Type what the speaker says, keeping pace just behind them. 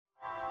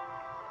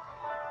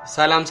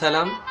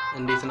ሰላም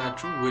እንዴት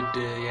ናችሁ? ውድ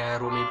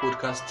የሮሜ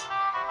ፖድካስት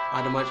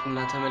አድማጭና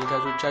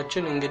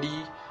ተመልካቾቻችን እንግዲህ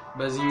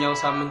በዚህኛው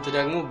ሳምንት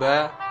ደግሞ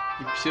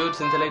በኤፒሶድ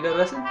ስንት ላይ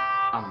ደረስን?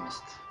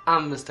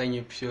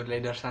 አምስተኛው ኤፒሶድ ላይ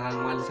ደርሰናል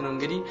ማለት ነው።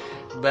 እንግዲህ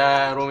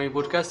በሮሜ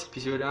ፖድካስት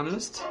ኤፒሶድ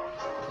 5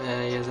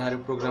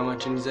 የዛሬው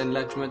ፕሮግራማችን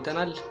ይዘንላችሁ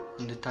መጥተናል።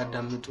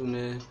 እንድታዳምጡን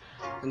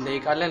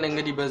እንጠይቃለን።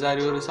 እንግዲህ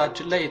በዛሬው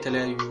ርዕሳችን ላይ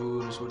የተለያዩ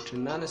ርዕሶችን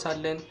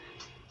እናነሳለን።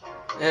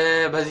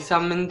 በዚህ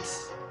ሳምንት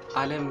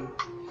ዓለም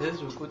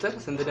ህዝብ ቁጥር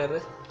ስንት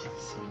ደረሰ?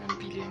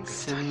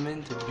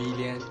 8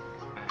 ቢሊዮን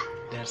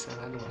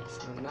ደርሰናል ማለት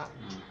ነውና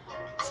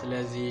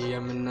ስለዚህ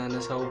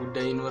የምናነሳው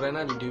ጉዳይ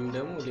ይኖረናል። እንዲሁም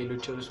ደግሞ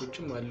ሌሎች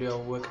ርዕሶችም አሉ። ያው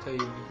ወቅታዊ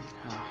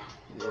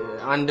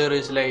አንድ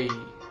ርዕስ ላይ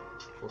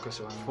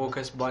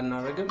ፎከስ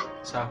ባናደርግም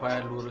ሰፋ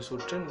ያሉ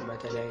ርዕሶችን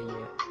በተለያየ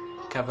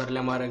ከቨር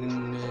ለማድረግ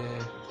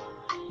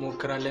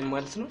እንሞክራለን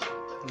ማለት ነው።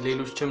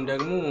 ሌሎችም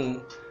ደግሞ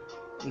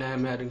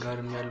ነህሚያድ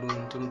ጋርም ያሉ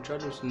እንትኖች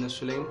አሉ። እነሱ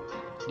ላይም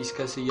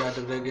ዲስከስ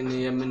እያደረግን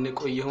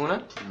የምንቆይ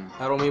ይሆናል።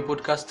 ሮሜ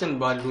ፖድካስትን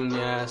ባሉን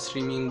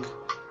የስትሪሚንግ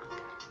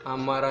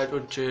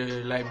አማራጮች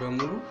ላይ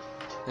በሙሉ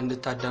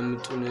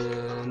እንድታዳምጡን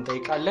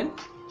እንጠይቃለን።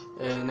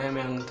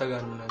 ነህሚያን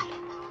ተጋኑናል።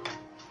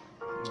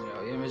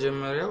 ያው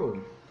የመጀመሪያው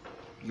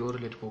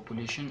የወርልድ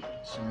ፖፑሌሽን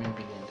 8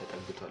 ቢሊዮን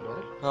ተጠግቷል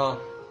አይደል?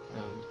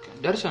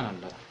 ደርሰናል።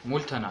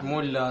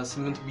 ሞላ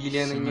 8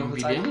 ቢሊዮንኛው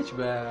ህፃኖች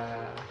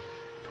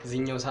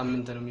በዚህኛው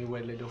ሳምንት ነው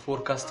የሚወለደው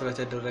ፎርካስት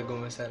በተደረገው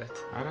መሰረት።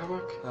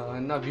 አራባክ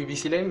እና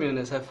ቢቢሲ ላይም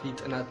የሆነ ሰፊ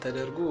ጥናት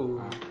ተደርጎ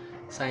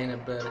ሳይ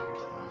ነበር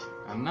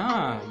እና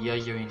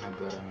ያየውኝ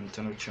ነበር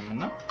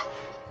እንትኖችምና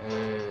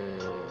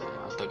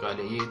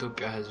አጠቃላይ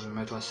የኢትዮጵያ ህዝብ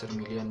 110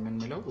 ሚሊዮን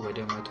ምንለው ወደ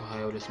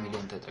 122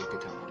 ሚሊዮን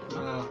ተጠግተናልና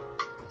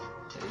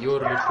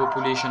የወርልድ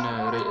ፖፑሌሽን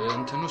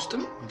እንትን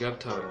ውስጥም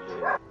ገብተዋል።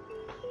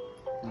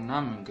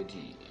 እናም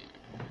እንግዲህ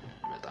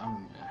በጣም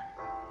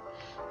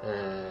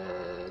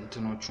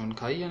እንትኖቹን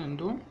ካየን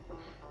እንደው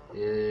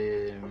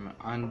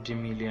 1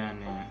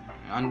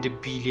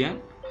 ቢሊዮን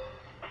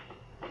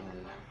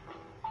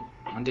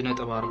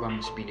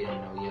 1.45 ቢሊዮን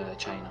ነው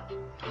የቻይና።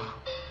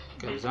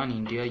 ከዛን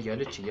ኢንዲያ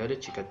እያለች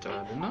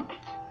ይቀጥላልና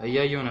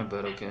እያየው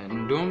ነበር።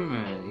 እንደውም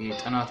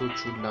የጥናቶች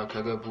ሁላ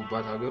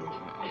ከገቡባት ሀገር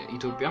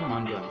ኢትዮጵያም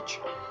አንዷ ነች።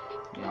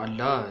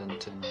 ያላ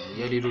እንትን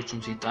የሌሎቹም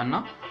ሲጣና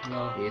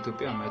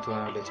የኢትዮጵያ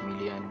 122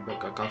 ሚሊዮን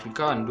በቃ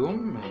ከአፍሪካ እንደውም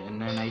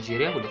እነ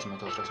ናይጄሪያ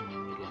 218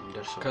 ሚሊዮን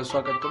ደርሰዋል። ከሷ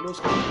ቀጥሎ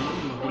እስካሁን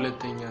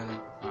ሁለተኛ ነው።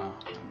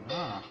 እና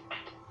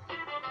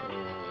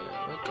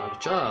በቃ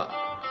ብቻ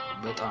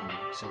በጣም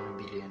 8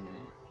 ቢሊዮን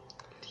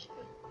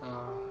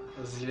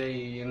እዚህ ላይ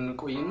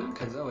እንቆይና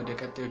ከዛ ወደ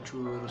ቀጣዮቹ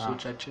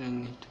ርዕሶቻችን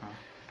እንሂድ።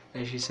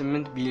 እሺ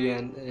 8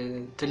 ቢሊዮን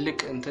ትልቅ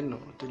እንትን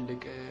ነው፣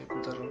 ትልቅ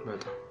ቁጥር ነው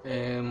በጣም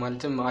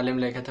ማለትም ዓለም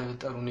ላይ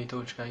ከተፈጠሩ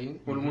ሁኔታዎች ካየን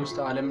ኦልሞስት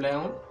ዓለም ላይ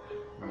አሁን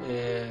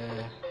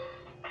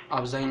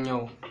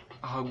አብዛኛው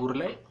አህጉር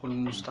ላይ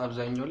ኦልሞስት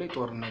አብዛኛው ላይ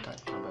ጦርነት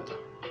አለ።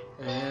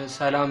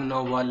 ሰላም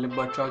ነው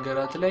ባለባቸው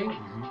ሀገራት ላይ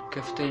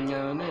ከፍተኛ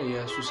የሆነ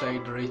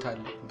የሱሳይድ ሬት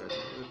አለ።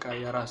 በቃ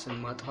የራስን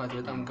ማጥፋት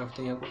በጣም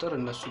ከፍተኛ ቁጥር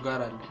እነሱ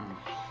ጋር አለ።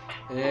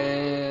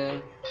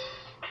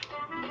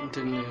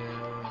 እንትን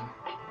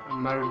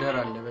መርደር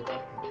አለ። በጣም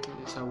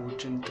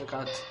ሰዎችን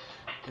ጥቃት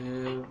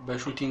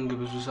በሹቲንግ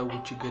ብዙ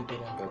ሰዎች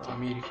ይገደላሉ።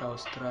 አሜሪካ፣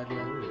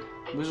 አውስትራሊያ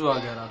ብዙ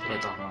ሀገራት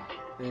በጣም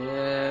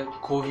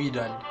ኮቪድ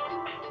አለ።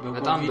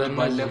 በኮቪድ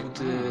ባለፉት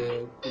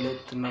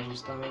 2 እና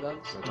 3 አመታት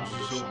በጣም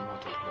ብዙ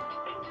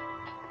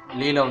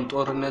ሌላውን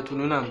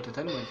ጦርነቱን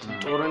አምጥተን ማለት ነው።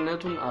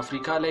 ጦርነቱን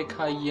አፍሪካ ላይ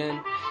ካየን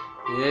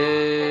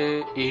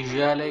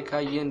ኤዥያ ላይ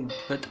ካየን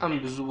በጣም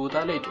ብዙ ቦታ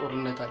ላይ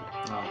ጦርነት አለ።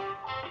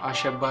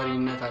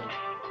 አሸባሪነት አለ።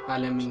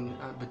 ዓለምን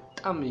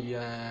በጣም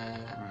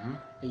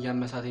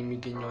እያመሳተ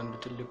የሚገኘው አንዱ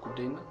ትልቅ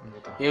ጉዳይና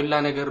የሁላ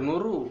ነገር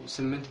ኖሮ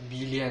 8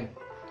 ቢሊዮን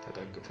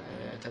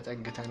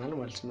ተጠግተናል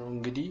ማለት ነው።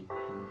 እንግዲህ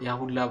ያ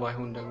ሁላ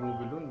ባይሆን ደግሞ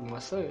ብሎን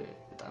ማሰብ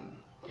በጣም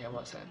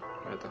ያባሰ ነው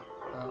በጣም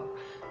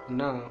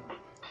እና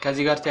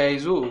ከዚህ ጋር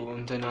ተያይዞ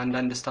እንትን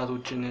አንዳንድ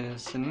ስታቶችን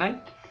ስናይ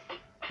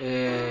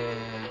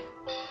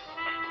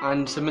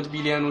 8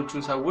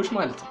 ቢሊዮኖቹን ሰዎች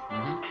ማለት ነው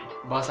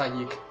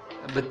ባሳይክ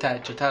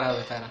ብታያቸው ተራ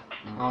በተራ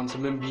አሁን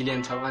 8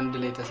 ቢሊዮን ሰው አንድ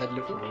ላይ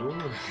ተሰልፎ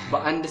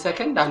በአንድ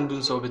ሰከንድ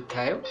አንዱን ሰው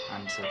ብታየው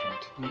አንድ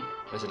ሰከንድ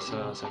በ60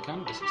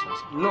 ሰከንድ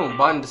 60 ነው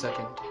በአንድ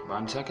ሰከንድ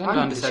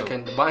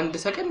በአንድ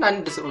ሰከንድ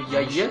አንድ ሰው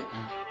እያየ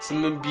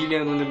 8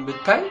 ቢሊዮኑንም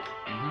ብታይ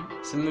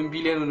 8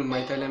 ቢሊዮኑንም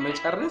አይተለ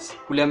መጨረስ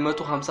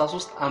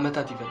 253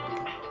 አመታት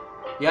ይፈልጋል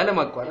ያለ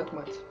ማቋረጥ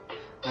ማለት ነው።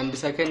 አንድ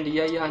ሰከንድ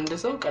እያየ አንድ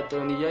ሰው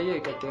ቀጣዩን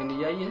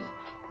እያየ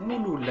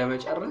ሙሉ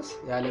ለመጨረስ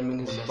ያለ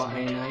ምንስ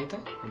በአይን አይተ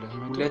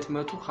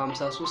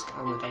 253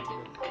 አመታት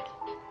ይፈልጋል።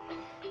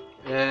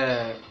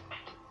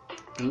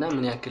 እና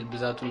ምን ያክል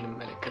ብዛቱን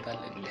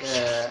እንመለከታለን።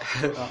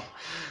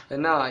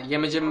 እና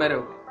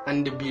የመጀመሪያው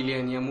 1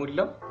 ቢሊዮን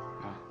የሞላው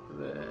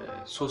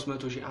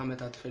 300,000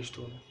 አመታት ፈጅቶ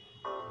ነው።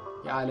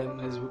 የዓለም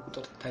ህዝብ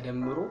ቁጥር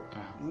ተደምሮ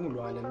ሙሉ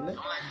ዓለም ላይ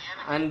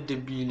 1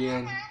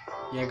 ቢሊዮን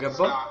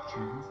የገባው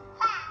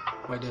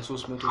ወደ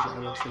 300,000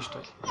 አመት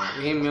ፈጅቷል።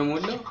 ይሄም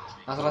የሞላው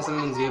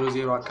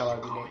 1800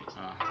 አካባቢ ላይ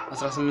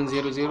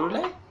 1800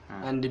 ላይ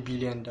 1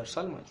 ቢሊዮን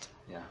ደርሷል ማለት ነው።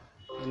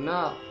 እና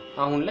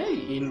አሁን ላይ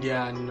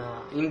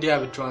ኢንዲያ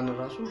ብቻዋን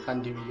ራሱ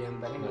ከ1 ቢሊዮን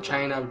በላይ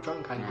ቻይና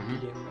ብቻዋን ከ1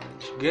 ቢሊዮን በላይ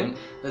ግን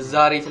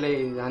እዛ ሬት ላይ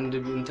አንድ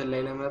እንትን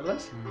ላይ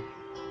ለመድረስ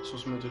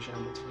 300,000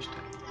 ዓመት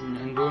ይፈጅታል።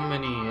 እንደውም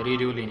እኔ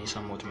ሬዲዮ ላይ ነው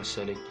የሰማሁት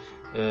መሰለኝ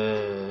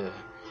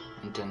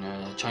እንትን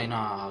ቻይና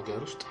ሀገር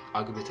ውስጥ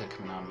አግብተክ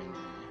ምናምን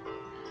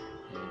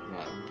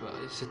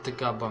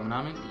ስትጋባ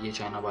ምናምን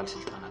የቻይና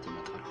ባለስልጣናት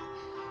ይመጣሉ።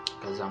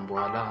 ከዛም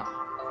በኋላ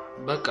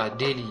በቃ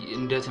ዴሊ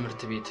እንደ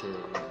ትምህርት ቤት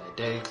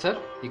ዳይሬክተር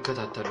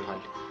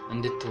ይከታተሉሃል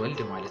እንድትወልድ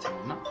ማለት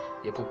ነውና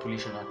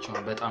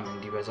የፖፑሌሽናቸውን በጣም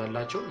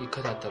እንዲበዛላቸው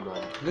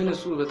ይከታተሉሃል። ግን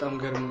እሱ በጣም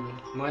ገርሞኛል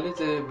ማለት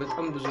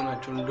በጣም ብዙ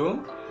ናቸው። እንደውም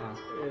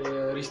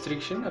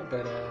ሪስትሪክሽን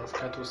ነበር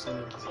እስከተወሰነ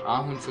ጊዜ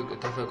አሁን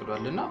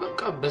ተፈቅዷልና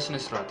በቃ በስነ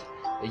ስርዓት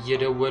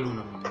እየደወሉ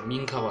ነው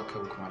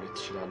የሚንከባከቡክ ማለት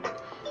ትችላለህ።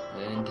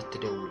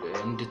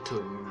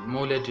 እንድትደውል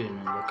መውለድን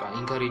በቃ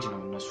ኢንካሬጅ ነው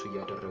እነሱ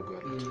እያደረጉ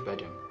ያሉት።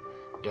 በደም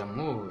ደግሞ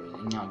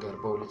እኛ ጋር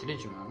በሁለት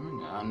ልጅ ምናምን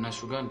እነሱ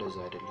ጋር እንደዛ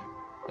አይደለም።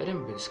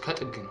 በደንብ እስከ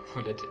ጥግ ነው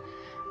ወለድ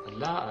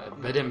አላ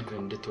በደንብ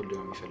እንድትወልድ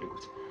ነው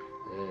የሚፈልጉት።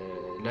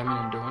 ለምን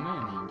እንደሆነ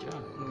እኔ እንጃ።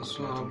 እሱ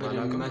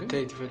በደንብ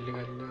መታየት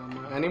ይፈልጋል።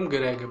 እኔም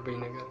ግራ ያገባኝ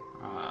ነገር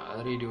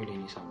ሬዲዮ ላይ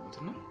ነው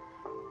የሰማሁትና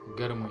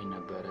ገርሞኝ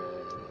ነበር።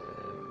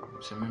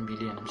 8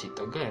 ቢሊዮንም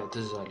ሲጠጋ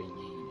ትዝ አለኝ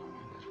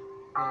ነገር።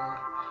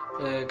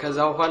 ከዛ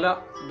በኋላ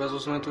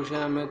በ300,000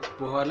 ዓመት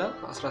በኋላ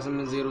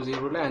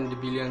 1800 ላይ 1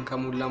 ቢሊዮን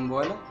ከሞላም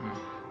በኋላ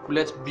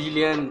 2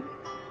 ቢሊዮን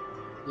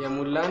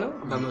የሞላ ነው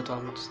በ100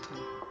 ዓመት ውስጥ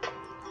ነው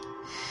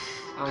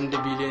 1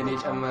 ቢሊዮን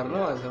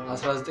የጨመርነው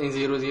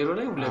 1900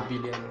 ላይ 2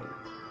 ቢሊዮን ነው።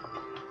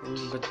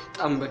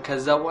 በጣም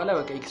ከዛ በኋላ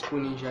በቃ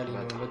ኤክስፖኔንሻሊ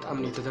ነው በጣም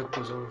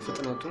የተተኮሰው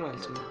ፍጥነቱ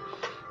ማለት ነው።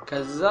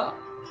 ከዛ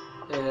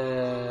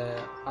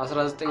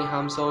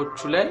 1950ዎቹ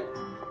ላይ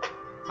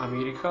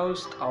አሜሪካ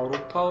ውስጥ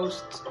አውሮፓ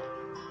ውስጥ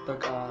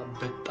በቃ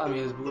በጣም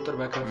የህዝብ ቁጥር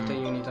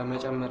በከፍተኛ ሁኔታ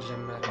መጨመር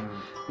ጀመረ።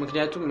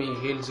 ምክንያቱም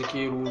ሄልዝ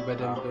ኬሩ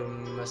በደንብ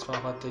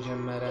መስፋፋት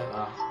ተጀመረ።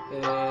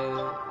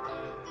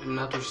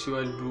 እናቶች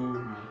ሲወልዱ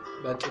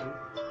በጥሩ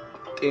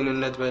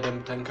ጤንነት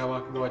በደንብ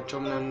ተንከባክቧቸው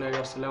ምናምን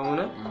ነገር ስለሆነ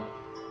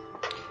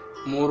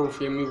ሞሮፍ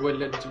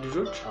የሚወለዱት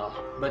ልጆች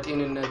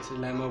በጤንነት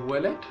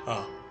ለመወለድ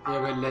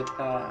የበለጠ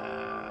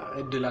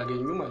እድል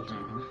አገኙ ማለት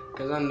ነው።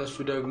 ከዛ እነሱ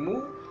ደግሞ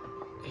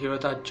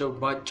ህይወታቸው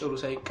ባጭሩ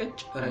ሳይቀጭ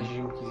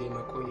ረጅም ጊዜ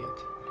መቆየት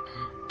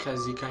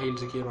ከዚህ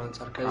ከሄልዝ ኬር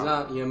አንፃር ከዛ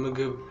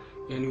የምግብ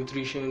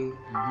የኒውትሪሽን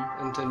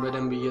እንትን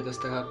በደንብ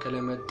እየተስተካከለ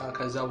መጣ።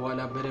 ከዛ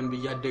በኋላ በደንብ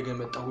እያደገ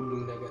መጣ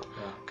ሁሉም ነገር።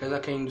 ከዛ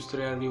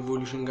ከኢንዱስትሪያል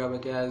ሪቮሉሽን ጋር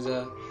በተያያዘ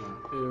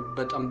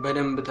በጣም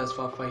በደንብ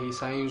ተስፋፋ። ይሄ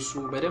ሳይንሱ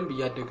በደንብ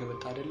እያደገ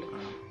መጣ አይደለ?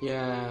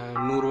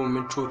 የኑሮ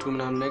ምቾቱ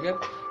ምናምን ነገር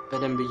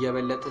በደንብ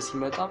እየበለጠ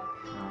ሲመጣ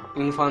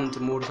ኢንፋንት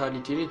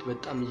ሞርታሊቲ ሬት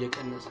በጣም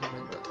እየቀነሰ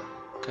መጣ።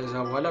 ከዛ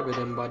በኋላ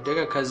በደንብ አደገ።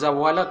 ከዛ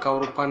በኋላ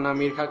ከአውሮፓና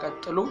አሜሪካ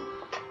ቀጥሎ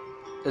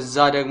እዛ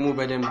ደግሞ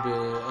በደንብ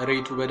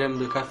ሬቱ በደንብ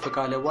ከፍ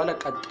ካለ በኋላ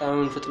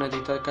ቀጣዩን ፍጥነት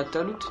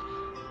የተከተሉት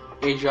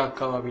ኤዥያ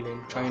አካባቢ ላይ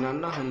ቻይና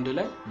እና ህንድ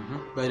ላይ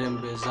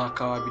በደንብ እዛ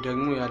አካባቢ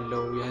ደግሞ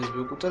ያለው የህዝብ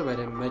ቁጥር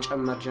በደንብ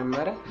መጨመር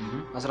ጀመረ።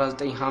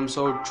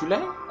 1950ዎቹ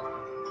ላይ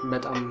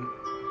በጣም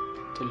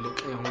ትልቅ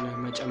የሆነ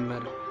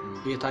መጨመር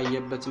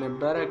የታየበት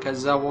ነበር።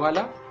 ከዛ በኋላ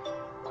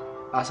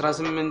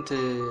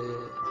 1900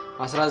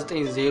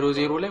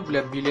 ላይ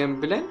 2 ቢሊዮን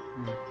ብለን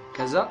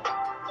ከዛ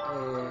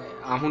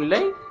አሁን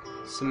ላይ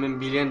 8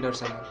 ቢሊዮን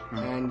ደርሰናል።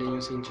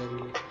 21ኛው ሴንቸሪ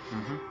ላይ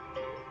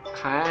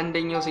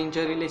 21ኛው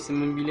ሴንቸሪ ላይ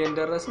 8 ቢሊዮን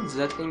ደረስን።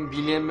 9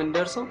 ቢሊዮን ምን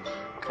ደርሰው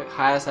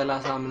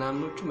ከ2030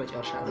 ምናምኖቹ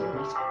መጨረሻ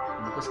ነበር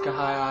እስከ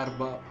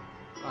 2040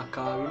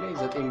 አካባቢ ላይ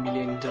 9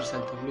 ቢሊዮን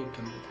ደርሰን ተብሎ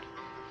ይገመታል።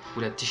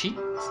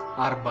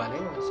 2040 ላይ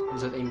ማለት ነው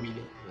 9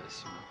 ቢሊዮን።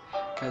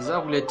 ከዛ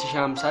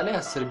 2050 ላይ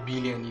 10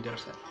 ቢሊዮን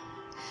ይደርሳል።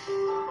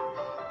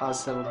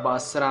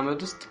 በ10 አመት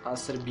ውስጥ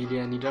 10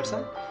 ቢሊዮን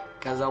ይደርሳል።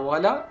 ከዛ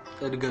በኋላ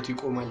እድገቱ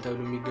ይቆማል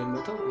ተብሎ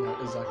የሚገመተው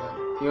እዛ ጋር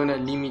የሆነ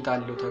ሊሚት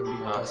አለው ተብሎ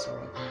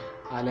ይታሰባል።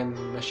 ዓለም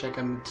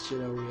መሸከም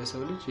የምትችለው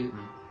የሰው ልጅ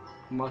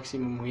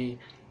ማክሲመም ወይ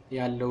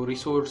ያለው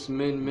ሪሶርስ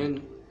ምን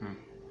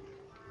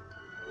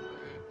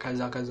ከዛ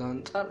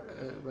አንፃር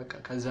በቃ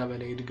ከዛ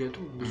በላይ እድገቱ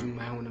ብዙም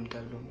አይሆንም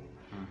ተብሎ ነው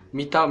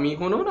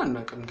የሚሆነው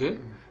አናውቅም። ግን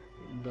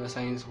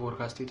በሳይንስ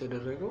ፎርካስት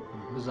የተደረገው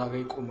እዛ ጋር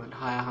ይቆማል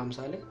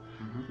 2050 ላይ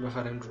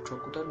በፈረንጆቹ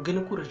ቁጥር። ግን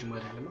እኮ ረጅም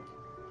አይደለም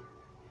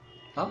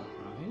በጣም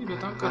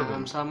ቅርብ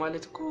 50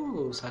 ማለት እኮ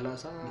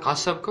 30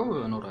 ካሰብከው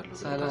እኖራለሁ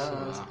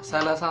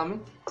 30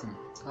 አመት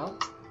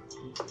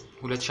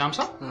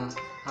 2050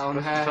 አሁን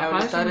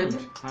 22 አይደል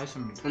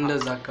 28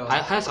 እንደዛ አካባቢ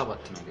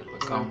 27 ነገር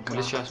በቃ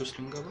 2023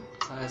 ልንገባ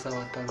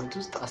 27 አመት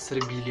ውስጥ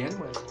 10 ቢሊዮን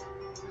ማለት ነው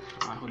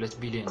 2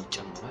 ቢሊዮን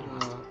ይጨምራል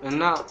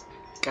እና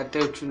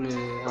ቀጣዮቹን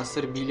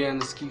 10 ቢሊዮን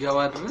እስኪገባ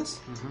ድረስ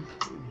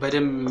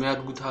በደንብ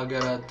የሚያድጉት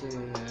ሀገራት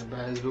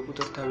በህዝብ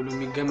ቁጥር ተብሎ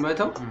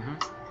የሚገመተው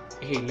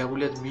ይሄ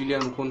ለ2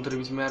 ቢሊዮን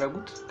ኮንትሪቢዩት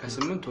የሚያደርጉት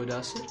ከ8 ወደ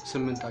 10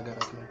 8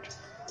 ሀገራት ናቸው።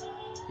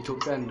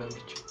 ኢትዮጵያ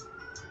እንዳለች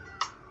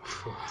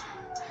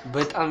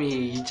በጣም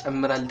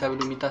ይጨምራል ተብሎ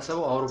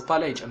የሚታሰበው አውሮፓ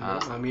ላይ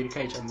ይጨምራል፣ አሜሪካ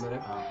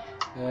ይጨምራል፣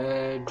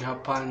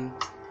 ጃፓን፣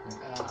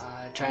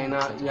 ቻይና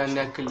ያን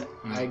ያክል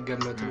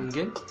አይገመትም።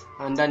 ግን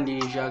አንዳንድ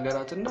የኤዥያ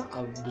ሀገራትና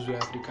ብዙ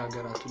የአፍሪካ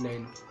ሀገራት ላይ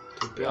ነው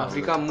ኢትዮጵያ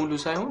አፍሪካ ሙሉ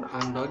ሳይሆን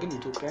አንዷ ግን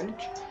ኢትዮጵያ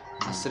ነች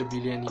 10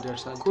 ቢሊዮን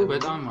ይደርሳል እኮ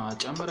በጣም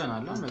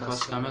ጨምረናል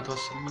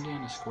 110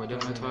 ሚሊዮን እስከ ወደ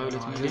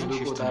 122 ሚሊዮን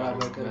ቁጥር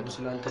በቅርቡ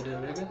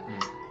ስላልተደረገ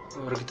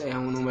እርግጠኛ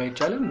ሆኖ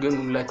ማይቻልም ግን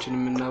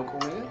ሁላችንም እናውቀው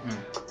ነገር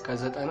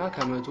ከ90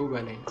 ከ100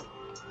 በላይ ነው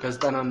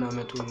ከ90 እና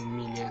 100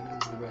 ሚሊዮን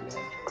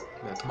በላይ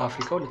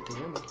በአፍሪካ ሁለተኛ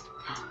ማለት ነው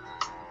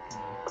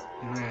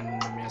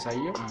ያንን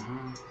የሚያሳየው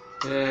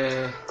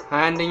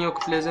 21ኛው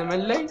ክፍለ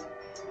ዘመን ላይ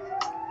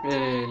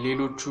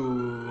ሌሎቹ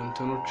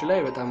እንትኖች ላይ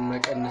በጣም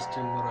መቀነስ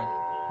ጀምሯል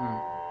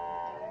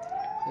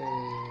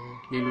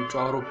ሌሎቹ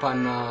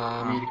አውሮፓና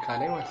አሜሪካ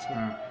ላይ ማለት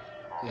ነው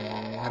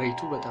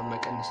ሬቱ በጣም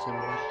መቀነስ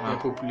ጀምሯል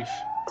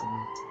የፖፑሌሽን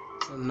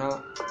እና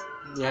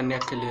ያን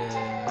ያክል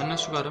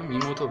እነሱ ጋርም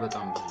ይሞተው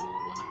በጣም ብዙ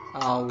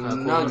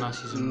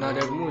እና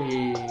ደግሞ ይሄ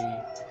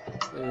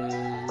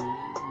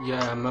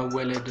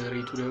የመወለድ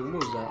ሬቱ ደግሞ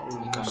እዛ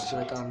ኦልሞስት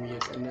በጣም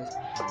እየቀነሰ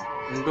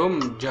እንደውም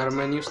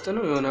ጀርመኒ ውስጥ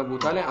ነው የሆነ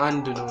ቦታ ላይ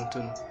አንድ ነው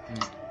እንትኑ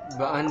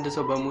በአንድ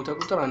ሰው በሞተ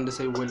ቁጥር አንድ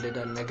ሰው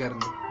ይወለዳል ነገር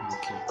ነው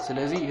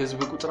ስለዚህ ህዝብ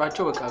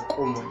ቁጥራቸው በቃ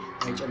ቆሟል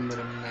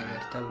አይጨምርም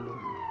ነገር ተብሎ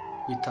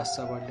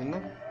ይታሰባልና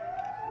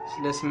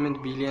ስለ 8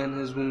 ቢሊዮን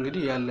ህዝቡ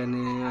እንግዲህ ያለን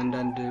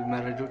አንዳንድ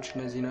መረጃዎች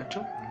እነዚህ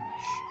ናቸው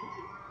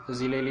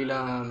እዚህ ላይ ሌላ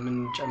ምን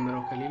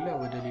ጨምረው ከሌላ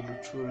ወደ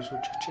ሌሎች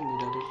ርዕሶቻችን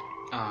እንሄዳለን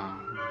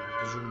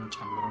ብዙ ምን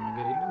ጨምረው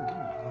ነገር የለም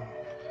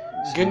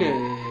ግን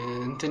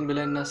እንትን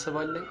ብለን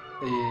እናስባለን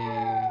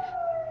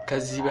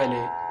ከዚህ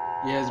በላይ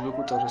የህዝብ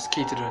ቁጥር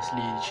ስኬት ድረስ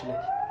ሊሄድ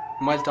ይችላል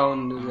ማለት አሁን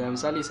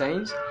ለምሳሌ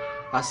ሳይንስ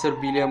 10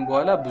 ቢሊዮን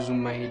በኋላ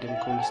ብዙም አይሄድም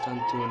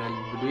ኮንስታንት ይሆናል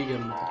ብሎ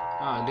ይገምታል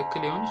ልክ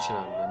ሊሆን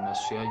ይችላል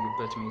እነሱ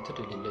ያዩበት ሜትድ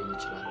ሊለይ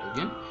ይችላል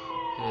ግን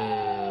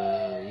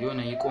የሆነ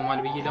ይቆማል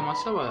ብዬ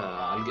ለማሰብ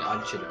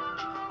አልችልም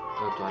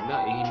ወጥቷል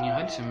ይሄን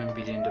ያህል 8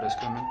 ቢሊዮን ድረስ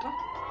ከመጣ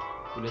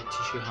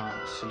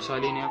 2060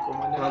 ላይ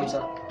ያቆማል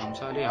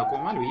 50 ላይ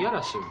ያቆማል ብዬ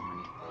አላስብም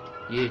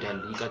ይሄዳል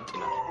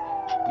ይቀጥላል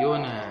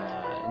የሆነ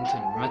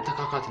እንትን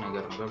መተካካት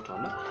ነገር ነው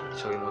ወጥቷል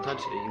ሰው ይሞታል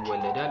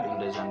ይወለዳል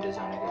እንደዛ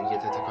ነገር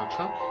እየተተካካ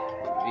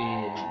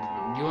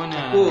የሆነ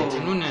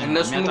እንትኑን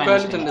እነሱ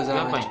ሙካሉት እንደዛ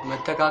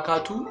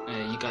መተካካቱ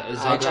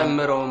እዛ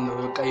ጨምረውም ነው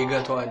በቃ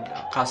ይገተዋል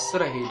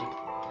ከ10 አይሄድ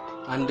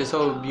አንድ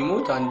ሰው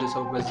ቢሞት አንድ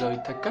ሰው በዛው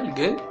ይተካል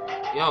ግን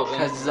ያው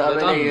ከዛ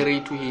በላይ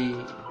ሬቱ ይሄ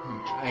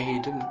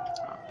አይሄድም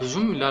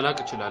ብዙም ላላቅ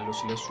ይችላል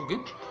ስለሱ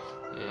ግን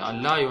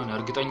አላህ የሆነ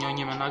እርግጠኛ ሆኜ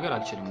መናገር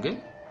አልችልም ግን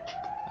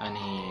እኔ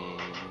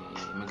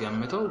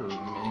መገምተው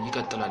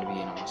ይቀጥላል ብዬ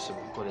ነው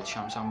ማስበው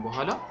ከ2050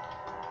 በኋላ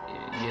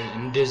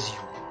እንደዚህ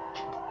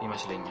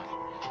ይመስለኛል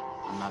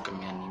አናቅም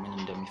ያኔ ምን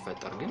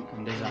እንደሚፈጠር ግን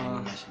እንደዛ ነው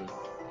የሚመስለው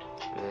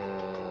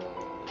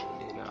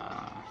ሌላ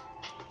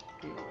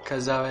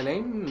ከዛ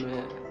በላይም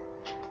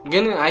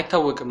ግን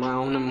አይታወቅም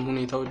አሁንም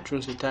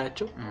ሁኔታዎቹን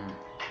ስታያቸው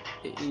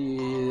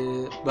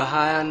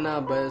በ20 እና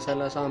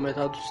በ30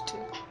 አመታት ውስጥ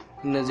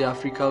እነዚህ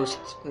አፍሪካ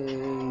ውስጥ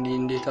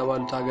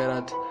እንደተባሉት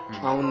ሀገራት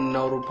አሁን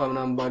አውሮፓ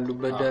ምናምን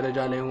ባሉበት ደረጃ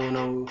ላይ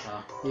ሆነው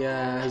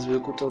የህዝብ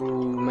ቁጥሩ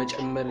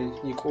መጨመር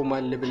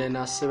ይቆማል ብለን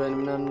አስበን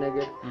ምናምን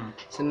ነገር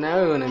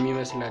ስናየው የሆነ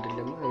የሚመስል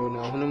አይደለም የሆነ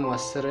አሁንም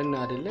 10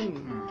 አይደለም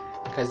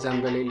ከዛም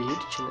በላይ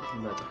ሊሄድ ይችላል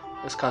በጣም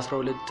እስከ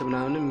 12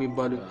 ምናምን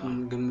የሚባሉት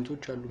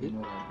ግምቶች አሉ ግን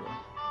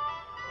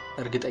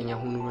እርግጠኛ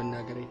ሆኖ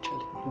መናገር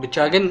አይቻልም ብቻ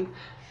ግን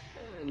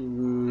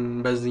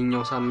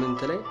በዚህኛው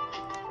ሳምንት ላይ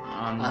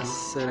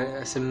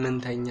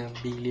 8ኛ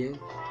ቢሊዮን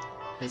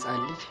ህፃን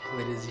ልጅ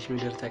ወደዚህ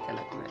ምድር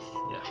ተቀላቅሏል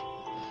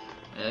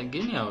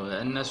ግን ያው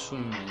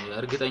እነሱም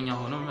እርግጠኛ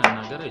ሆኖ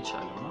መናገር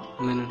አይቻልም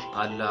ምን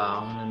አላ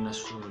አሁን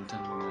እነሱ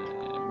እንትን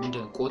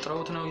ምንድን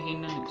ቆጥረውት ነው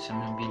ይሄንን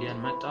 8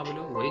 ቢሊዮን መጣ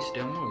ብለው ወይስ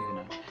ደግሞ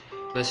ይሆናል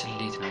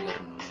በስሌት ነገር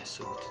ነው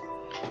ያስቡት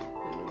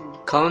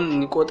ካሁን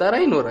ቆጠራ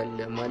ይኖራል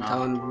ማለት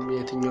አሁን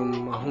የትኛውም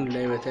አሁን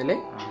ላይ በተለይ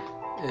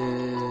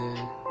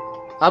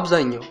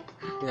አብዛኛው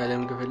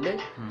የዓለም ክፍል ላይ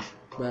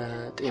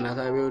በጤና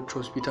ጣቢያዎች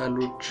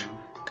ሆስፒታሎች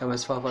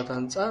ከመስፋፋት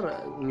አንፃር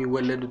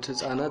የሚወለዱት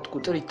ህፃናት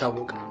ቁጥር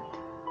ይታወቃል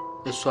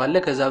እሱ አለ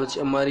ከዛ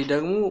በተጨማሪ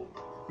ደግሞ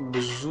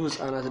ብዙ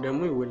ህፃናት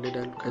ደግሞ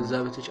ይወለዳሉ ከዛ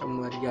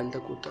በተጨማሪ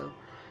ያልተቆጠሩ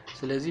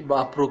ስለዚህ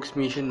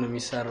በአፕሮክሲሜሽን ነው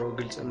የሚሰራው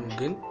ግልጽ ነው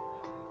ግን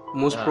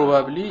most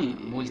probably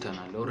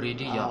ሞልተናል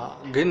ኦሬዲ ያ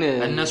ግን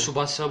እነሱ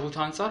ባሰቡት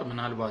አንፃር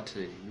ምናልባት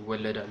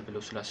ይወለዳል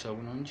ብለው ስላሰቡ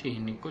ነው እንጂ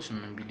ይሄን እኮ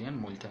 8 ቢሊዮን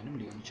ሞልተንም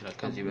ሊሆን ይችላል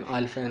ከዚህ በፊት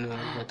አልፈን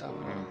በጣም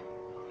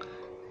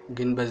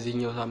ግን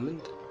በዚህኛው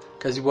ሳምንት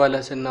ከዚህ በኋላ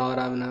ስናወራ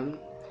ምናምን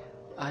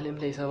ዓለም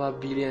ላይ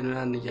 7 ቢሊዮን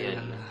ምናምን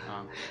እያለ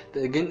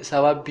ግን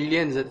 7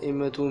 ቢሊዮን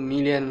 900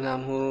 ሚሊዮን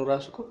ምናምን ሆኖ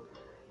ራሱ እኮ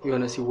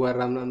የሆነ ሲወራ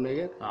ምናምን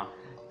ነገር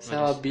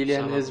 7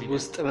 ቢሊዮን ህዝብ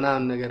ውስጥ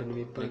ምናምን ነገር ነው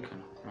የሚባለው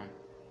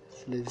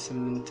ስለዚህ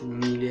 8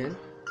 ሚሊዮን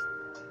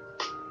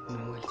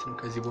ነው ማለት ነው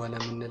ከዚህ በኋላ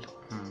ምንለው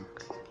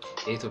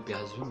የኢትዮጵያ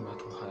ህዝብ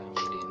 120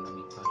 ሚሊዮን ነው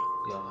የሚባለው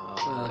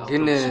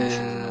ግን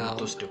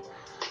አውጥተው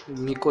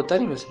የሚቆጠር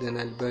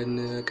ይመስለናል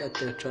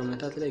በቀጣዮቹ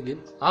አመታት ላይ ግን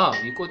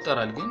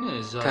ይቆጠራል ግን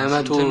እዛ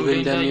ከመቶ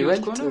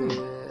እንደሚበልጥ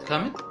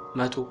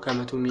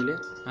ከመቶ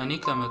ሚሊዮን እኔ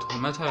ከመቶ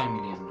 120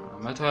 ሚሊዮን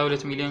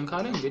 122 ሚሊዮን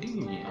ካለ እንግዲህ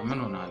ምን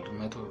ሆናል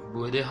 100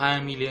 ወደ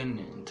 20 ሚሊዮን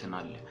እንትን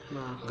አለ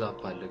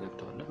ጋፕ አለ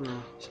ገብቷል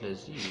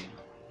ስለዚህ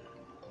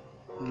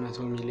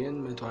 100 ሚሊዮን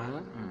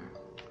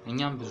 120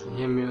 እኛም ብዙ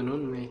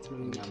የሚሆነውን ማየት ነው።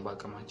 እኛም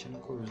ባቀማችን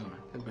እኮ ብዙ ነው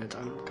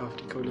በጣም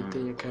ከአፍሪካ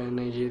ሁለተኛ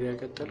ከናይጄሪያ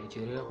ቀጥሎ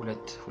ናይጄሪያ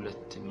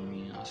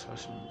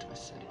 218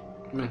 መሰለኝ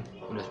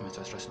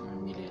 218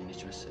 ሚሊዮን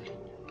ነች መሰለኝ።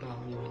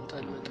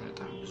 ይበልጣል።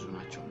 በጣም ብዙ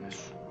ናቸው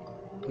እነሱ።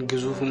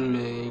 ግዙፉም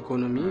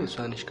ኢኮኖሚ እሷ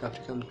ነች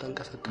ከአፍሪካ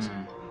የምታንቀሳቀሰው።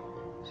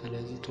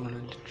 ስለዚህ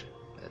ትሆናለች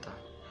በጣም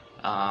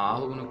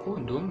አሁን እኮ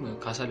እንደውም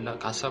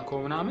ካሳብከው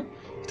ምናምን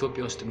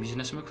ኢትዮጵያ ውስጥ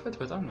ቢዝነስ መክፈት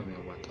በጣም ነው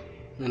የሚያዋጣው።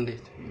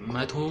 እንዴት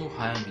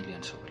 120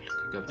 ሚሊዮን ሰው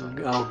ገብቷል።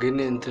 አዎ ግን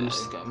እንትንስ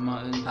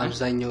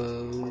አብዛኛው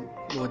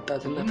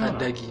ወጣትና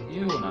ታዳጊ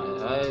ይሆናል።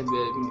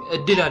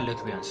 እድል አለክ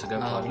ቢያንስ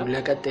ገብቷል።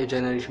 ለቀጣይ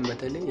ጀነሬሽን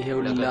በተለይ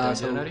ይሄው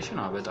ጀነሬሽን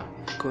በጣም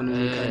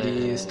ኢኮኖሚካሊ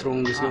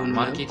ስትሮንግ ሲሆን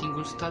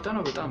ማርኬቲንጉን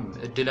ስታጠናው በጣም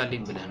እድል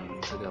አለኝ ብለህ ነው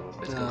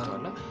ተጋባበት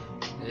ገብቷል።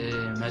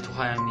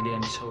 120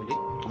 ሚሊዮን ሰው ላይ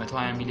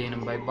 120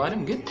 ሚሊዮንም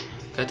ባይባልም ግን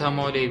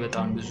ከተማው ላይ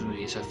በጣም ብዙ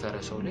የሰፈረ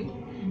ሰው ላይ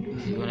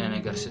የሆነ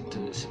ነገር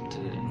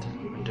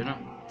ምንድነው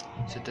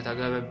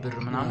ስትተገበብር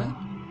ምናምን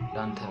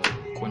ላንተ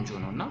ቆንጆ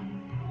ነውና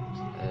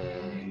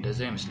እንደዛ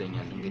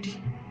ይመስለኛል። እንግዲህ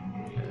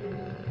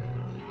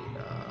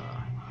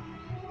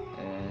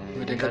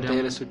ወደ ቀጣይ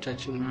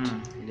ርዕሶቻችን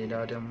ሌላ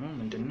ደግሞ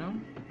ምንድነው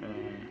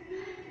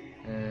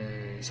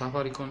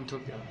ሳፋሪኮም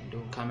ኢትዮጵያ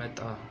እንደው ከመጣ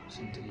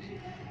ስንት ጊዜ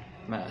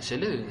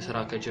ስራ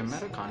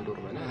ከጀመረ ከአንድ ወር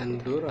በላይ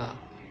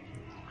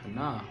እና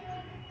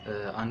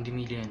 1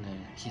 ሚሊዮን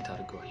ሂት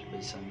አድርገዋል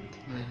በዚህ ሳምንት።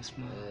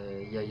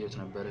 ያየሁት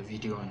ነበር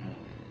ቪዲዮን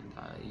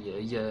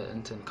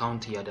እንትን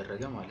ካውንት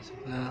እያደረገ ማለት ነው።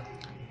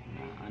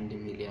 1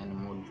 ሚሊዮን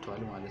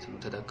ሞልቷል ማለት ነው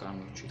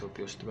ተጠቃሚዎች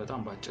ኢትዮጵያ ውስጥ በጣም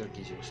ባጭር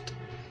ጊዜ ውስጥ።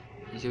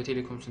 ኢትዮ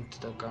ቴሌኮም ስንት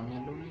ተጠቃሚ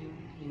ያለው ነው?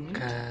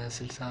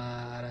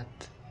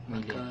 ከ64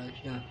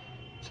 ሚሊዮን።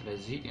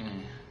 ስለዚህ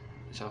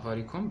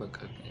ሳፋሪኮም በቃ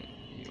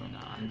የሆነ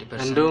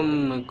 1% እንደውም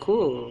እኮ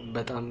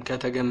በጣም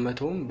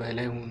ከተገመተውም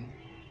በላይ ሆነ።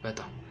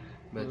 በጣም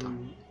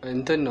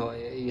እንትን ነው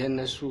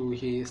የነሱ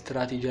ይሄ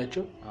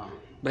ስትራቴጂያቸው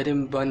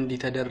በደንብ ባንዲ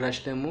ተደራሽ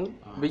ለመሆን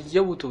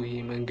በየቦታው ይሄ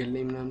መንገድ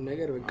ላይ ምናምን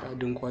ነገር በቃ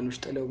ድንኳኖች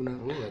ጥለው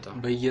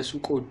ምናምን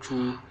በየሱቆቹ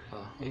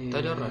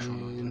ተደራሽ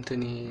ነው።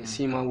 እንትን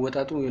ሲም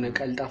አወጣጡ የሆነ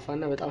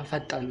ቀልጣፋና በጣም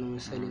ፈጣን ነው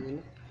መሰለኝና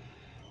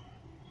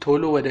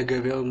ቶሎ ወደ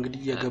ገበያው እንግዲህ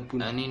እየገቡ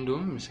ነው። እኔ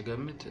እንደውም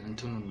ስገምት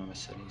እንትኑን ነው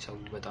መሰለኝ ሰው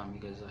በጣም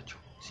ይገዛቸው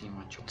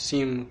ሲማቸው።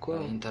 ሲም እኮ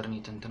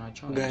ኢንተርኔት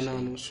እንትናቸው ገና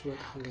ነው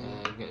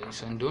እሱ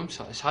እንደውም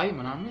ሳይ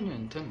ምናምን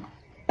እንትን ነው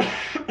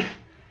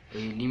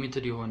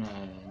ሊሚትድ የሆነ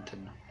እንትን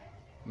ነው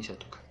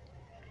የሚሰጡት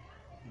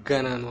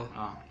ገና ነው።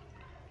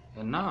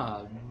 እና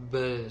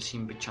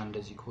በሲም ብቻ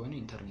እንደዚህ ከሆነ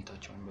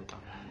ኢንተርኔታቸውን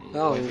በጣም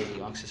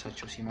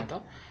አክሰሳቸው ሲመጣ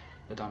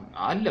በጣም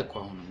አለኩ።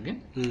 አሁን ግን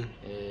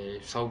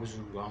ሰው ብዙ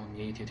አሁን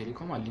የኢትዮ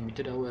ቴሌኮም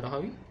አንሊሚትድ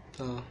ወርሃዊ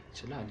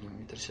ስለ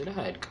አንሊሚትድ ስለ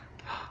አያልቅም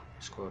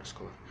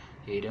ስኮር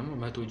ይሄ ደግሞ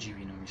 100 ጂቢ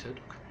ነው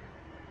የሚሰጡት።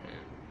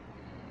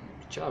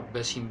 ብቻ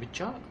በሲም ብቻ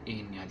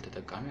ይሄን ያህል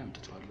ተጠቃሚ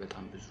አምጥተዋል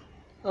በጣም ብዙ።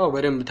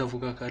 በደንብ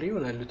ተፎካካሪ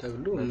ይሆናሉ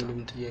ተብሎ ምንም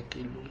ጥያቄ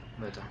የለውም።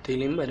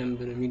 ቴሌም በደንብ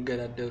ነው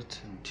የሚገዳደሩት።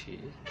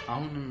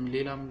 አሁንም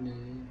ሌላም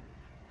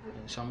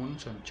ሰሞኑን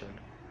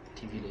ሰምቻለሁ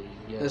ቲቪ ላይ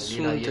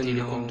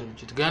የቴሌኮም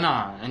ድርጅት ገና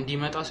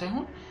እንዲመጣ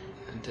ሳይሆን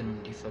እንትን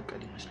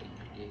እንዲፈቀድ ይመስለኛል።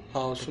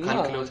 እሱማ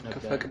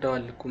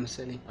ከፈቅደዋል እኮ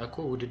መሰለኝ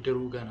እኮ ውድድሩ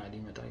ገና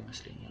ሊመጣ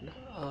ይመስለኛል።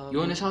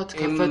 የሆነ ሰዓት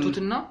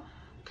ከፈቱትና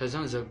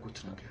ከዛን ዘጉት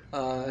ነገር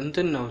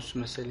እንትን ነው እሱ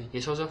መሰለኝ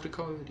የሳውዝ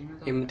አፍሪካው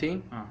ሊመጣ ኤምቲን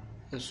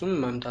እሱም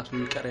መምጣቱ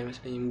የሚቀር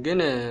አይመስለኝም። ግን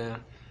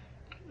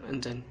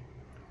እንትን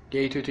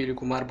የኢትዮ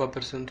ቴሌኮም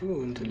 40%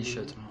 እንትን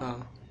ሊሸጥ ነው።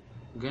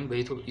 ግን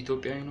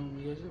በኢትዮጵያዊ ነው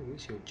የሚገዛው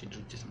ወይስ የውጭ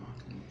ድርጅት ነው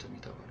እንትን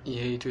ይተባል?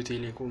 የኢትዮ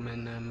ቴሌኮም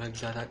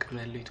መግዛት አቅም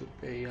ያለው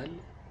ኢትዮጵያዊ ያለ።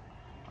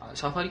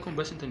 ሳፋሪኮም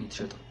በስንት ነው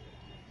የተሸጠው?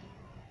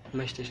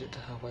 መች ተሸጠ?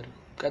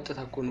 ሳፋሪኮም ቀጥታ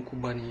እኮ ነው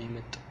ኩባንያ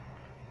የመጣው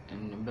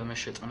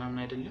በመሸጥ ምናምን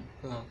አይደለም።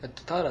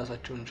 ቀጥታ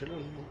ራሳቸውን ችለው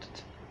ነው።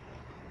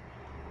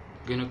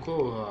 ግን እኮ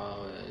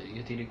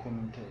የቴሌኮም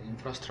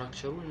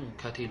ኢንፍራስትራክቸሩን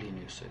ከቴሌ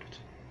ነው የወሰዱት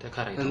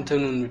ተከራይተው።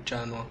 እንትኑን ብቻ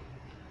ነው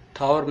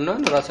ታወር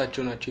ምናምን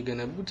ራሳቸው ናቸው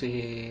የገነቡት። ይሄ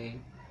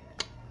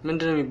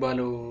ምንድነው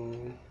የሚባለው?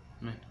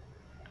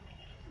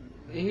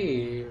 ይሄ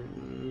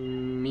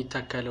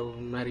የሚተከለው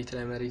መሬት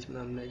ላይ መሬት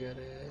ምናምን ነገር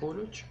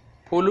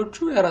ፖሎቹ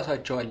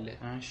የራሳቸው አለ።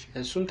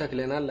 እሱን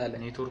ተክለናል አለ።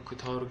 ኔትወርክ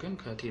ታወር ግን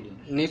ከቴሌ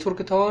ነው። ኔትወርክ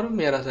ታወርም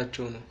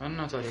የራሳቸው ነው።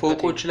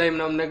 ፎቆች ላይ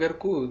ምናምን ነገር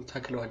እኮ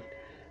ተክለዋል።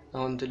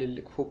 አሁን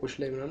ትልልቅ ፎቆች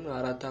ላይ ምናምን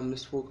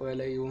 4-5 ፎቅ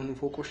በላይ የሆኑ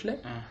ፎቆች ላይ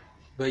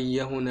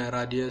በየሆነ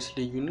ራዲየስ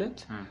ልዩነት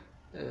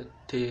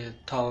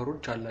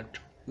ታወሮች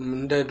አላቸው።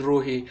 እንደ ድሮ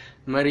ይሄ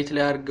መሬት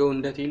ላይ አድርገው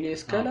እንደ ቴሌ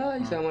እስከላ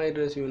ሰማይ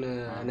ድረስ የሆነ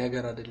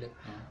ነገር አይደለም።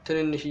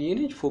 ትንንሽዬ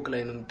ነች ፎቅ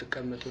ላይ ነው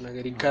የምትቀመጠው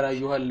ነገር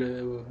ይከራዩሃል።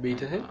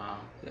 ቤትህን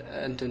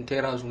እንትን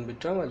ቴራዙን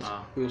ብቻ ማለት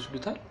ነው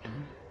ይወስዱታል።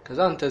 ከዛ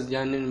አንተ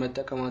ያንን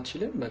መጠቀም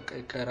አትችልም። በቃ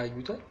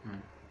ይከራዩታል።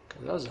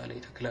 ከዛ እዛ ላይ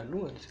ተክላሉ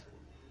ማለት ነው።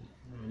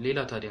 ሌላ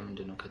ታዲያ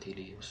ምንድነው ከቴሌ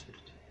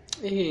የወሰዱት?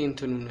 ይሄ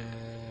እንትኑን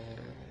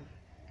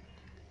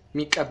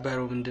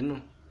የሚቀበረው ምንድነው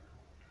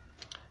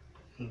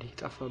እንዴ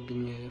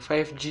ጠፋብኝ።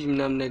 5G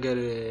ምናምን ነገር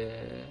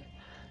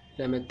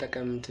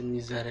ለመጠቀም እንትን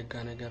የሚዘረጋ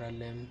ነገር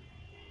አለ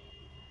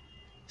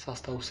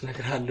ሳስታውስ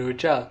ነገር አለ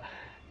ብቻ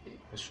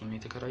እሱን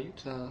የተከራዩት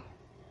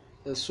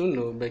እሱን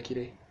ነው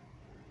በኪራይ።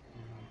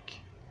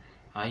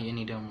 አይ እኔ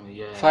ደግሞ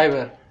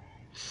ፋይበር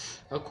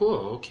እኮ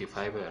ኦኬ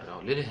ፋይበር ነው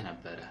ልልህ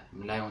ነበር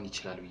ላይሆን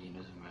ይችላል ብዬ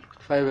ነው ዝም ያልኩት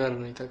ፋይበር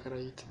ነው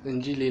የተከራዩት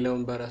እንጂ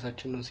ሌላውን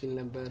በራሳችን ነው ሲል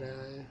ነበር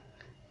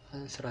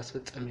ስራ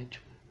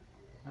አስፈጻሚያቸው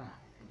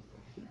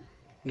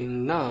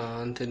እና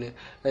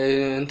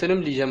እንትንም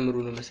ሊጀምሩ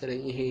ነው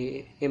መሰለኝ ይሄ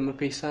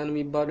ኤምፔሳን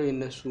የሚባለው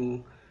የነሱ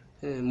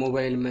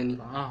ሞባይል መኒ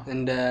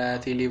እንደ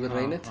ቴሌብር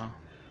አይነት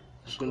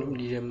እሱንም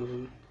ሊጀምሩ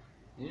ነው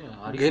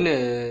ግን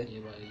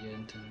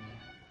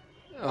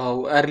አው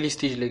አርሊ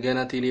ስቴጅ ላይ ገና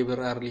ቴሌብር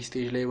አርሊ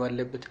ስቴጅ ላይ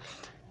ባለበት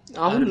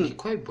አሁን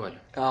እኮ ይባላል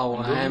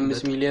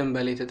 25 ሚሊዮን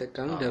በላይ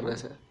ተጠቃሚ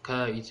ደረሰ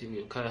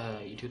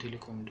ከኢትዮ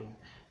ቴሌኮም እንደው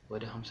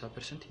ወደ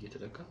 50%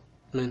 እየተጠቃ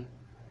ምን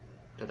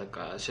ተጠቃ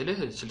ስለህ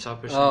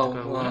 60%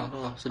 ከሆነ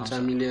 60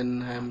 ሚሊዮን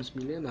 25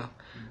 ሚሊዮን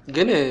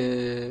ግን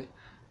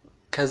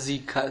ከዚህ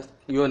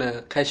የሆነ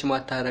ካሽ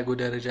ማታረገው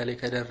ደረጃ ላይ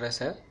ከደረሰ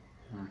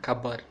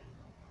ከባድ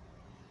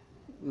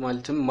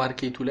ማለትም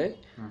ማርኬቱ ላይ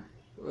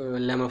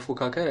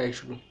ለመፎካከር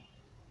አይችሉም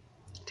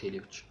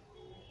ቴሌዎች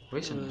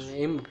ወይስ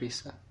ኤምፔሳ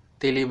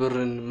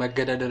ቴሌብርን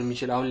መገዳደር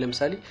የሚችል አሁን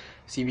ለምሳሌ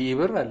ሲቢኢ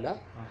ብር አለ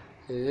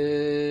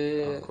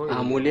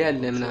አሞሌ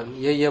አለ ምናምን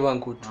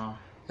የየባንኮቹ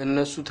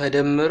እነሱ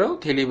ተደምረው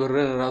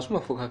ቴሌብርን ራሱ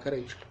መፎካከር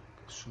አይችሉም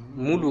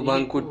ሙሉ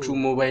ባንኮቹ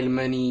ሞባይል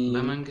መኒ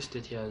በመንግስት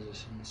የተያዘ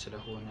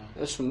ስለሆነ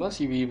እሱማ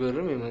ሲቢኢ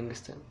ብርም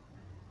የመንግስት ነው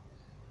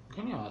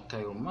ግን ያው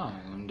አታዩማ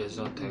እንደዛ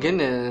አታዩ ግን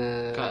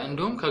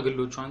እንደውም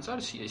ከግሎቹ አንፃር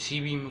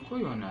ሲቢኢም እኮ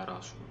የሆነ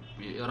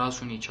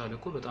ራሱን የቻለ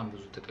እኮ በጣም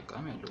ብዙ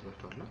ተጠቃሚ ያለው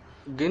ገብቷል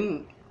ግን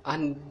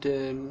አንድ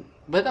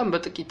በጣም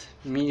በጥቂት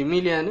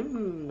ሚሊዮንም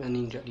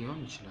እንጃ ሊሆን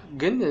ይችላል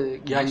ግን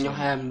ያኛው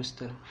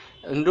 25 ነው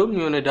እንደውም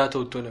የሆነ ዳታ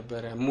ወጥቶ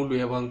ነበር ሙሉ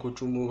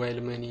የባንኮቹ ሞባይል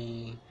መኒ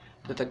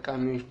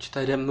ተጠቃሚዎች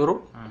ተደምሮ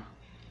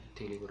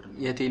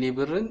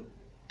የቴሌብርን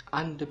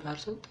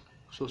 1%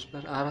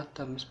 3%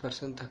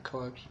 4-5%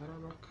 አካባቢ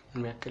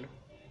የሚያክለው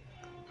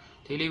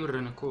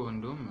ቴሌብርን እኮ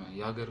እንደውም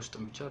የሀገር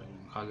ውስጥም ብቻ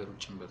አይደለም ከሀገር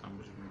ውጭም በጣም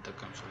ብዙ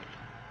ተጠቃሚ ሰው አለ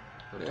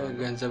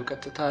ገንዘብ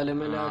ቀጥታ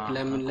ለመላክ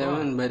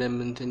ለምን በደም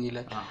እንትን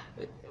ይላል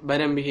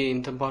በደም ይሄ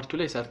እንትን ፓርቱ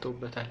ላይ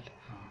ሰርተውበታል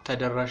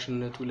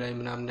ተደራሽነቱ ላይ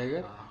ምናምን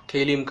ነገር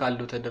ቴሌም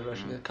ካለው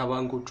ተደራሽነት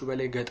ከባንኮቹ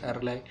በላይ ገጠር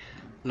ላይ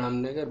ምናምን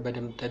ነገር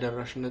በደም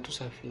ተደራሽነቱ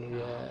ሰፊ ነው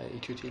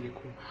የኢትዮ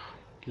ቴሌኮም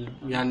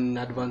ያን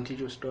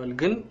አድቫንቴጅ ወስደዋል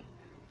ግን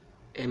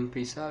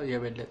ኤምፔሳ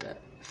የበለጠ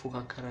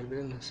ፉካካራል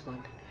ብለን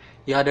እናስባለን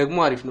ያ ደግሞ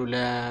አሪፍ ነው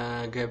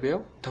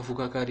ለገበያው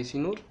ተፉካካሪ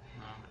ሲኖር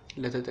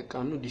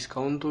ለተጠቃሚው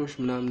ዲስካውንቶች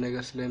ምናምን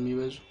ነገር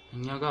ስለሚበዙ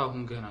እኛ ጋር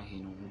አሁን ገና ይሄ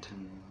ነው እንትን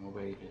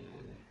ሞባይል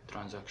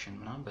ትራንዛክሽን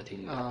ምናምን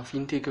በቴሌ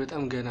ፊንቴክ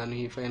በጣም ገና ነው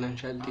ይሄ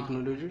ፋይናንሻል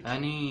ቴክኖሎጂ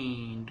እኔ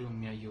እንደውም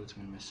ያየሁት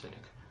ምን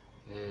መሰለክ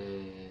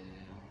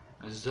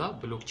እዛ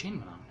ብሎክቼን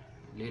ምናምን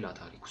ሌላ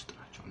ታሪክ ውስጥ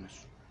ናቸው እነሱ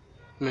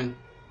ምን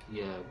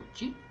የውጪ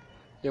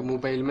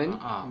የሞባይል መኒ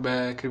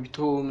በክሪፕቶ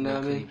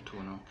ምናምን ክሪፕቶ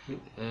ነው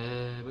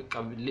በቃ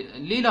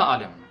ሌላ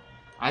ዓለም ነው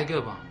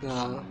አይገባም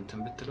እንትን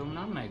ብትለው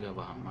ምናምን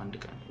አይገባም አንድ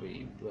ቀን ወይ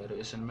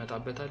በርዕስን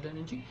መጣበታለን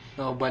እንጂ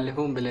አው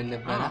ባለፈውም ብለን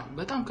ነበር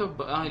በጣም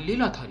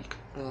ሌላ ታሪክ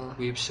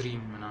ዌብ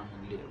 3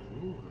 ምናምን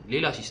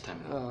ሌላ ሲስተም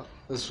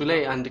እሱ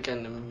ላይ አንድ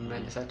ቀን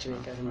መለሳችን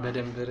እንቀርም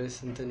በደንብ ርዕስ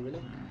እንትን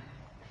ብለን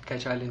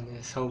ከቻልን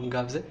ሰውም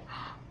ጋብዘን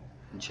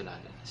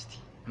እንችላለን እስቲ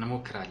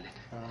እንሞክራለን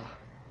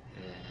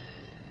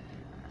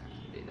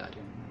ሌላ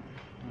ደግሞ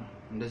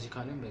እንደዚህ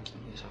ካለን በቂ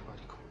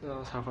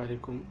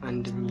የሳፋሪኮም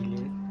 1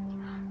 ሚሊዮን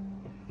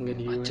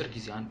እንግዲህ አጭር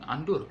ጊዜ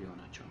አንድ ወር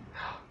ቢሆናቸው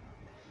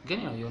ግን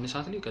ያው የሆነ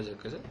ሰዓት ላይ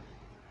ከዘከዘ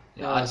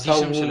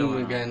አዲስም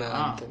ስለሆነ ገና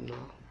እንትን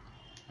ነው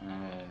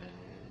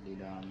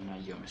ሌላ ምን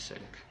አየው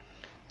መሰለክ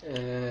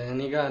እኔ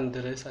ጋር አንድ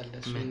ርዕስ አለ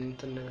እሱ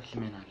እንትን ነው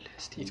ምን አለ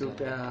እስቲ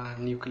ኢትዮጵያ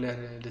ኒውክሌር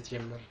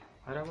ልትጀምር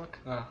አራባክ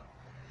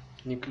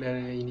ኒውክሌር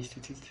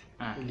ኢንስቲትዩት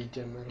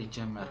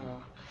ሊጀምር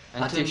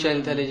አርቲፊሻል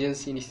ኢንተለጀንስ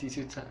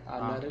ኢንስቲትዩት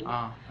አለ አይደል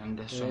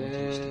እንደሱ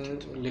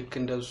ኢንስቲትዩት ልክ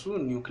እንደሱ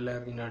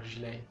ኒውክሌር ኢነርጂ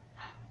ላይ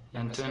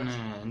እንትን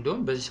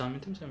እንደውም በዚህ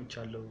ሳምንትም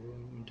ሰምቻለሁ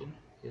እንትን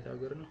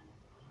የታገር ነው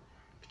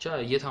ብቻ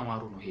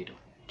እየተማሩ ነው ሄደው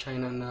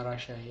ቻይና እና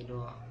ራሺያ ሄደው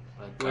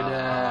ወደ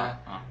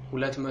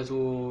 200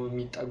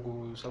 የሚጠጉ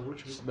ሰዎች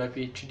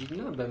በፒኤችዲ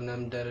እና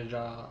በምናምን ደረጃ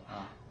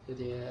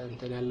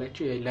እንትን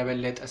ያላችሁ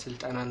ለበለጠ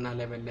ስልጣናና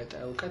ለበለጠ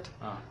ዕውቀት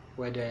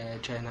ወደ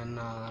ቻይና እና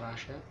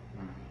ራሺያ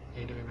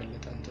ሄደው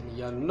የበለጠ እንትን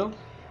ይያሉ ነው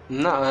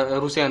እና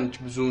ሩሲያን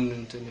ብዙውን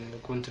እንትን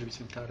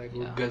ኮንትሪቢዩት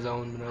ታደርገው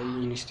ገዛውን ምናምን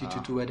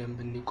ኢንስቲትዩቱ በደንብ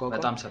እንዲቋቋም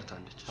በጣም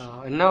ሰርታለች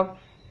እና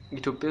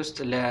ኢትዮጵያ ውስጥ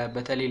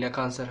በተለይ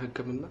ለካንሰር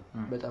ህክምና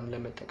በጣም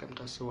ለመጠቀም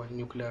ታስቧል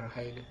ኒውክሌር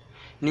ኃይል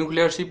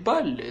ኒውክሌር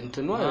ሲባል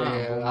እንትኑ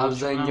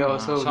አብዛኛው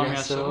ሰው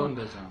የሚያስበው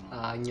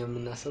እኛም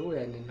የምናስበው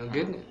ያንን ነው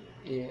ግን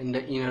እንደ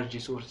ኢነርጂ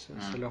ሶርስ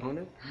ስለሆነ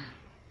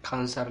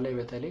ካንሰር ላይ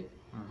በተለይ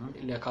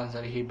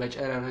ለካንሰር ይሄ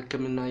በጨረር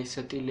ህክምና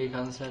ይሰጣል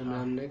ለካንሰር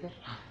ምናምን ነገር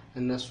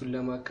እነሱን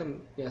ለማከም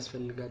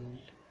ያስፈልጋል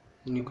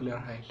ኒውክሌር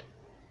ኃይል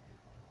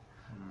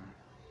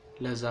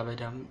ለዛ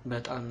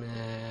በጣም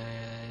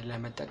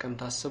ለመጠቀም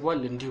ታስቧል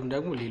እንዲሁም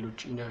ደግሞ ሌሎች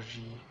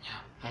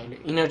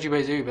ኢነርጂ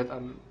ባይዘው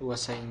በጣም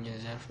ወሳኝ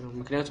ዘርፍ ነው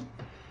ምክንያቱም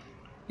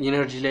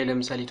ኢነርጂ ላይ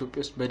ለምሳሌ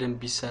ኢትዮጵያ ውስጥ በደንብ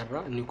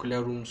ቢሰራ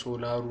ኒውክሌሩም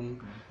ሶላሩም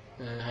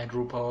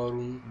ሃይድሮ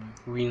ፓወሩም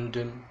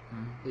ዊንድም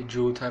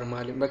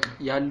ጂኦተርማል በቃ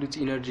ያሉት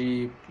ኢነርጂ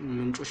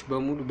ምንጮች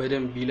በሙሉ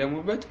በደንብ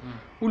ቢለሙበት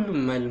ሁሉም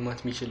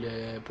መልማት የሚችል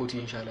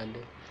ፖቴንሻል አለ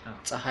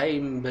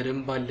ፀሐይም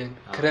በደንብ አለን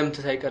ክረምት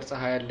ሳይቀር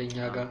ፀሐይ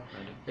አለኛ ጋር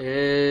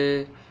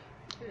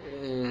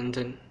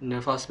እንትን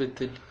ነፋስ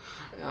ብትል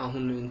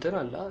አሁን እንትን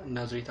አለ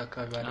ናዝሬት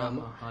አካባቢ አዳማ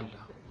አለ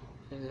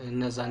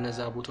እነዛ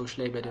ቦታዎች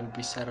ላይ በደንብ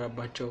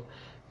ይሰራባቸው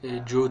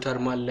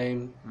ጂኦተርማል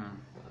ላይም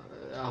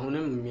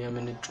አሁንም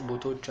የሚያመነጩ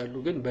ቦታዎች አሉ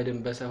ግን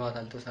በደንብ በሰፋት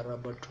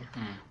አልተሰራባቸው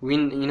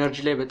ዊን ኢነርጂ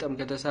ላይ በጣም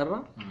ከተሰራ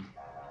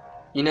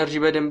ኢነርጂ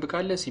በደንብ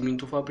ካለ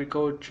ሲሚንቶ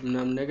ፋብሪካዎች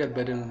ምናምን ነገር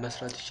በደንብ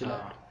መስራት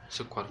ይችላል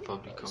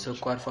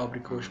ስኳር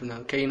ፋብሪካዎች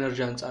ምናምን ከኢነርጂ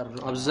አንፃር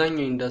ነው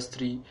አብዛኛው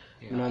ኢንዱስትሪ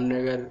ምናምን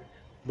ነገር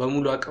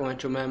በሙሉ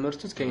አቅማቸው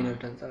ማያመርቱት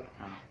ከኢነርጂ አንፃር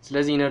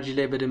ስለዚህ ኢነርጂ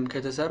ላይ በደንብ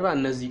ከተሰራ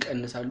እነዚህ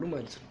ይቀንሳሉ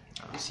ማለት ነው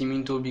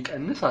ሲሚንቶ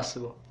ቢቀንስ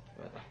አስበው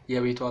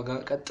የቤት ዋጋ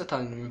ቀጥታ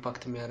ነው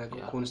ኢምፓክት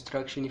የሚያደርገው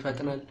ኮንስትራክሽን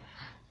ይፈጥናል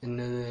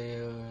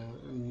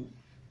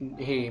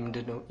ይሄ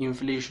ምንድነው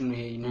ኢንፍሌሽን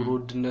ይሄ ኑሮ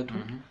ውድነቱ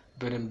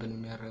በደንብ ነው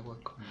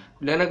የሚያረጋጋው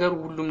ለነገሩ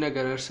ሁሉም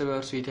ነገር እርስ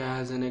በርሱ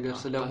የተያያዘ ነገር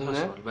ስለሆነ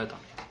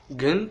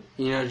ግን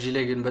ኢነርጂ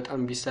ላይ ግን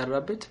በጣም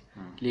ቢሰራበት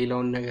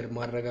ሌላውን ነገር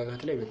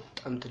ማረጋጋት ላይ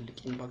በጣም ትልቅ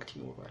ኢምፓክት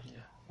ይኖራል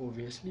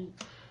obviously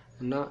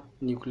እና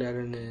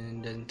ኒውክሊየርን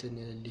እንደንትን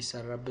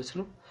ሊሰራበት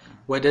ነው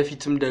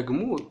ወደፊትም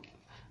ደግሞ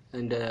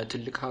እንደ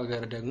ትልቅ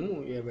ሀገር ደግሞ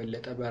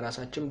የበለጠ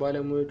በራሳችን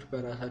ባለሙያዎች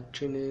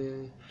በራሳችን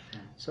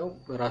ሰው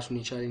ራሱን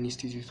የቻለ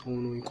ኢንስቲትዩት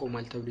ሆኖ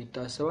ይቆማል ተብሎ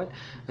ይታሰባል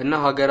እና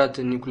ሀገራት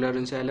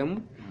ኒውክሊየርን ሲያለሙ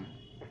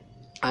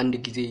አንድ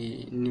ጊዜ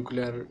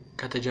ኒውክሊየር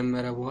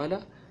ከተጀመረ በኋላ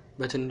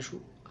በትንሹ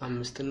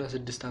 5 እና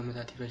 6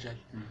 አመታት ይፈጃል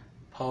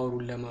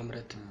ፓወሩን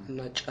ለማምረት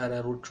እና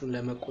ጨረሮቹን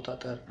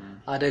ለመቆጣጠር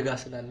አደጋ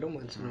ስላለው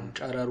ማለት ነው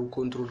ጨረሩ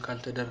ኮንትሮል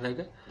ካልተደረገ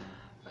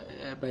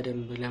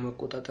በደንብ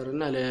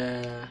ለመቆጣጠርና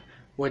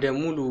ወደ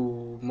ሙሉ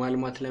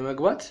ማልማት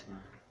ለመግባት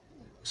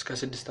እስከ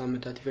 6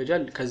 አመታት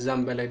ይፈጃል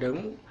ከዛም በላይ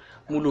ደግሞ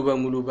ሙሉ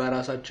በሙሉ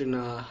በራሳችን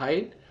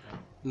ኃይል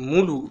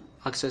ሙሉ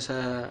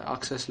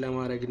አክሰስ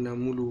ለማድረግና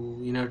ሙሉ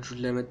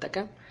ኢነርጂን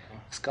ለመጠቀም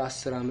እስከ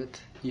 10 አመት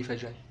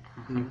ይፈጃል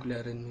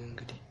ኒውክሊየርን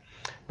እንግዲህ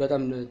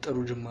በጣም ጥሩ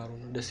ጅማሮ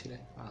ነው ደስ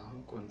ይላል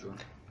ቆንጆ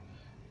ነው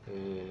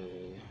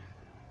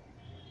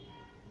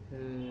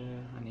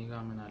እኔ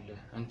ጋር ምን አለ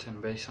እንትን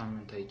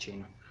በሳምንት አይቼ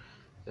ነው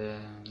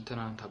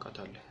እንትናን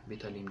ታውቃታለህ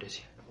ቤተልሔም ደሴ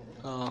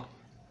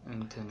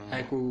እንትን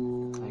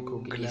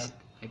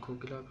አይኮ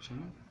ግላብስ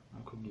ነው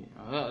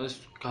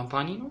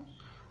ካምፓኒ ነው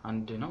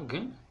አንድ ነው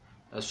ግን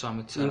እሷ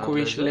የምትሰራው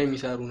ኢንኩቤሽን ላይ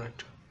የሚሰሩ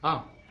ናቸው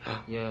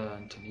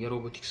የእንትን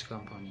የሮቦቲክስ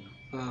ካምፓኒ ነው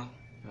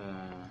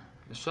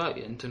እሷ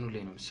እንትኑ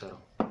ላይ ነው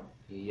የምትሰራው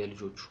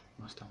የልጆቹ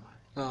ማስተማር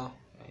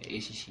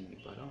ኤሲሲ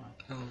የሚባለው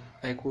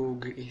አይኮ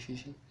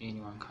ኤሲሲ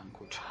ኤኒዋን ካን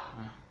ኮድ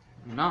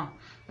እና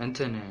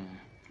እንትን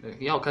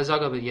ያው ከዛ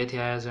ጋር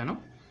የተያያዘ ነው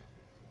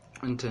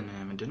እንትን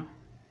ምንድነው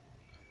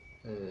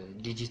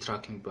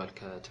ዲጂትራክ የሚባል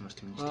ከትምህርት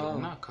ሚኒስቴር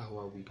እና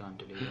ከህዋዊ ጋር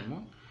አንድ ላይ ደግሞ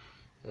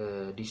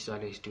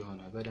ዲጂታላይዝድ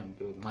የሆነ በደንብ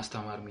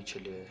ማስተማር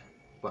የሚችል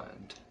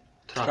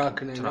ትራክ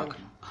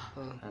ነው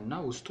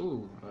እና ውስጡ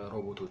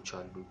ሮቦቶች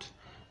አሉት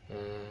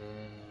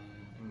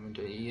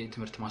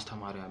የትምህርት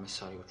ማስተማሪያ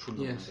መሳሪያዎች ሁሉ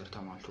ነገር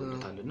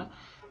ተሟልቶለታልና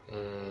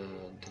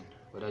እንትን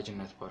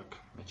ወዳጅነት ፓርክ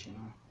መቼ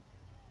ነው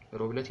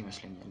ሮብለት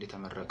ይመስለኛል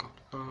እንደተመረቀው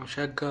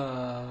ሸጋ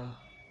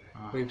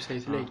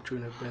ዌብሳይት ላይ ይቹ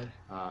ነበር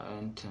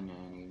እንትን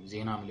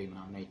ዜናም ላይ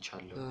ምናምን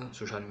አይቻለሁ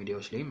ሶሻል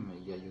ሚዲያዎች ላይም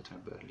ያያዩት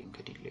ነበር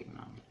ሊንክድኢን ላይ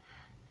ምናምን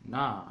እና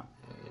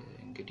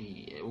እንግዲህ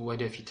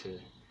ወደፊት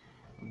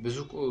ብዙ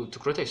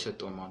ትኩረት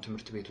አይሰጠውም አሁን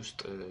ትምህርት ቤት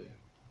ውስጥ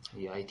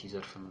የአይቲ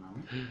ዘርፍ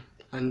ምናምን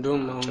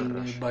አንዱም አሁን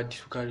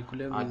በአዲሱ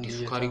ካሪኩለም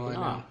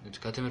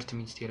ከትምህርት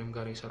ሚኒስቴርም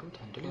ጋር የሰሩት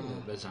አንድ ላይ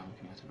በዛ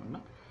ምክንያት ነውና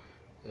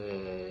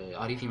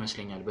አሪፍ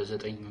ይመስለኛል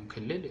በ9ኙም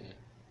ክልል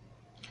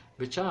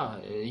ብቻ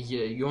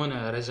የሆነ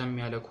ረዘም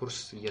ያለ ኮርስ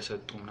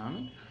እየሰጡ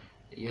ምናምን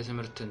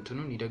የትምህርት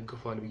እንትኑን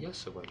ይደግፋል ብዬ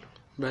አስባለሁ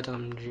በጣም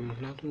እንጂ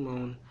ምክንያቱም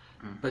አሁን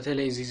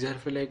በተለይ እዚህ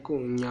ዘርፍ ላይ እኮ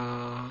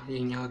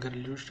የኛ ሀገር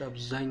ልጆች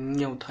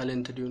አብዛኛው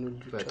ታለንትድ የሆኑ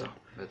ልጆች አሉ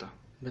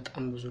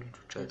በጣም ብዙ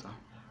ልጆች አሉ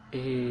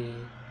ይሄ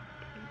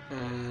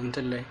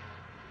እንትን ላይ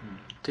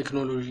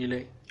ቴክኖሎጂ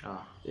ላይ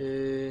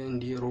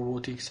እንዲ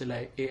ሮቦቲክስ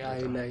ላይ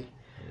ኤአይ ላይ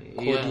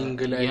ኮዲንግ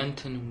ላይ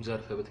የእንትንም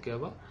ዘርፍ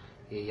ብትገባ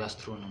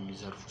የአስትሮኖሚ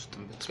ዘርፍ ውስጥ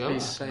ብትገባ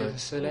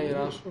ሳይንስ ላይ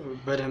ራሱ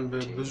በደንብ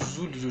ብዙ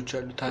ልጆች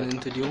አሉ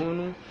ታለንትድ የሆኑ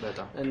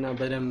እና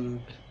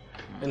በደንብ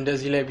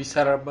እንደዚህ ላይ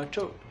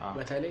ቢሰራባቸው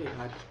በተለይ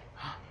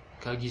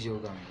ከጊዜው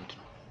ጋር ማለት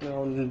ነው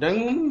አሁን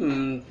ደግሞ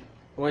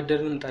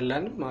ወደድንም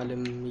ጠላንም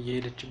ዓለም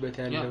እየሄደችበት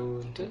ያለው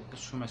እንትን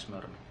እሱ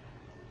መስመር ነው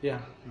ያ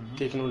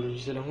ቴክኖሎጂ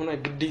ስለሆነ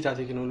ግዴታ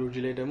ቴክኖሎጂ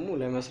ላይ ደግሞ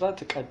ለመስራት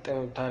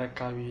ቀጣዩ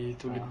ተረካቢ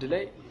ትውልድ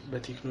ላይ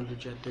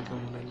በቴክኖሎጂ ያደገ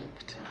መሆን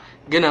አለበት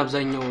ግን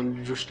አብዛኛው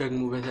ልጆች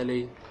ደግሞ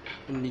በተለይ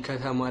እንዲ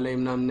ከተማ ላይ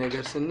ምናምን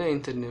ነገር ስናይ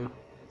እንትን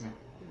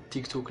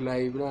ቲክቶክ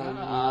ላይ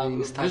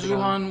ኢንስታግራም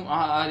ብዙሃኑ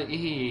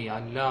ይሄ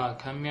አላ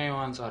ከሚያየው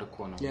አንፃር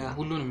እኮ ነው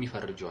ሁሉንም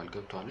ይፈርጃል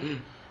ገብቷል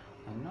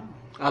እና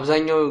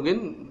አብዛኛው ግን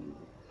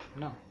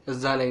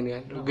እዛ ላይ ነው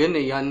ያለው ግን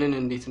ያንን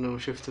እንዴት ነው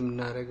ሽፍት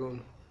የምናደርገው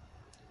ነው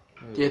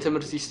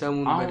የትምህርት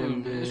ሲስተሙን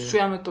በደንብ እሱ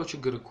ያመጣው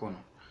ችግር እኮ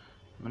ነው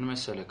ምን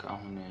መሰለህ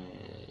አሁን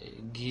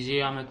ጊዜ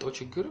ያመጣው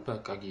ችግር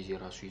በቃ ጊዜ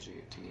ራሱ ይዞ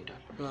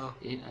ይሄዳል።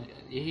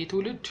 ይሄ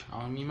ትውልድ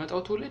አሁን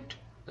የሚመጣው ትውልድ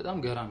በጣም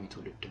ገራሚ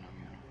ትውልድ ነው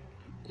የሚሆነው።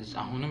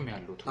 አሁንም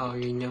ያለው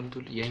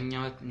ትውልድ የኛ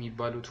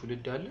የሚባለው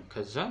ትውልድ አለ፣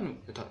 ከዛ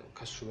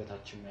ከሱ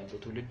በታችም ያለው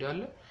ትውልድ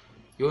አለ።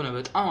 የሆነ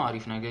በጣም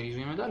አሪፍ ነገር ይዞ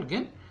ይመጣል፣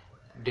 ግን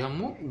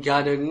ደግሞ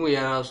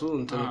የራሱ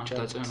እንትኖች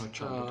ተጽዕኖች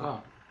አሉት።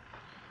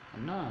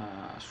 እና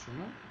እሱ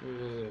ነው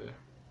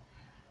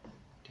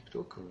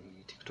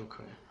ቲክቶክ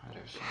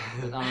አረብሽ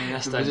በጣም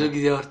ያስታውቃል። ብዙ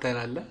ጊዜ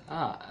ወርተናል።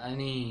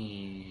 እኔ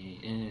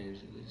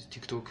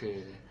ቲክቶክ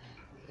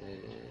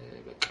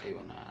በቃ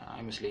የሆነ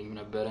አይመስለኝም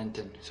ነበር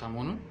እንትን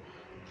ሰሞኑን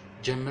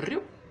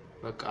ጀምሬው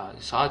በቃ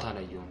ሰዓት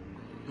አላየውም።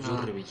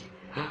 ዞር ብዬ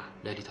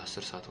ለሊት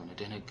 10 ሰዓት ሆነ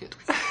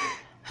ደነገጥኩኝ።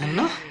 እና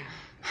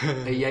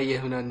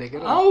እያየህ ምናምን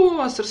ነገር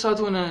 10 ሰዓት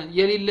ሆነ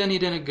የሌለን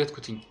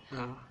የደነገጥኩትኝ።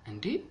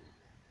 እንዴ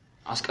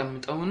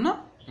አስቀምጠውና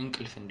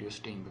እንቅልፍ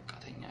እንዲወስደኝ በቃ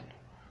ተኛለሁ።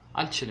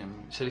 አልችልም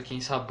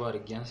ስልኬን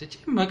ሳባርግ ያንስቼ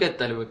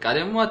መቀጠል በቃ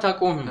ደግሞ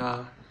አታቆምም።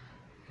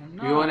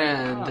 የሆነ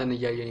እንትን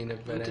እያየኝ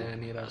ነበር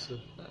እኔ ራሱ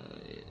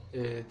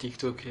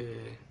ቲክቶክ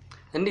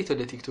እንዴት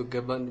ወደ ቲክቶክ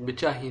ገባን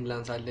ብቻ ይሄን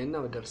ላንሳለና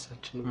ወደ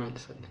ርዕሳችን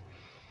እንመለሳለን።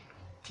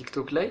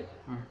 ቲክቶክ ላይ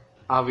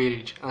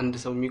አቨሬጅ አንድ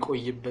ሰው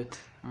የሚቆይበት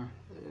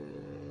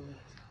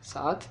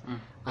ሰዓት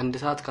 1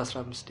 ሰዓት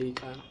ከ15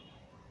 ደቂቃ ነው።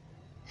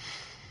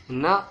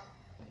 እና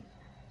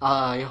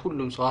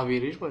የሁሉም ሰው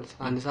አቨሬጅ ማለት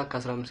 1 ሰዓት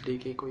ከ15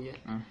 ደቂቃ ይቆያል።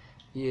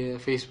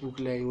 የፌስቡክ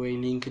ላይ ወይ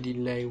ሊንክድኢን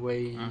ላይ ወይ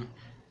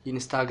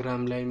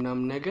ኢንስታግራም ላይ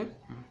ምናምን ነገር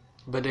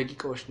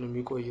በደቂቃዎች ነው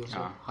የሚቆየው።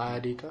 ሰው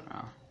 20 ደቂቃ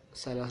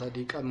 30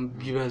 ደቂቃ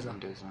ቢበዛ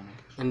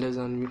እንደዛ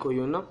ነው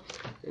የሚቆየውና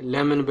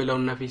ለምን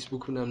ብለውና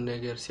ፌስቡክ ምናምን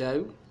ነገር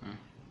ሲያዩ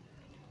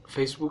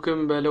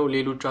ፌስቡክም በለው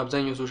ሌሎች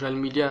አብዛኛው ሶሻል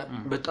ሚዲያ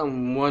በጣም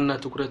ዋና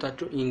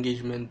ትኩረታቸው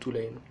ኢንጌጅመንቱ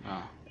ላይ ነው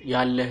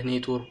ያለህ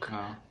ኔትወርክ።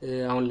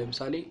 አሁን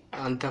ለምሳሌ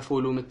አንተ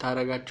ፎሎ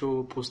የምታረጋቸው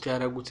ፖስት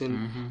ያረጉትን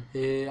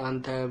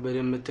አንተ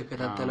በደንብ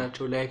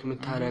ተከታተላቸው ላይክ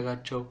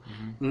የምታረጋቸው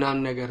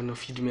ምናምን ነገር ነው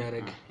ፊድ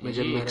የሚያረግ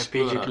መጀመሪያ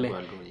ፔጅ ላይ።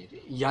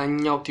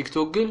 ያኛው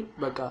ቲክቶክ ግን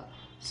በቃ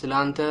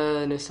ስላንተ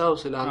ነሳው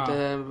ስላንተ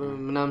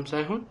ምናምን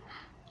ሳይሆን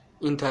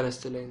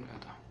ኢንተረስት ላይ ነው።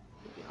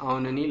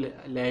 አሁን እኔ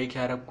ላይክ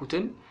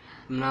ያረኩትን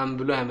ምናምን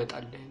ብሎ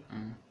ያመጣልህ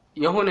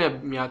የሆነ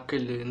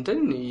የሚያክል እንትን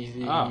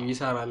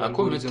ይሰራል።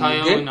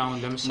 ግን አሁን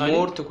ለምሳሌ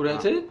ሞር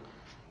ትኩረት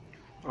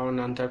አሁን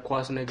አንተ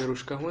ኳስ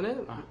ነገሮች ከሆነ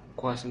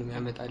ኳስ ነው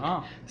ያመጣልህ።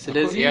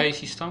 ስለዚህ AI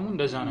ሲስተሙ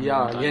እንደዛ ነው።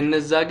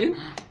 የነዛ ግን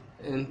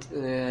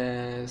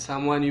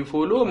someone you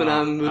follow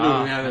ምናምን ብሎ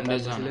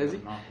ያመጣልህ።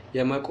 ስለዚህ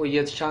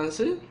የመቆየት ቻንስ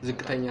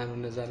ዝቅተኛ ነው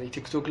እነዛ ላይ።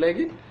 ቲክቶክ ላይ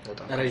ግን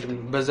ረጅም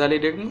ነው። በዛ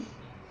ላይ ደግሞ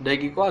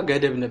ደቂቃዋ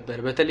ገደብ ነበር።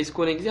 በተለይ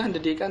እስኮነ ጊዜ 1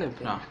 ደቂቃ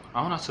ነበር።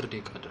 አሁን 10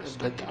 ደቂቃ ድረስ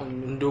በጣም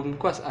እንደውም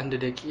እንኳን 1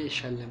 ደቂቃ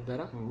ይሻል ነበር።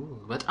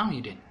 በጣም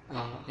ሄደን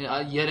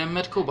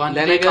የለመድከው በአንድ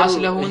ደቂቃ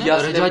ስለሆነ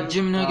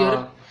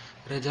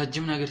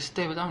ረጃጅም ነገር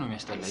ስታይ በጣም ነው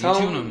የሚያስጠላ።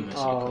 ዩቲዩብ ነው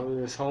የሚመስለው።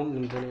 ሰው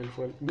ምንድነው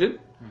ያልፈል ግን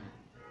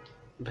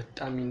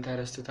በጣም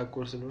ኢንተረስት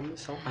ተኮር ስለሆነ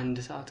ሰው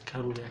 1 ሰዓት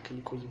ከሩብ ያክል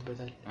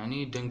ይቆይበታል። እኔ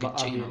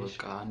ደንግጬ ነው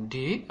በቃ እንዴ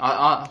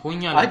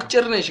ሆኛል።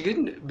 አጭር ነሽ ግን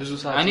ብዙ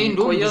ሰዓት እኔ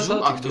እንደውም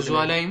ብዙ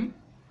አላይም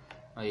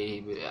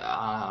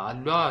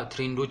አሏ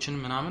ትሬንዶችን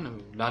ምናምን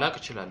ላላቅ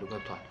ይችላል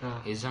ገብቷል።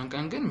 የዛን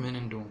ቀን ግን ምን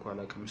እንደሆንኩ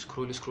አላውቅም።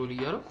 ስክሮል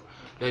እያደረኩ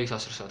ለሊት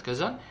 10 ሰዓት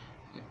ከዛ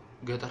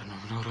ገጠር ነው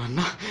ኖርና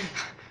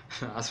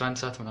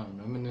 11 ሰዓት ምናምን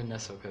ነው ምን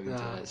እናሰው ከቤት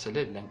ስለ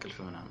ለእንቅልፍ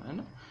ምናምን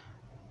እና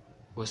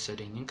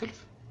ወሰደኝ እንቅልፍ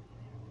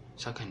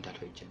ሰከንድ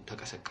አልፈጀም።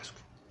 ተቀሰቀስኩ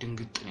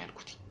ድንግጥ ነው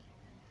ያልኩት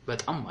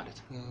በጣም ማለት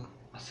ነው።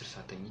 10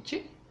 ሰዓት ተኝቼ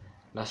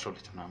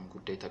ለ12 ምናምን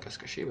ጉዳይ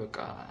ተቀስቀሽ በቃ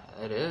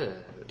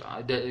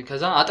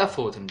ከዛ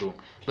አጠፋሁት። እንደውም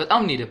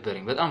በጣም ነው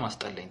የደበረኝ፣ በጣም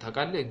አስጠላኝ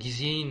ታውቃለህ።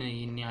 ጊዜን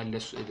ይሄን ያለ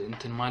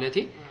እንትን ማለቴ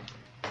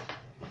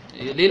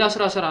ሌላ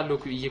ስራ ሰራለሁ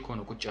እኮ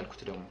ነው ቁጭ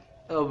ያልኩት። ደግሞ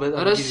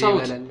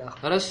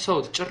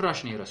ረሳሁት ጭራሽ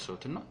ነው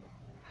የረሳሁትና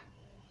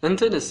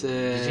እንትንስ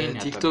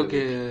ቲክቶክ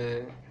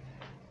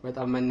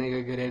በጣም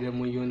መነጋገሪያ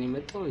ደግሞ እየሆነ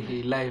የመጣው ይሄ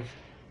ላይቭ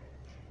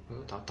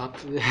ታፕ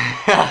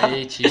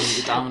እቺ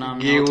በጣም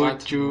ምናምን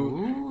ጌሞቹ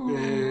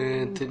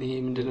እንትን ይሄ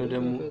ምንድነው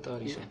ደግሞ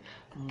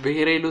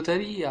ብሔራዊ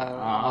ሎተሪ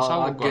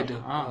አገደ።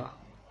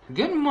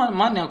 ግን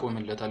ማን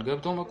ያቆምለታል?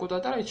 ገብቶ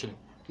መቆጣጠር አይችልም።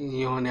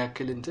 የሆነ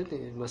ያክል እንትን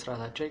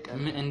መስራታቸው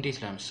አይቀርም። እንዴት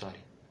ለምሳሌ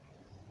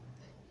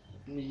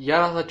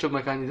ያራሳቸው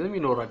ሜካኒዝም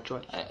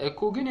ይኖራቸዋል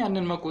እኮ ግን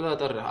ያንን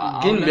መቆጣጠር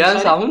ግን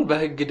ቢያንስ አሁን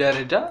በህግ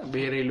ደረጃ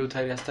ብሔራዊ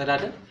ሎተሪ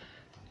አስተዳደር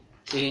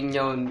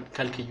ይሄኛውን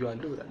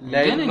ከልክዩአሉ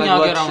ላይ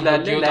መግባት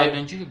ስላለ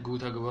እንጂ ህጉ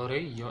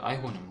ተግባራዊ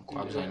አይሆንም እኮ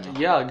አብዛኛው።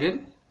 ያ ግን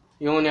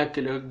የሆነ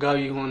ያክል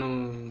ህጋዊ ሆኖ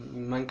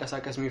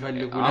መንቀሳቀስ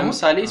የሚፈልጉ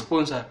ለምሳሌ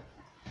ስፖንሰር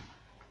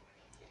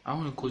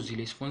አሁን እኮ እዚህ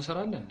ላይ ስፖንሰር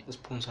አለ እንዴ?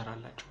 ስፖንሰር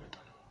አላቸው በጣም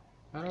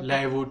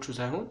ላይቮቹ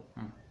ሳይሆን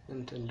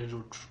እንትን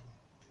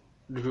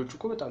ልጆቹ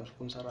እኮ በጣም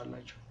ስፖንሰር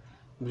አላቸው።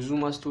 ብዙ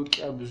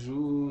ማስታወቂያ ብዙ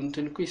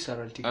እንትን እኮ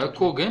ይሰራል ቲክቶክ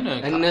እኮ ግን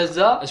እነዛ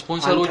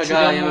ስፖንሰሮቹ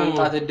ደግሞ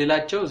የመምጣት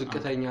እድላቸው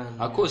ዝቅተኛ ነው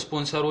እኮ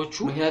ስፖንሰሮቹ።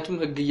 ምክንያቱም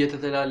ህግ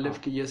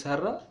እየተተላለፍክ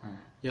እየሰራ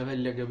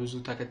የፈለገ ብዙ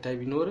ተከታይ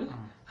ቢኖር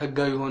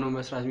ህጋዊ ሆኖ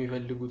መስራት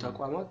የሚፈልጉ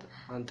ተቋማት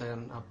አንተን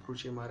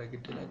አፕሮች የማድረግ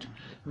እድላቸው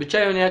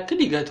ብቻ የሆነ ያክል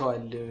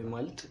ይገተዋል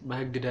ማለት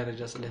በህግ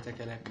ደረጃ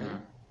ስለተከለከለ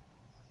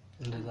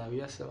እንደዛ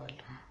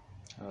ቢያስባለሁ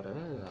አረ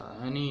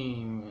እኔ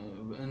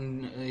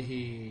ይሄ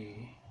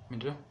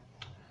ምንድነው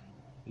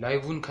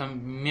ላይቭን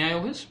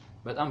ከሚያየው ህዝብ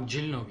በጣም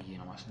ጅል ነው ብዬ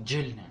ነው ማለት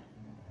ጅል ነው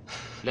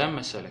ለምን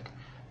መሰለክ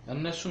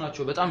እነሱ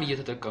ናቸው በጣም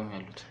እየተጠቀሙ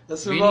ያሉት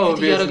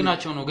ቤኒፊት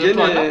ያረግናቸው ነው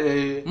ገብቷል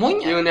ሞኝ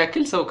የሆነ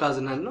ያክል ሰው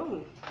ካዝናን ነው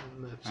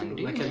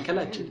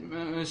መከልከላችን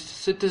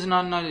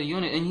ስትዝናና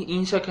የሆነ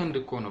ኢን ሰከንድ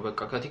እኮ ነው በቃ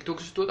ከቲክቶክ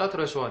ስትወጣ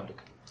ትረሳዋለህ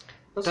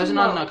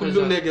ተዝናና ሁሉ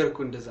ነገር እኮ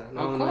እንደዛ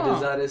ነው አሁን ወደ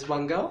ዛሬ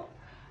ስባንጋው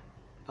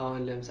አሁን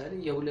ለምሳሌ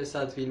የ2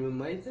 ሰዓት ፊልም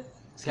ማየት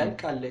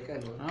ሲያልቃለቀ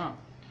ነው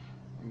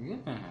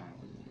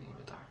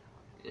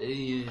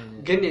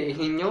ግን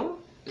ይሄኛው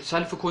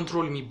ሰልፍ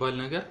ኮንትሮል የሚባል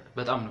ነገር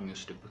በጣም ነው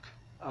የሚወስድብክ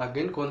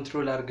ግን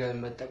ኮንትሮል አድርገን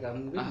መጠቀም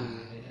ግን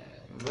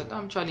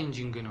በጣም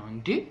ቻሌንጂንግ ነው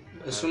እንዴ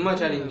እሱማ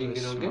ቻሌንጂንግ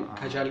ነው ግን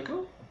ከቻልከው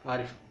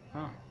አሪፍ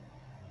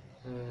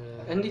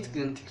እንዴት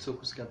ግን ቲክቶክ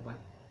ውስጥ ገባን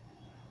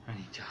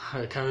አንቻ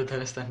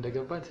ከመተነስታ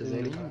እንደገባን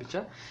ተዘልኝ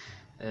ብቻ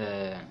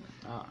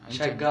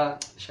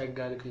ሸጋ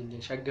ልኩኝ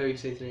ሸጋው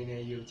ዌብሳይት ላይ ነው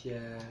ያየሁት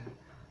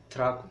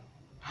የትራኩ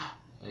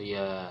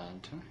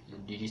የእንትን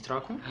ዲዲ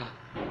ትራኩ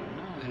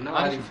እና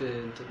አሪፍ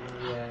እንትን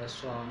የሷ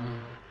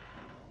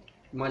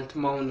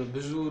ማልትማውን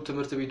ብዙ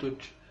ትምህርት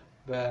ቤቶች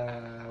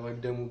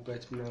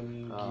በወደሙበት ምናምን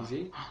ጊዜ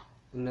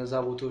እነዛ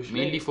ቦታዎች ላይ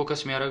ሜንሊ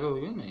ፎከስ የሚያደርገው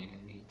ግን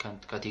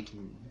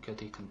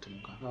ከቴክ እንትን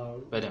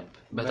በደንብ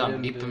በጣም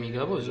ዲፕ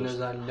የሚገባው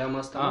እነዛ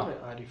ለማስተማር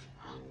አሪፍ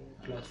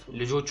ፕላትፎርም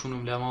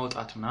ልጆቹንም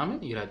ለማውጣት ምናምን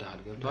ይረዳል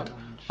ገብቷል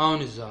አሁን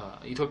እዛ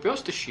ኢትዮጵያ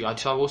ውስጥ እሺ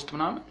አዲስ አበባ ውስጥ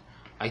ምናምን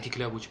አይቲ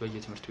ክለቦች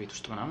በየትምህርት ቤት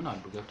ውስጥ ምናምን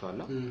አሉ ገብቷል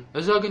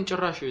እዛ ግን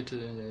ጭራሽ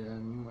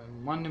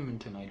ማንንም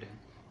እንትን አይደለም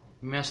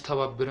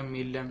የሚያስተባብርም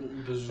የለም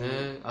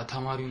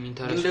ተማሪውን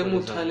ኢንተረስት ደግሞ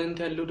ታለንት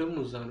ያለው ደግሞ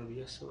እዛ ነው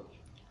ብያስባለሁ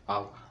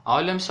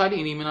አሁን ለምሳሌ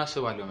እኔ ምን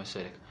አስባለሁ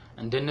መሰለክ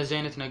እንደነዚህ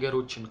አይነት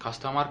ነገሮችን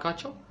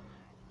ካስተማርካቸው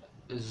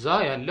እዛ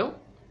ያለው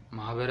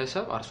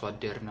ማህበረሰብ አርሶ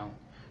አደር ነው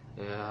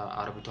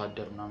አርብቶ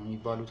አደር ምናምን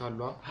ይባሉት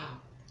አሉ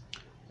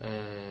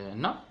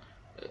እና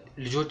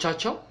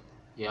ልጆቻቸው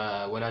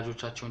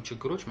የወላጆቻቸውን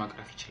ችግሮች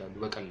ማቅረፍ ይችላሉ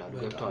በቀላሉ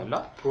ገብቷል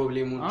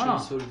ፕሮብሌሞችን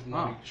ሶልቭ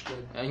ማድረግ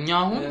ይችላሉ እኛ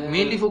አሁን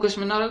ሜንሊ ፎከስ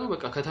የምናደርገው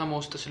በቃ ከተማ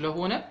ውስጥ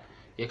ስለሆነ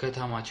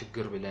የከተማ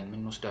ችግር ብለን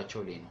ምን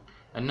ወስዳቸው ላይ ነው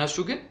እነሱ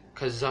ግን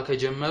ከዛ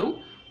ከጀመሩ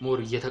ሞር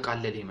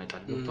እየተቃለለ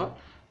ይመጣል ገብቷል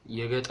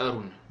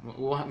የገጠሩን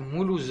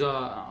ሙሉ ዛ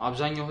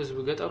አብዛኛው ህዝብ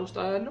ገጠር ውስጥ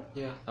ያለው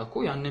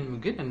እኮ ያንን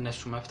ግን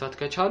እነሱ መፍታት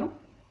ከቻሉ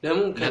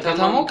ደግሞ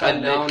ከተማው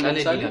ቀለል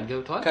ይላል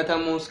ገብቷል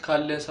ከተማው ውስጥ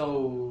ካለ ሰው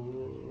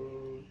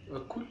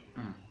እኩል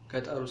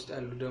ገጠር ውስጥ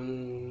ያሉ ደግሞ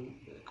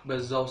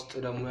በዛ ውስጥ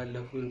ደግሞ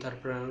ያለፉ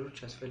ኢንተርፕረነሮች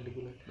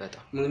ያስፈልጉናል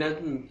በጣም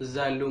ምክንያቱም እዛ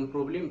ያለውን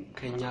ፕሮብሌም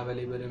ከኛ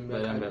በላይ በደንብ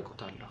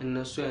ያውቃሉ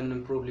እነሱ ያንን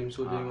ፕሮብሌም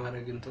ሶልቭ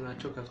ማድረግ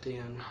እንትናቸው ከፍተኛ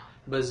ነው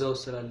በዛው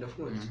ስላለፉ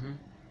ማለት ነው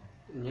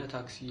እኛ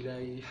ታክሲ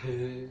ላይ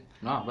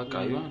በቃ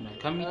ይሆን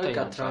ከሚታይ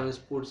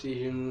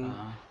ትራንስፖርቴሽን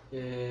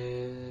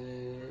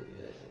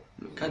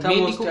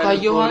ከተማው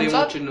ካየው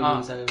አንፃር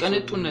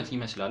ቅንጡነት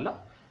ይመስላል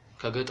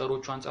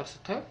ከገጠሮቹ አንፃር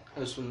ስታይ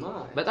እሱማ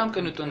በጣም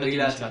ቅንጡነት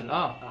ይመስላል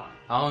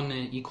አሁን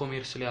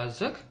ኢኮሜርስ ላይ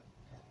አዘክ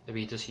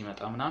ቤተስ ይመጣ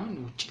ምናምን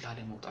ውጪ ላለ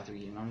መውጣት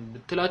ምናምን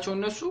ብትላቸው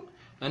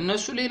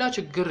እነሱ ሌላ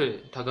ችግር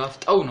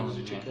ተጋፍጠው ነው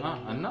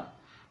እና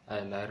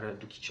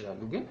ላይረዱት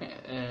ይችላሉ ግን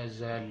እዛ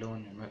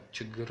ያለውን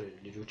ችግር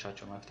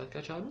ልጆቻቸው ማፍታት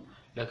ከቻሉ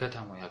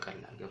ለከተማው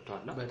ያቀላል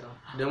ገብቷል በጣም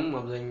ደግሞ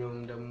አብዛኛው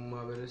ደግሞ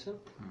ማህበረሰብ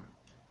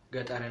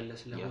ገጠር ያለ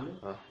ስለሆነ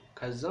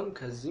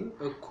ከዚህም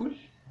እኩል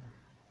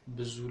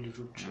ብዙ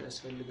ልጆች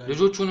ያስፈልጋሉ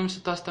ልጆቹንም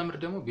ስታስተምር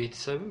ደግሞ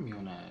ቤተሰብም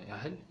የሆነ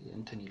ያህል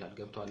እንትን ይላል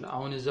ገብቷል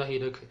አሁን እዛ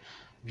ሄደክ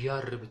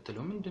ቪአር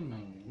ብትለው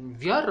ምንድነው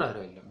ቪአር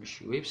አይደለም እሺ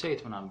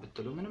ዌብሳይት ምናምን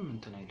ብትለው ምንም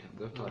እንትን አይደለም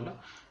ገብቷል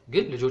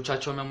ግን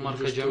ልጆቻቸው መማር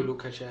ከጀመሩ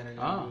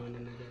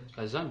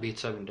ከዛም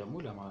ቤተሰብን ደግሞ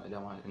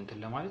እንትን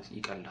ለማለት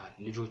ይቀላል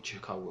ልጆች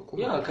ካወቁ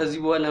ከዚህ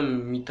በኋላ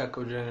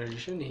የሚታከው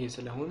ጀነሬሽን ይሄ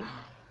ስለሆነ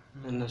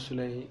እነሱ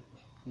ላይ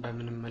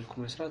በምንም መልኩ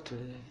መስራት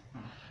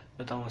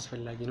በጣም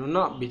አስፈላጊ ነውና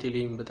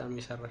ቤተልሔም በጣም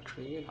የሰራችው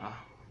ነገር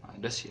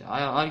ደስ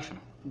አሪፍ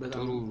ነው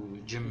ጥሩ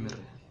ጅምር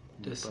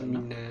ደስ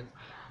የሚል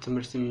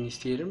ትምህርት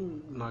ሚኒስቴርም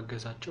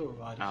ማገዛቸው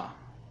አሪፍ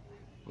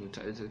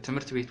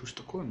ትምህርት ቤት ውስጥ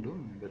እኮ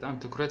እንደውም በጣም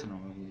ትኩረት ነው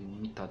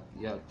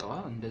ያጣው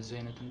እንደዚህ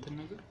አይነት እንትን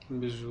ነገር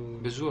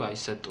ብዙ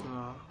አይሰጠው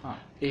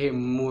ይሄ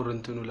ሞር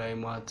እንትኑ ላይ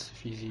ማት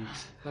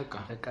ፊዚክስ በቃ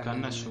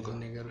ከነሱ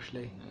ነገሮች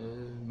ላይ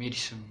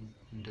ሜዲሲን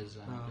እንደዛ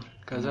ነገር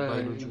ከዛ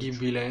ግቢ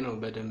ላይ ነው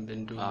በደንብ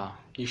እንዱ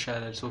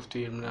ይሻላል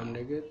ሶፍትዌር ምናምን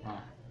ነገር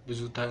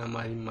ብዙ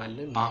ተማሪም አለ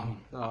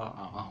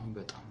አሁን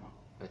በጣም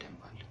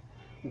በደንብ አለ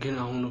ግን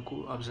አሁን እኮ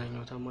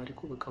አብዛኛው ተማሪ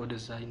እኮ በቃ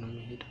ወደዛ ነው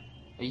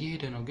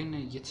እየሄደ ነው ግን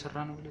እየተሰራ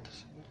ነው ብለ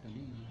ተሰበለ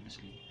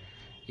ይመስልኝ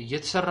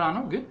እየተሰራ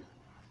ነው ግን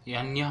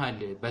ያን ያህል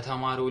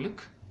በተማሪው ልክ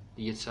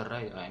እየተሰራ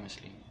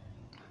አይመስልኝ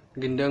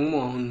ግን ደግሞ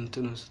አሁን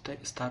እንትኑ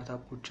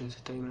ስታርታፖችን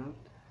ስታይ ምናምን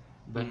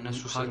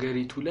በእነሱ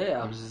ሀገሪቱ ላይ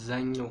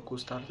አብዛኛው እኮ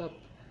ስታርታፕ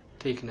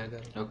ቴክ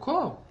ነገር እኮ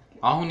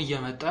አሁን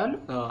እየመጣ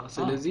ያለው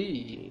ስለዚህ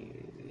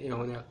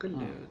የሆነ ያክል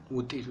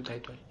ውጤቱ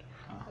ታይቷል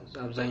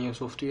አብዛኛው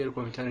ሶፍትዌር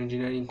ኮምፒውተር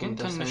ኢንጂነሪንግ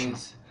ኮምፒውተር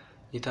ሳይንስ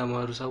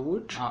የተማሩ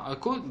ሰዎች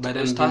እኮ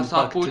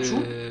ስታርታፖቹ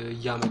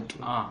እያመጡ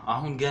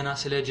አሁን ገና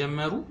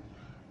ስለጀመሩ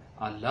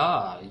አላ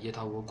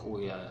እየታወቁ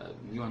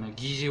የሆነ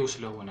ጊዜው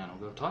ስለሆነ ነው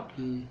ገብቷል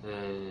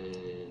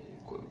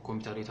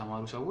ኮምፒውተር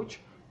የተማሩ ሰዎች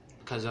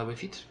ከዛ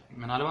በፊት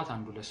ምናልባት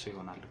አንዱ ለሰው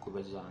ይሆናል እኮ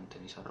በዛ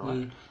እንትን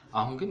ይሰራዋል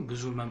አሁን ግን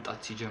ብዙ መምጣት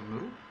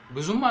ሲጀምሩ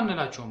ብዙም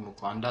አንላቸውም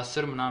እኮ አንድ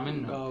 10 ምናምን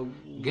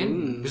ግን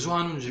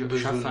ብዙሃኑን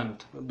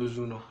ሸፈኑት ብዙ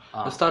ነው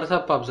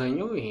ስታርታፕ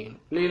አብዛኛው ይሄ ነው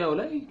ሌላው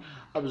ላይ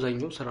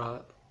አብዛኛው ስራ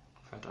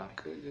ፈጣሪ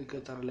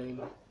ቅጥር ላይ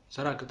ነው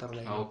ስራ ቅጥር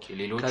ላይ ኦኬ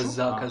ሌሎቹ ከዛ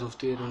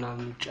ከሶፍትዌር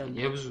ምናምን ይጫል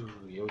የብዙ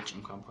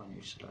የውጭም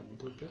ካምፓኒዎች ስላሉ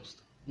ኢትዮጵያ ውስጥ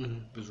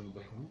ብዙም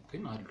ባይሆኑ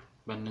ግን አሉ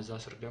በእነዛ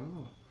ስር ደግሞ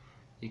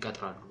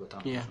ይቀጥራሉ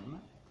በጣም ብዙ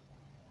ነው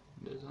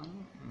እንደዛ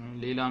ነው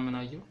ሌላ ምን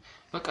አየው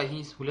በቃ ይሄ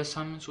 2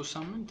 ሳምንት 3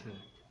 ሳምንት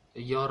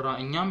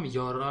እኛም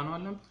እያወራ ነው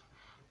አለን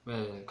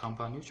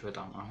በካምፓኒዎች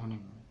በጣም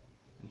አሁንም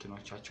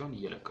እንትኖቻቸውን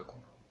እየለቀቁ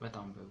ነው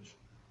በጣም በብዙ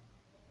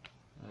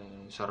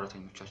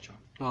ሰራተኞቻቸው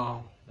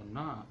እና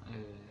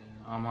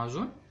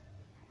አማዞን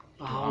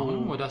አሁን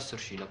ወደ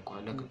 10,000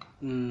 ለቀዋል ለቀቀ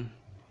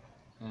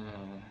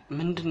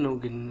ምንድነው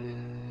ግን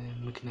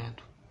ምክንያቱ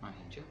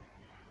ማንጀ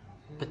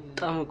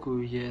በጣም እኮ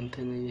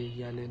የእንትን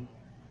ያያለን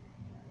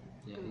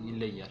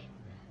ይለያል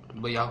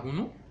በያሁኑ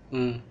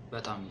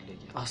በጣም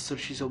ይለያል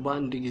 10,000 ሰው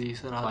በአንድ ጊዜ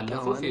ስራ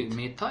ባለፈው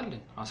ሜታል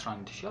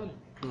 11,000 አለ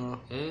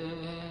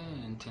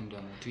እንትን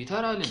ደግሞ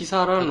ትዊተር አለ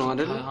ኪሳራ ነው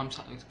አይደል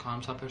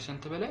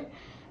ከ50% በላይ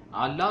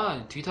አላ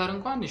ትዊተር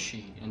እንኳን እሺ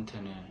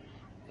እንትን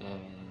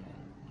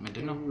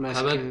ምንድነው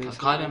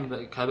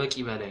ከበቂ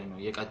በላይ ነው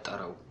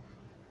የቀጠረው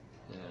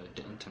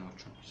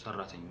እንትኖቹ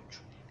ሰራተኞቹ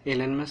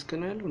ኤለን መስክ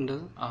ነው ያለው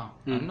እንደዛ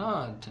እና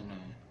እንትን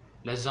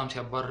ለዛም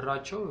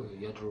ሲያባረራቸው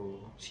የድሮ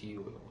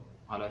ሲኢኦ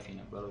ኃላፊ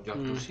ነበረው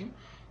ጃክቶርሲም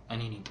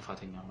እኔ ነኝ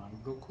ጥፋተኛ ማለት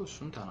ነው እኮ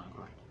እሱን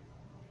ተናግሯል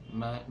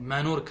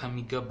መኖር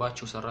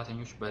ከሚገባቸው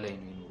ሰራተኞች በላይ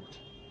ነው የኖሩት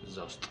እዛ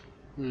ውስጥ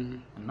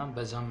እና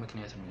በዛም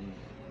ምክንያት ነው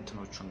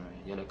እንትኖቹን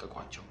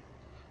የለቀቋቸው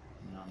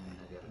እና ምን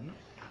ነገር ነው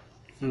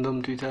እንደም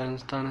ትዊተርን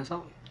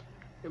ስታነሳው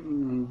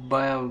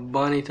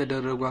ባን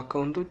የተደረጉ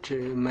አካውንቶች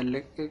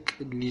መለቀቅ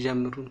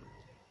ሊጀምሩ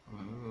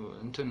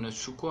እንትን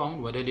እሱ እኮ አሁን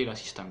ወደ ሌላ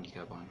ሲስተም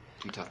ሊገባ ነው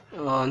ትዊተር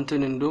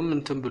እንትን እንደውም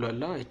እንትን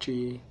ብሏል እቺ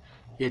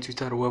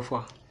የትዊተር ወፏ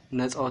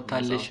ነፃ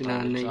ወጣለሽ እና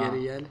ነገር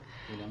ይያለ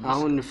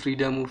አሁን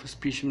ፍሪደም ኦፍ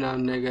ስፒች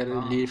ምናምን ነገር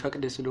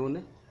ሊፈቅድ ስለሆነ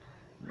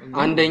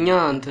አንደኛ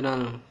እንትና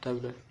ነው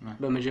ተብሏል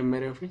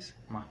በመጀመሪያው ፌስ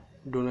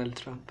ዶናልድ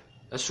ትራምፕ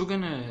እሱ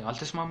ግን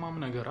አልተስማማም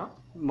ነገራ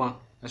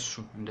እሱ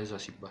እንደዛ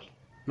ሲባል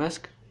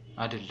መስክ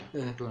አይደለም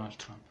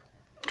ዶናልድ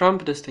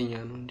ትራምፕ ደስተኛ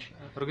ነው እንጂ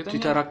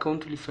ትዊተር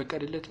አካውንቱ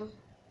ሊፈቀድለታል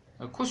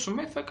እኮ እሱም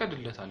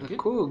ይፈቀድለታል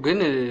ግን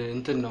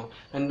እንትን ነው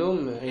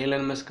እንደውም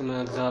ኤለን መስክ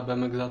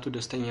በመግዛቱ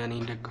ደስተኛ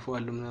ነኝ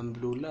ደግፈዋለሁ ምናምን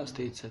ብሎላ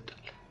አስተያየት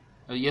ሰጥቷል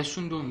የሱ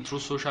እንደውም ትሩ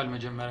ሶሻል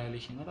መጀመሪያ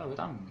ላይ ሲመጣ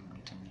በጣም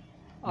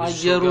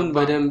አየሩን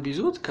በደንብ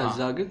ይዞት ከዛ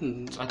ግን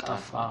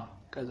ጸጣፋ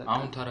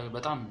አሁን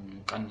በጣም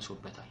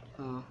ቀንሶበታል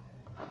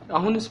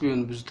አሁንስ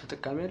ቢሆን ብዙ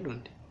ተጠቃሚ ያለው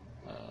እንዴ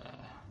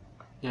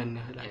ያን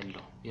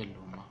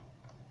የለውም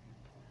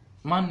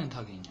ማንን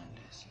ታገኛለህ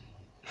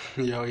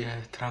ያው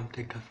የትራምፕ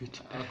ደጋፊዎች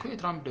እኮ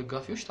የትራምፕ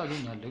ደጋፊዎች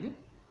ታገኛለህ ግን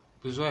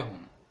ብዙ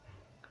አይሆንም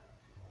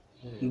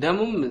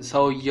ደሞም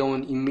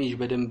ሰውየውን ኢሜጅ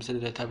በደንብ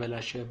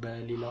ስለተበላሸ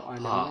በሌላው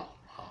ዓለም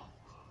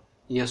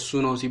የሱ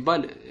ነው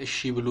ሲባል እሺ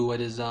ብሎ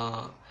ወደዛ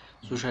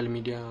ሶሻል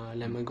ሚዲያ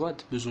ለመግባት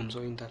ብዙም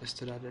ሰው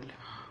ኢንተረስትድ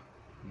አይደለም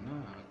እና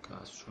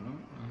ካሱንም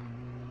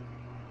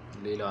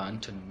ሌላ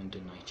እንትን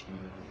ምንድነው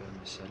ነገር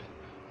መሰለ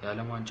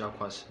የዓለም ዋንጫ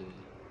ኳስ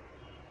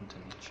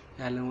እንትነች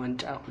የዓለም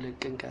ዋንጫ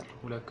 2 ቀን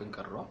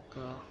ቀረው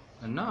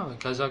እና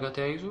ከዛ ጋር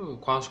ተያይዞ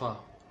ኳሷ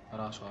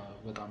ራሷ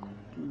በጣም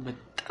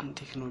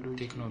ቴክኖሎጂ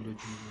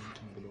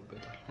እንትን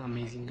ብሎበታል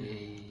አሜዚንግ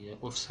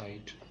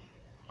ኦፍሳይድ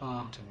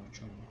እንትኖቹ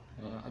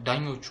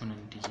ዳኞቹን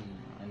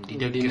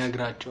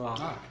እንዲነግራቸው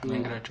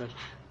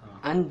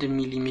 1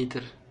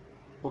 ሚሊሜትር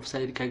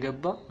ኦፍሳይድ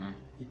ከገባ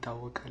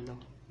ይታወቃል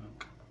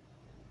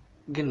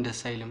ግን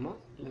ደሳይልማ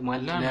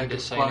ማለት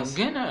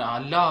ግን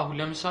አላህ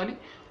ለምሳሌ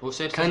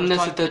ኦፍሳይድ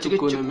ከነስተቱ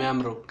ነው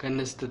የሚያምረው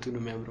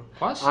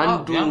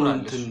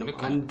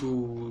አንዱ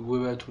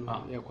ውበቱ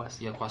ነው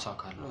የኳስ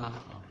አካል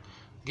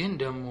ግን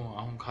ደግሞ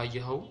አሁን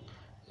ካየኸው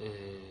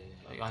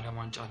ዓለም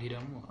ዋንጫ ላይ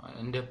ደግሞ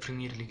እንደ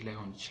ፕሪሚየር ሊግ ላይ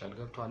ሆን ይችላል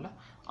ገብቷል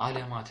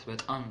ዓለማት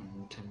በጣም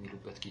እንትን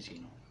የሚሉበት ጊዜ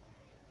ነው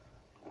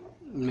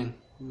ምን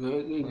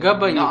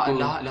ገባኝ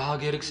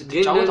ለሀገርክ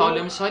ስትጫወት አሁን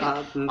ለምሳሌ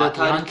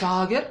አንተ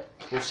ሀገር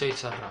ኦፍሳይድ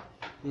ሰራ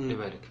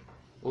ልበልክ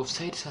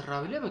ኦፍሳይድ ሰራ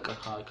ብለ በቃ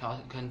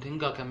ከእንትን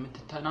ጋር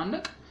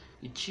ከምትተናነቅ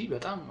እቺ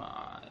በጣም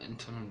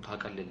እንትኑን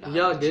ታቀልልልሃል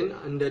ያ ግን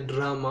እንደ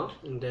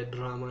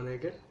ድራማ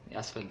ነገር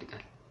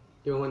ያስፈልጋል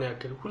የሆነ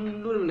ያክል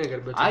ሁሉንም ነገር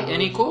አይ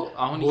እኔ እኮ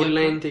አሁን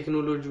ኦንላይን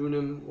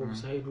ቴክኖሎጂውንም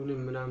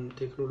ኦፍሳይዱንም ምናምን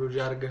ቴክኖሎጂ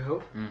አርገው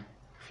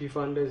ፊፋ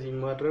እንደዚህ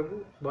ማድረጉ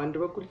በአንድ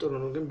በኩል ጥሩ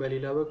ነው ግን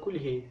በሌላ በኩል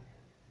ይሄ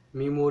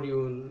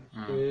ሜሞሪውን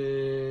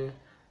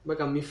በቃ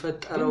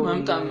የሚፈጠረው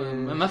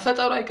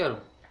መፈጠሩ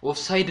አይቀርም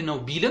ኦፍሳይድ ነው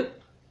ቢልም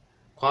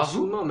ኳሱ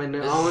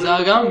አሁን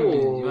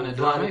የሆነ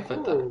ድራማ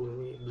ይፈጠራል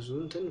ብዙ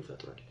እንትን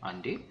ይፈጥራል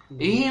አንዴ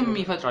ይሄም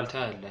ይፈጥራል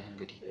ታያለህ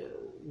እንግዲህ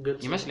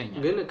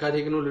ይመስለኛል ግን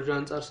ከቴክኖሎጂ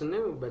አንፃር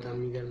ስናየው በጣም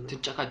ይገርም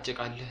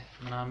ትጨቃጨቃለህ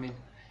ምናምን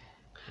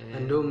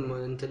እንደውም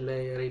እንትን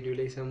ላይ ሬዲዮ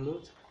ላይ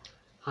ሰሞት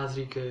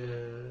ሃትሪክ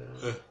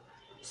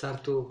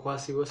ሰርቶ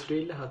ኳስ ይወስዶ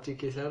ይለ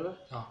ሃትሪክ ይሰራ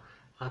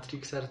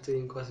ሃትሪክ ሰርቶ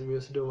ኳስ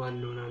ይወስዶ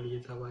ዋናው ነው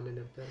እየተባለ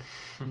ነበር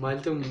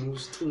ማለትም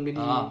ውስጥ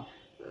እንግዲህ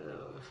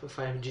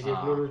 5G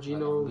ቴክኖሎጂ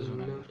ነው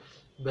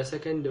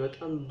በሰከንድ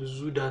በጣም ብዙ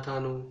ዳታ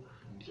ነው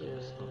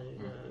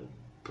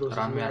ፕሮሰስ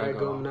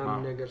የሚያደርገው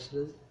ምናምን ነገር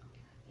ስለዚህ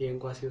ይሄን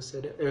ኳስ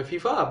ይወሰደ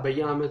ፊፋ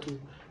በየአመቱ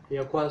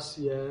የኳስ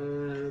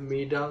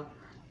የሜዳ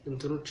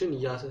እንትኖችን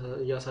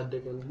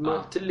ያሳደገ ነው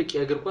ትልቅ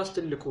የእግር ኳስ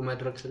ትልቁ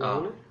መድረክ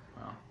ስለሆነ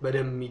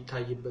በደም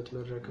የሚታይበት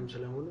መድረክም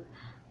ስለሆነ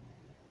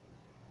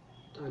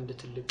አንድ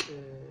ትልቅ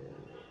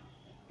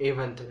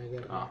ኢቨንት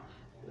ነገር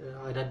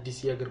አዳዲስ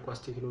የእግር ኳስ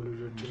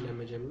ቴክኖሎጂዎችን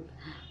ለመጀመር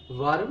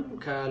ቫርም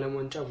ከዓለም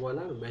ዋንጫ በኋላ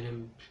ነው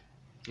በደንብ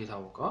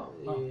የታወቀው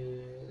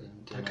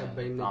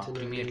ተቀባይነት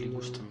ፕሪሚየር ሊግ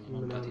ውስጥ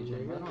መምጣት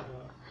የጀመረው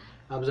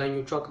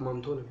አብዛኞቹ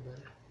አቅማምቶ ነበር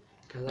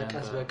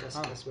ከዛ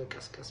ቀስ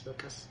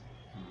በቀስ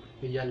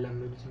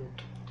እያለመዱት ነው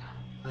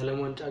ዓለም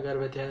ዋንጫ ጋር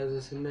በተያያዘ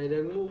ስናይ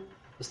ደግሞ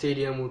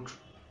ስቴዲየሞቹ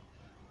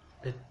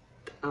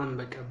በጣም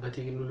በቃ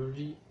በቴክኖሎጂ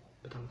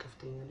በጣም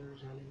ከፍተኛ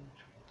ደረጃ ላይ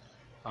ናቸው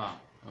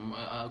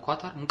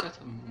ኳታር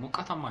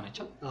ሙቀታማ ነች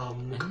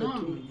እና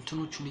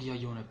እንትኖቹን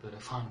እያየው ነበር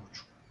ፋኖቹ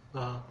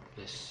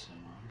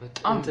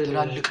በጣም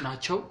ትላልቅ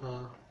ናቸው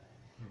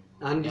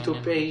አንድ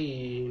ኢትዮጵያዊ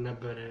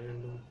ነበር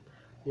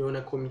የሆነ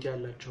ኮሚቴ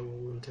ያላቸው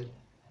እንትን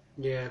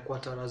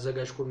የኳታር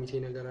አዘጋጅ ኮሚቴ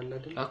ነገር አለ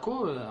አይደል እኮ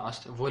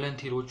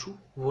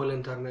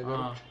ቮለንተር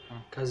ነገሮች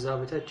ከዛ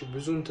በታች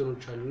ብዙ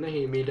እንትኖች አሉና ይሄ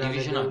ሜዳ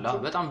ዲቪዥናል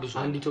በጣም ብዙ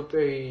አንድ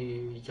ኢትዮጵያዊ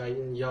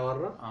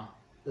ያወራ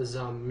እዛ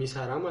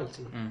ሚሰራ ማለት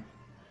ነው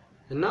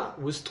እና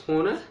ውስጥ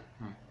ሆነ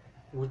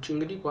ውጭ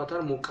እንግዲህ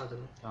ኳታር ሞቃት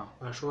ነው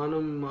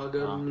አሸዋንም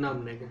ሀገር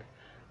ምናምን ነገር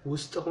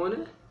ውስጥ ሆነ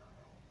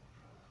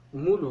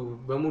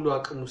በሙሉ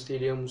አቅም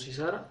ስቴዲየሙ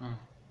ሲሰራ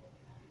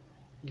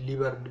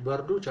ሊበርድ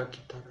በርዶ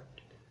ጃኬት ታረጋል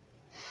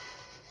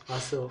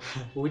አሰው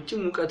ውጭ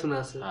ሙቀቱን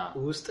አሰው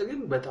ውስጥ ግን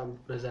በጣም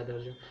በዛ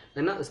ደረጃ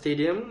እና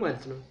ስቴዲየሙ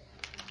ማለት ነው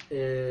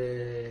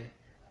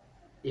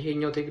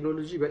ይሄኛው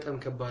ቴክኖሎጂ በጣም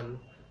ከባድ ነው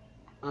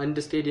አንድ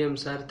ስቴዲየም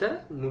ሰርተ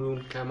ሙሉን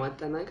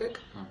ከማጠናቀቅ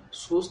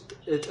 3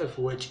 እጥፍ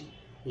ወጪ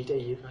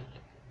ይጠይቃል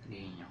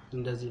ይሄኛው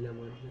እንደዚህ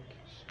ለማድረግ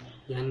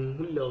ያን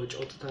ሁሉ ወጪ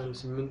አውጥተን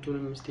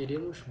 8ቱንም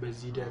ስቴዲየሞች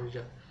በዚህ ደረጃ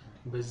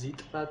በዚህ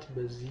ጥራት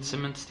በዚህ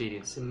 8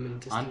 ስቴዲየም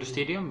አንዱ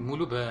ስቴዲየም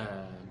ሙሉ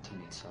በእንትን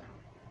የተሰራ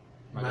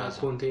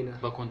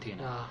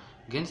በኮንቴነር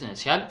ግን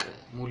ሲያልቅ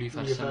ሙሉ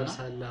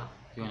ይፈርሳልና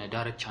የሆነ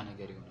ዳርቻ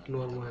ነገር ይሆናል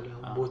ኖርማል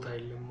ቦታ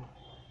የለም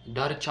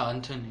ዳርቻ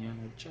እንትን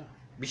የሆነች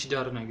ቢች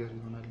ዳር ነገር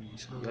ይሆናል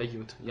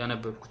ያየሁት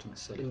ያነበብኩት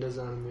መሰለኝ እንደዛ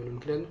ነው የሚሆነው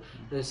ምክንያቱም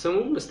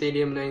ስሙም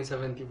ስቴዲየም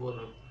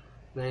 974 ነው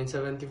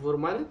 974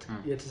 ማለት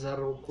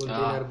የተሰራው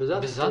ኮንቴነር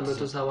ብዛት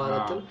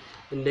 174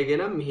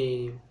 እንደገናም ይሄ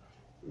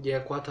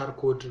የኳታር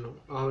ኮድ ነው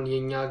አሁን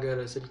የኛ ሀገር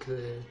ስልክ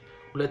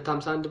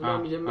 251 ብለው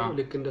የሚጀምረው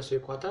ልክ እንደሱ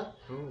የኳታር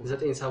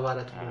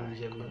 974 ብለው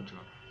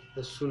የሚጀምረው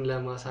እሱን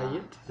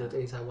ለማሳየት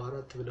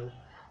 974 ብለው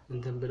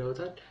እንትን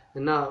ብለውታል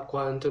እና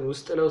ኳንተን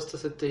ውስጥ ለውስጥ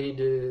ስትሄድ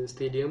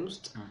ስቴዲየም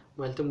ውስጥ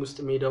ማለትም ውስጥ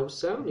ሜዳው ውስጥ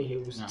ሳይሆን ይሄ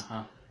ውስጥ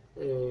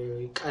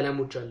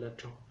ቀለሞች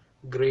አላቸው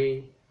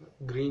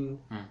ግሪን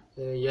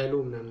የሎ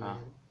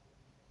ምናምን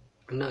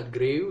እና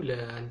ግሬው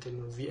ለእንትን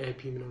ነው ቪአይፒ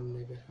ምናምን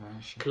ነገር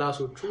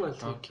ክላሶቹ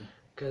ማለት ነው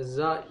ከዛ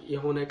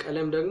የሆነ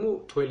ቀለም ደግሞ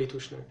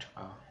ቶይሌቶች ናቸው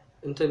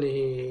እንትን ይሄ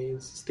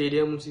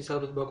ስቴዲየሙን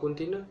ሲሰሩት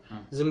በኮንቴነር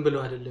ዝም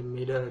ብለው አይደለም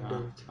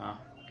የደረደሩት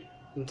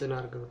እንትን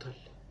አርገውታል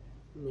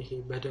ይሄ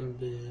በደንብ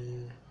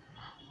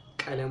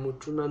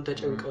ቀለሞቹና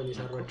ተጨንቀው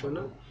ይሰራቸውና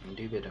እንዴ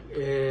በደንብ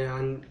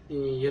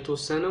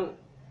የተወሰነው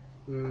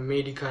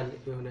ሜዲካል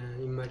የሆነ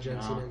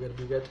ኢመርጀንሲ ነገር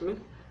ቢገጥም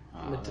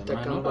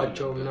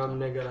የምትጠቀምባቸው ምናምን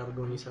ነገር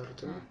አድርገው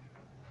ይሰሩት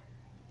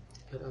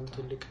በጣም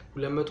ትልቅ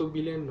 200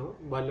 ቢሊዮን ነው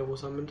ባለፈው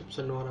ሳምንት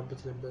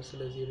ስናወራበት ነበር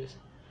ስለዚህ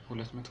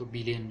 200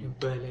 ቢሊዮን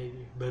በላይ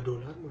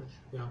በዶላር ማለት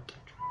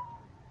ያወጣቸው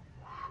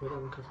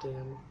በጣም ከፍተኛ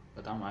ነው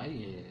በጣም አይ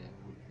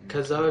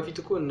ከዛ በፊት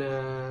እኮ እነ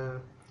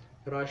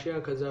ራሺያ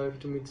ከዛ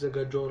በፊት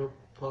የተዘጋጀው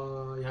አውሮፓ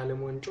የዓለም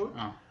ዋንጫው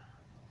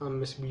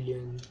 5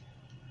 ቢሊዮን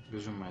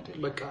ብዙም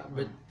አይደለም በቃ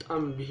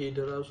በጣም ቢሄድ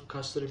ራሱ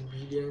ከ10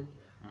 ቢሊዮን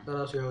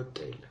ራሱ ያወጣ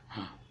ይላል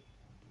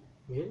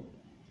ይሄ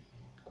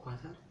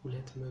ኳታር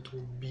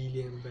 200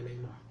 ቢሊዮን በላይ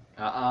ነው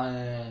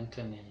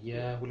እንትን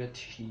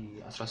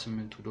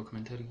የ2018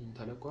 ዶክመንተሪ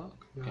ተለቋል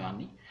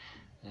ያኔ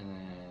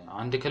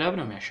አንድ ክለብ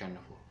ነው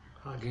የሚያሸንፈው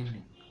ግን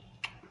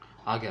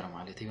ሀገር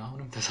ማለት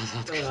አሁንም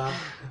ተሳሳትኩ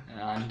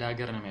አንድ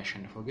ሀገር ነው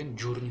የሚያሸንፈው ግን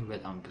ጆርኒው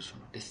በጣም ብዙ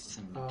ነው ደስ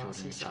የሚል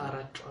ጆርኒ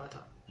ጨዋታ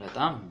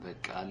በጣም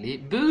በቃ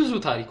ብዙ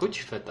ታሪኮች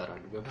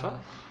ይፈጠራሉ ገብታ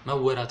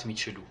መወራት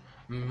የሚችሉ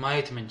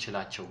ማየት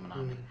ምንችላቸው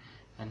ምናምን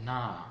እና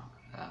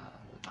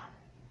በጣም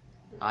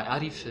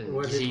አሪፍ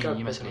ጊዜ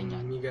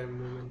ይመስለኛል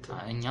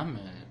እኛም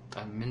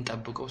ምን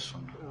ጠብቀው እሱ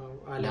ነው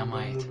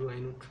ለማየት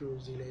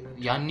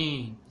ያኔ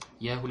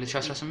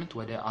የ2018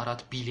 ወደ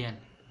 4 ቢሊዮን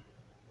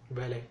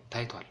በላይ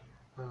ታይቷል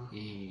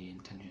ይሄ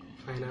እንትን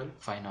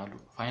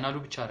ፋይናሉ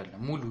ብቻ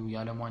አይደለም ሙሉ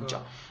የዓለም ዋንጫ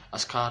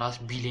እስከ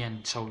 4 ቢሊዮን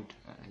ሰው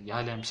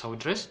የዓለም ሰው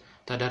ድረስ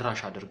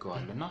ተደራሽ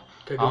አድርገዋልና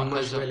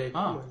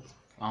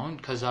አሁን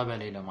ከዛ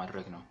በላይ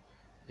ለማድረግ ነው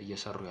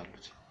እየሰሩ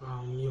ያሉት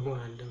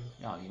ይሆናል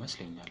ያው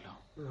ይመስለኛል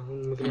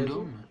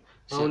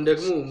አሁን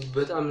ደግሞ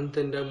በጣም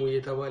እንትን ደግሞ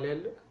እየተባለ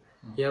ያለ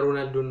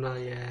የሮናልዶና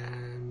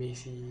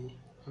የሜሲ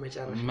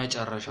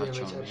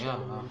መጨረሻቸው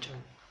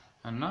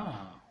እና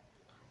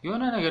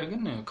የሆነ ነገር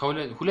ግን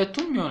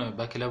ሁለቱም የሆነ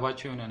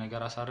በክለባቸው የሆነ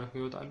ነገር አሳርፈው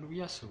ይወጣሉ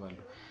ብዬ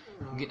አስባለሁ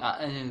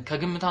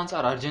ከግምት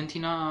አንፃር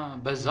አርጀንቲና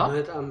በዛ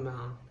በጣም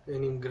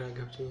እኔም ግራ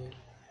ገብቶኛል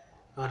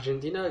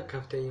አርጀንቲና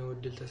ከፍተኛ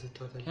እድል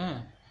ተሰጥቷታል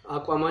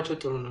አቋማቸው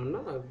ጥሩ ነውና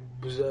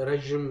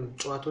ረጅም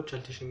ጨዋታዎች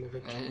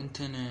አልተሸነፈች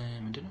እንትን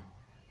ምንድነው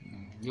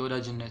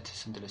የወዳጅነት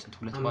ስንት ለስንት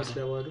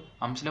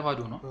 5 ለባዶ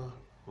ነው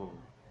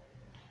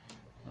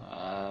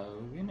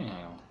ግን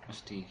ያው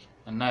እስቲ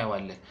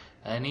እናየዋለን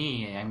እኔ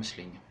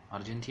አይመስለኝም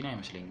አርጀንቲና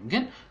አይመስለኝም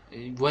ግን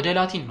ወደ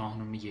ላቲን ነው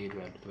አሁንም እየሄዱ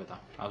ያሉት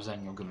በጣም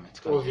አብዛኛው ግምት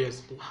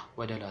obviously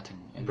ወደ ላቲን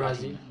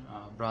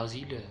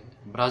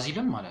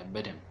ብራዚልም ማለት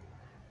በደም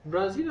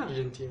ብራዚል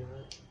አርጀንቲና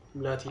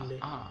ላቲን ላይ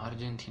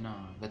አርጀንቲና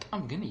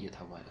በጣም ግን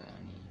እየተባለ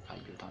እኔ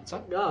ካየሁት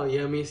አንፃር ያው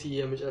የሜሲ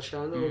የመጨረሻ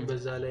ነው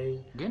በዛ ላይ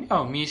ግን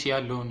ያው ሜሲ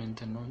ያለውን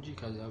እንትን ነው እንጂ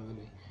ከዛ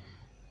በላይ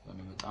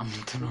በጣም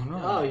እንትን ነው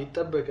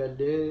ይጠበቃል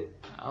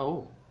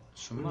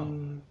እሱማ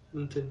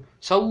እንትን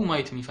ሰው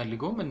ማየት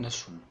የሚፈልገው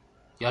እነሱ ነው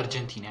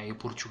የአርጀንቲና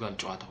የፖርቹጋል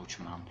ጨዋታዎች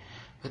ምናምን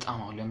በጣም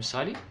አሁን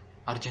ለምሳሌ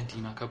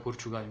አርጀንቲና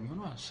ከፖርቹጋል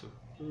የሚሆነው አስቡ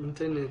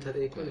እንትን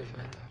ተጠይቆ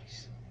ነበር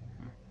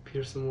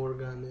ፒርስ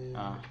ሞርጋን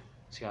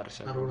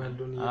ሲያርሰው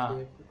ሮናልዶን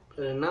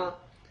እና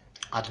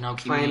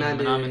አድናቂ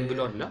ምናምን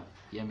ብሎላ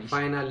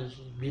ፋይናል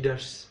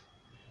ቢደርስ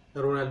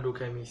ሮናልዶ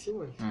ከሜሲ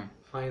ማለት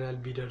ፋይናል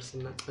ቢደርስ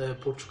እና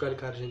ፖርቹጋል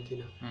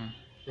ከአርጀንቲና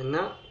እና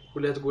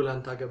ሁለት ጎል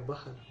አንተ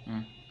አገባህ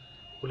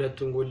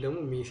ሁለቱን ጎል ደግሞ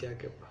ሜሲ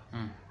ያገባ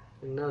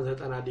እና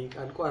 90 ደቂቃ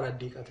አልቆ 4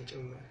 ደቂቃ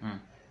ተጨመረ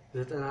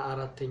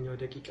 94ኛው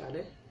ደቂቃ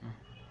ላይ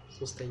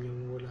ሶስተኛው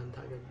ጎል አንተ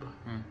አገባ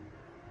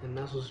እና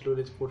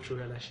 3-2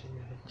 ፖርቹጋል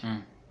አሸነፈች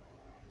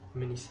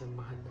ምን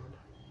ይሰማሃል አለ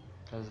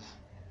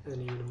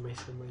እኔ ምንም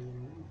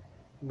አይሰማኝም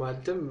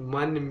ማለትም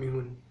ማንንም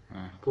ይሁን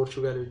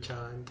ፖርቹጋል ብቻ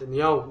እንትን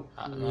ያው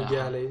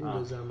ሚዲያ ላይ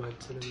እንደዛ ማለት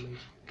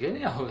ስለማይችል ግን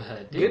ያው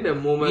ግን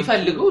ሞመንት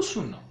ይፈልገው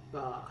እሱን ነው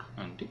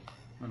እንዴ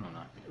ምን ሆነ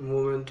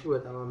ሞመንቱ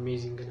በጣም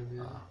አሜዚንግ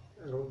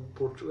ነው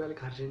ፖርቹጋል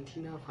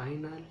ከአርጀንቲና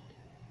ፋይናል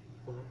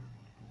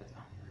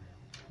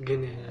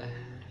ግን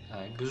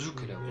ብዙ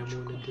ክለቦች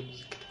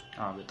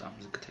በጣም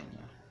ዝቅተኛ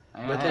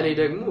በተለይ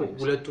ደግሞ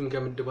ሁለቱም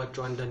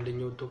ከምድባቸው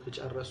አንዳንደኛው ወጥቶ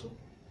ከጨረሱ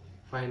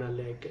ፋይናል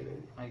ላይ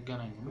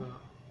አይገናኙም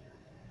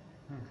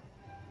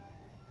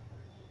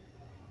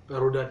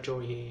ሮዳቸው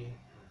ይሄ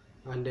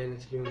አንድ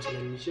አይነት ሊሆን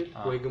ስለሚችል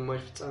ወይ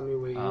ግማሽ ፍጻሜ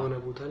ወይ የሆነ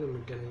ቦታ ላይ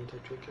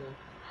መገናኘታቸው ይችላል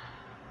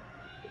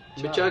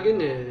ብቻ ግን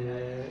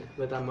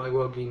በጣም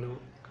አጓጊ ነው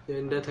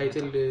እንደ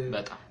ታይትል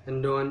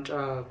እንደ ዋንጫ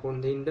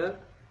ኮንቴንደር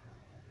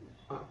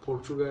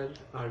ፖርቹጋል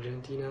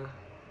አርጀንቲና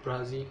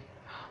ብራዚል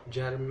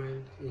ጀርመን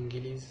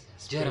እንግሊዝ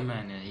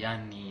ጀርመን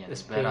ያኒ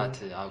በራት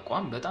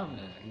አቋም በጣም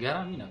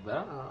ገራሚ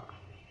ነበር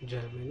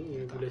ጀርመኒ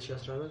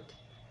 2014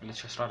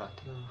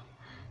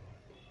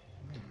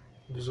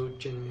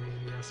 ብዙዎችን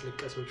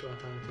ያስለቀሰው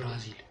ጨዋታ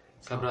ብራዚል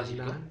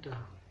ከብራዚል ጋር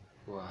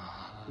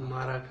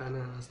ማራካና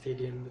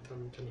ስቴዲየም በጣም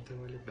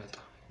ተንተማለ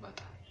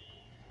በጣም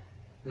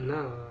እና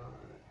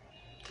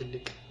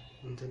ትልቅ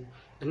እንትን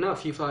እና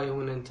ፊፋ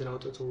የሆነ እንትን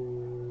አውጥቶ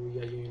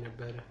ያየው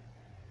ነበር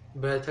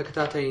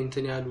በተከታታይ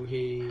እንትን ያሉ ይሄ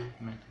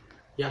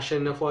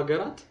ያሸነፉ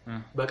ሀገራት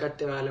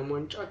በቀጣዩ ዓለም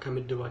ዋንጫ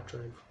ከምድባቸው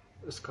አሉ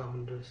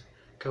እስካሁን ድረስ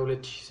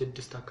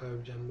ከ2006 አካባቢ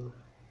ጀምሮ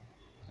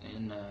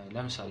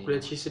ለምሳሌ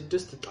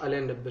 2006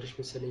 ጣሊያን ነበርሽ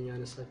መሰለኝ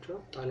ያነሳቸው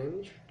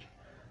ጣሊያኖች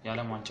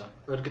የዓለም ዋንጫ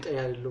እርግጠኛ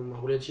አይደለም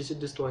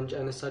 2006 ዋንጫ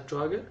ያነሳቸው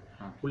ሀገር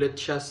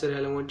 2010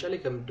 የዓለም ዋንጫ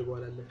ላይ ከምድቡ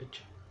አላለፈች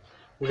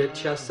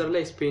 2010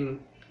 ላይ ስፔን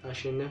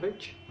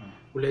አሸነፈች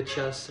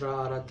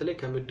 2014 ላይ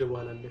ከምድቡ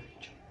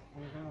አላለፈች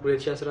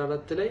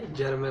 2014 ላይ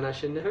ጀርመን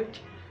አሸነፈች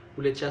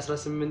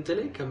 2018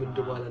 ላይ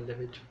ከምድቡ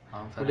አላለፈች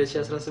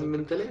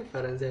 2018 ላይ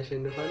ፈረንሳይ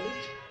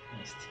አሸንፋለች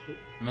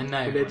ምንና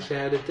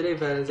 2022 ላይ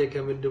ፈረንሳይ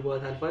ከምድቡ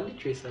አልፋለች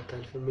ወይስ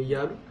አታልፍም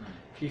እያሉ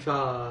ፊፋ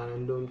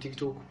እንደውም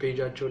ቲክቶክ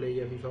ፔጃቸው ላይ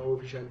የፊፋ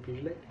ኦፊሻል ፔጅ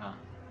ላይ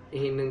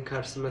ይሄንን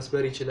ካርስ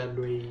መስበር ይችላል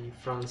ወይ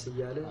ፍራንስ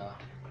እያለ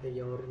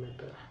ያወሩ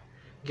ነበር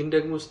ግን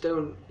ደግሞ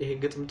ስታዩን ይሄ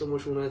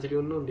ግጥምጥሞሽ እውነት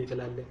ሊሆን ነው እንዴ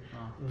ተላለ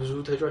ብዙ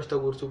ተጫዋች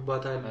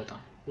ተጎድቶባታል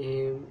ይሄ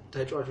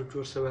ተጫዋቾቹ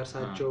እርስ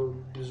በርሳቸው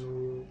ብዙ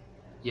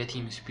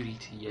የቲም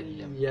ስፒሪት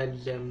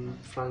የለም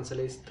ፍራንስ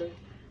ላይ ስታይ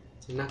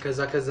እና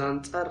ከዛ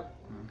አንፃር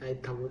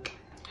አይታወቅም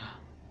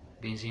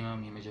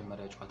ቤንዚማም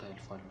የመጀመሪያ ጨዋታ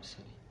ያልፋል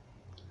መሰለኝ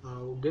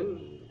አው ግን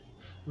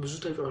ብዙ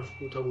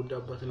ተጫዋቾች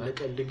ተጎዳባት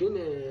እንደቀልድ ግን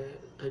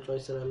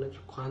ተጫዋች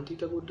ስላላቸው ኳንቲ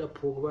ተጎዳ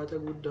ፖግባ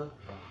ተጎዳ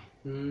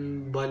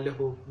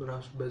ባለፈው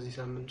ራሱ በዚህ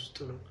ሳምንት ውስጥ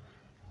ነው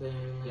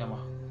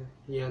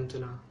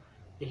ያንተና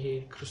ይሄ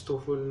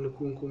ክሪስቶፈር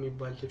ንኩንኩ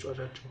የሚባል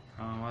ተጫዋቻቸው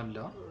አለ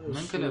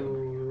ምን ክለብ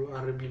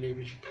አርቢ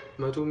ሌቪሽ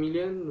 100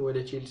 ሚሊዮን ወደ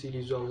ቼልሲ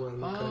ሊዟዟር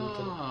ነው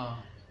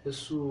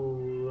እሱ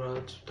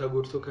ራሱ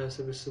ተጎድቶ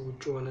ከስብስብ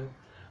ውጭ ሆነ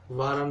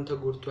ቫራን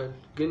ተጎድቷል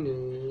ግን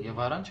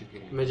የቫራን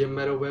ችግር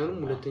መጀመሪያው ባይሆንም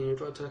ሁለተኛው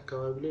ጨዋታ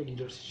አካባቢ ላይ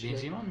ሊደርስ ይችላል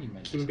ቤንዚማም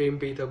ይመለስ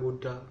ኪምቤምቤ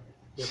ተጎዳ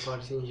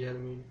የፓሪስ ሴን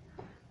ጀርሜን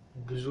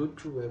ብዙዎቹ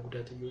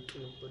በጉዳት እየወጡ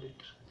ነው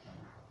ወደድር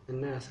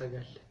እና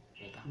ያሳጋል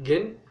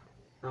ግን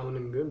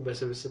አሁንም ቢሆን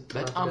በስብስብ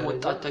በጣም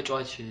ወጣት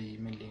ተጫዋች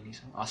ምን ላይ ነው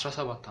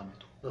 17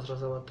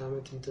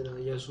 አመት እንትና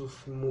የሱፍ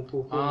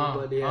ሞፖፖ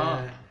ባለ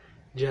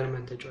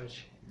የጀርመን ተጫዋች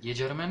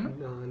የጀርመን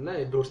ነው እና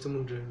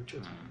የዶርትሙንድ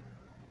ተጫዋች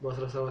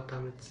በ17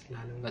 አመት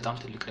ያለው በጣም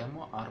ትልቅ ደግሞ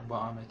 40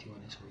 አመት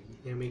የሆነ ሰው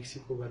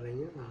የሜክሲኮ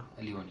በረኛ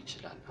ሊሆን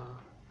ይችላል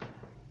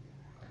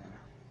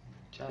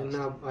እና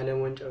ዓለም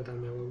ዋንጫ በጣም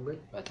ያወጣል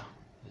በጣም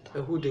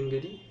እሁድ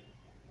እንግዲህ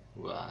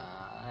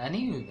እኔ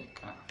በቃ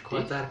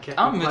ኳታር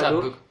በጣም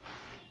መጣብቅ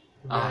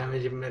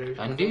መጀመሪያው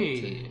እንዴ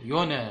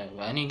የሆነ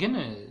እኔ ግን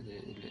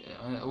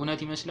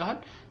እውነት ይመስልሃል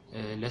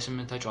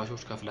ለ8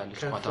 ተጫዋቾች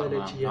ከፍላለች ኳታር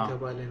ማለት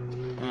እየተባለ ነው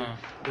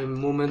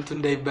ሞመንቱ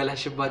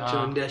እንዳይበላሽባቸው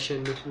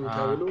እንዲያሸንፉ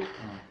ተብሎ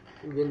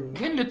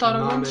ግን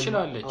ልታረጋው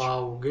ትችላለች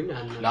አዎ ግን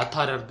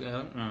ላታረግ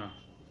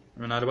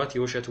ምናልባት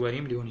የውሸት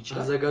ወሬም ሊሆን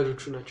ይችላል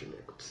አዘጋጆቹ ናቸው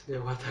የሚያውቁት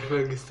የኳታር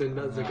መንግስትና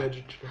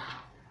አዘጋጆቹ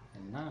ናቸው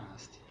እና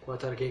እስቲ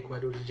ኳታር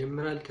ከኢኳዶር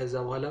ይጀምራል ከዛ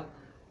በኋላ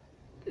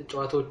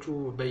ጨዋታዎቹ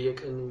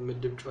በየቀኑ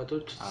ምድብ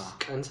ጨዋታዎች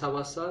ቀን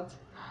 7 ሰዓት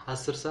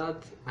 10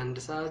 ሰዓት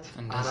 1 ሰዓት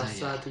 4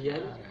 ሰዓት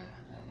እያለ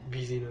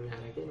ቢዚ ነው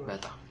ያደረገኝ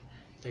በጣም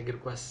እግር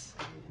ኳስ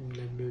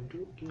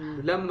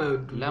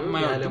ለማይወዱ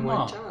የዓለም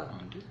ዋንጫ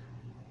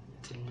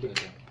ትልቅ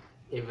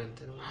ኢቨንት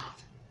ነው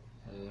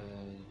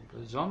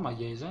በዛም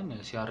አያይዘን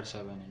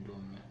ሲአር7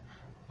 እንደውም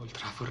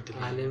ኦልትራፎርድ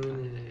ላይ ዓለምን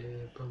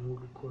በሙሉ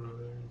እኮ ነው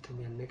እንትን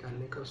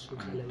ያነቃነቀው እሱ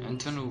ካለም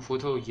እንትኑ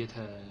ፎቶ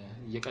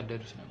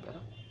እየቀደዱት ነበር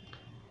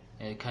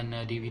ከነ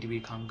ዴቪድ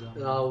ቤካም ጋር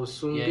አው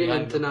እሱም ግን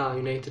እንትና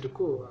ዩናይትድ እኮ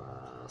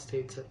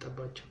ስቴት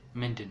ሰጠባቸው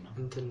ምንድነው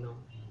እንትን ነው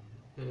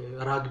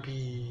ራግቢ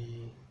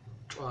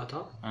ጨዋታ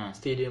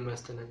ስቴዲየም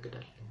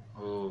ያስተናግዳል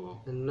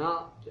እና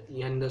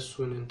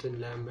የነሱን እንትን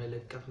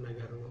ለማለጠፍ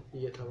ነገር ነው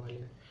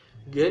እየተባለ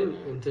ግን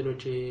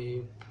እንትኖች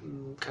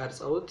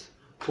ቀርጻውት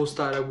ፖስት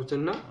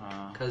አረጉትና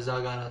ከዛ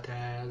ጋር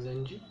ተያያዘ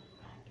እንጂ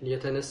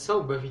የተነሳው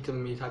በፊትም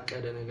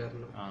የታቀደ ነገር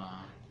ነው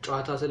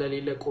ጨዋታ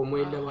ስለሌለ ቆሞ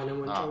የለ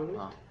ባለማንጫው ነው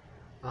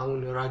አሁን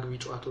ራግቢ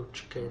ጨዋታዎች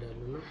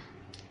ይካሄዳሉና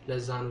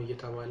ለዛ ነው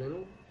እየተባለ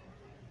ነው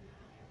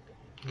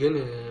ግን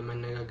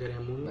መነጋገሪያ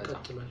መሆኑ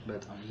ቀጥሏል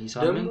በጣም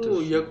ሳምንት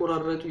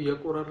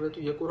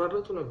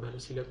የቆራረጡ ነበር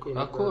ሲለቁ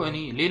እኮ እኔ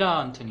ሌላ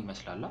እንትን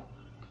ይመስላል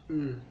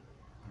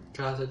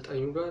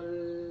ከአሰልጣኙ ጋር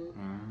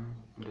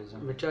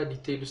ብቻ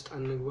ዲቴል ውስጥ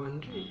አንግባ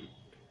እንጂ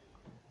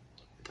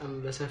በጣም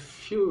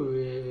በሰፊው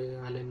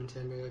ዓለምን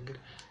ሲያነጋግር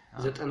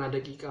 90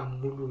 ደቂቃ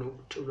ሙሉ ነው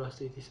ቁጭ ብሎ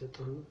አስተያየት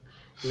የሰጠው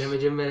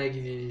ለመጀመሪያ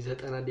ጊዜ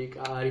 90 ደቂቃ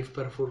አሪፍ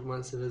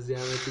ፐርፎርማንስ በዚህ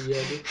አመት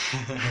እያለ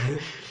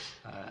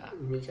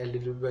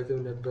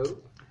የሚቀልዱበትም ነበሩ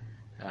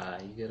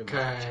ይገርም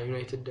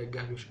ከዩናይትድ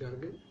ደጋፊዎች ጋር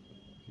ግን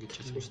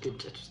ግጭት ውስጥ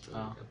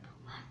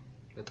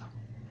በጣም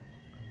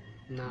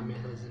እና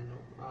የሚያሳዝን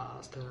ነው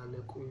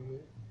አስተላለቁ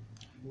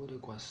ወደ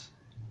ኳስ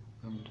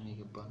በምንድን ነው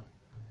የገባነው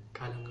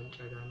ከዓለም ዋንጫ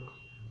ጋር ነው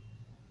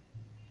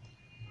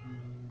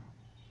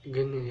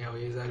ግን ያው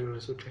የዛሬው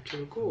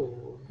ርዕሶቻችን እኮ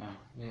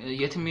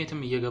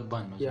የትም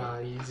እየገባን ነው ያ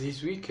this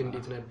week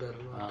እንዴት ነበር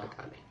ነው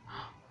አጠቃላይ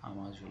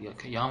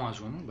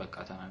የአማዞን በቃ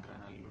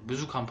ተናግረናል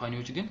ብዙ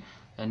ካምፓኒዎች ግን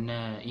እነ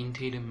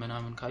ኢንቴል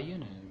ምናምን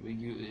ካየን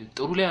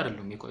ጥሩ ላይ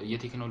አይደሉም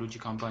የቴክኖሎጂ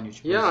ካምፓኒዎች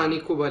ያ እኔ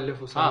እኮ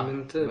ባለፈው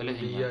ሳምንት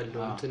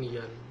ይያለው እንትን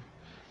ይያለው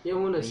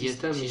የሆነ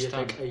ሲስተም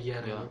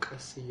እየተቀየረ ነው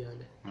ቀስ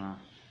እያለ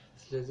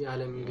ስለዚህ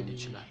ዓለም እንግዲህ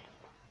ይችላል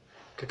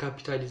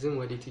ከካፒታሊዝም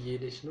ወዴት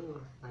እየሄደች ነው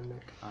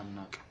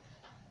አናቅ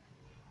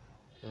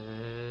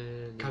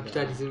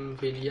ካፒታሊዝም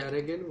ፌል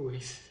ያደረገ ነው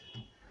ወይስ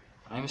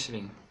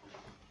አይመስለኝም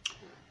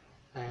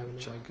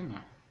ግን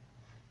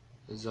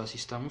እዛ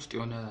ሲስተም ውስጥ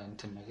የሆነ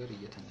እንትን ነገር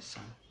እየተነሳ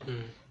ነው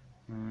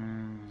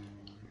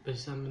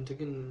በሳምንት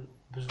ግን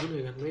ብዙ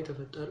ነገር ነው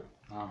የተፈጠረው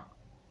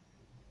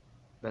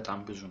በጣም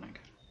ብዙ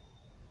ነገር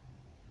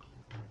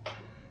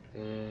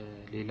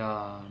ሌላ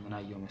ምን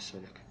አየው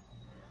መሰለክ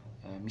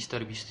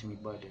ሚስተር ቢስት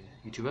የሚባል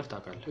ዩቲዩበር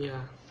ታውቃለህ ያ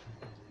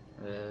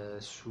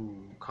እሱ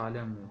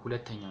ካለም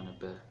ሁለተኛ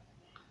ነበር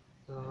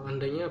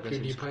አንደኛ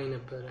ፒውዲፓይ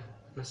ነበር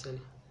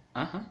መሰለኝ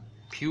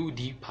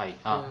ፒውዲፓይ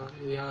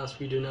ያ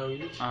ስዊድናዊ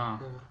ልጅ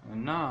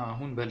እና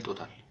አሁን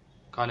በልጦታል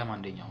ካለም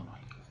አንደኛ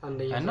ሆኗል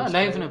እና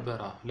ላይቭ ነበር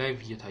ላይቭ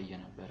እየታየ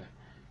ነበር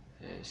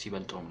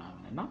ሲበልጠው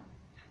ምናምን እና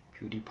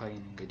ፒውዲፓይ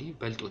እንግዲህ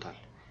በልጦታል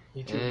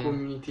ዩቲዩብ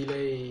ኮሚኒቲ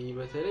ላይ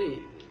በተለይ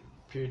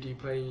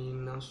ፒውዲፓይ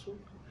እና እሱ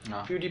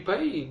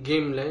ፒውዲፓይ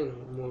ጌም ላይ ነው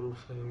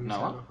ሞሩፍ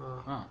የሚሰራው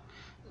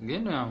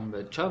ግን አሁን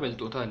ብቻ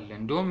በልጦታል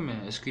እንደውም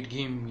ስኩዊድ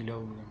ጌም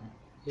የሚለው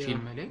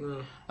ፊልም ላይ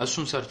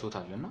እሱን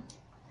ሰርቶታልና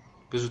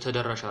ብዙ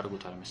ተደራሽ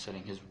አድርጎታል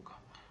መሰለኝ ህዝቡ ጋር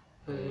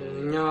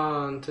እኛ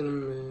እንትንም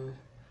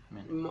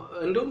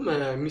እንደውም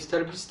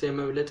ሚስተር ቢስት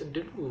የመብለጥ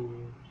እድሉ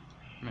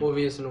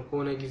ኦብቪየስ ነው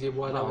ከሆነ ጊዜ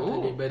በኋላ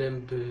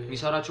በደንብ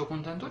የሚሰራቸው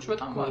ኮንተንቶች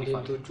በጣም አሪፍ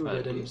ኮንተንቶቹ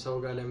በደንብ ሰው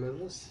ጋር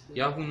ለመድረስ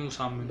ያሁኑ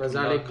ሳምንት በዛ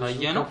ላይ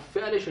ካየነው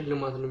ያለ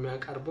ሽልማት ነው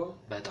የሚያቀርበው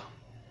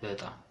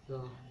በጣም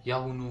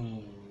ያሁኑ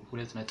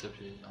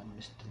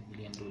 2.5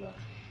 ሚሊዮን ዶላር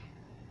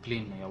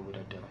ፕሌን ነው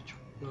ያወዳደራቸው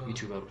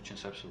ዩቲዩበሮችን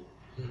ሰብስቦ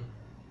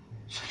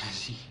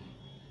ስለዚህ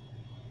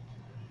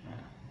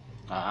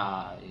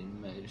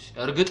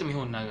እርግጥ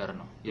የሚሆን ነገር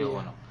ነው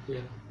የሆነው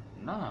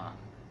እና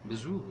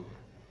ብዙ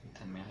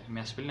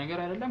የሚያስብል ነገር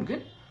አይደለም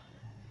ግን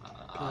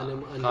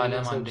ከዓለም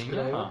አንደኛ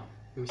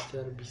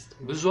ሚስተር ቢስት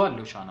ብዙ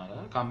አለው ቻናል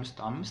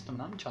ከአምስት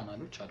ምናምን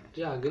ቻናሎች አሉት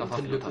ያ ግን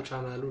ትልቁ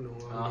ቻናሉ ነው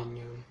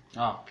አንደኛው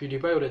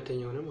ፒውዲፓይ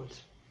ሁለተኛው ነው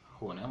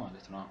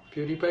ማለት ነው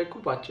ፒውዲፓይ እኮ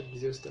ባጭር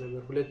ጊዜ ውስጥ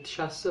ነበር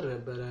 2010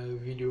 ነበር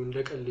ቪዲዮ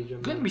እንደቀል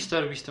ጀመረ ግን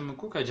ሚስተር ቢስትም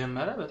እኮ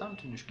ከጀመረ በጣም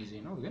ትንሽ ጊዜ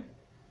ነው ግን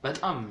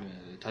በጣም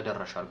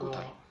ተደራሽ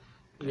አድርጎታል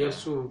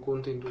የሱ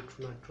ኮንቴንቶቹ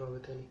ናቸው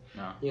በተለይ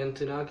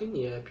የእንትና ግን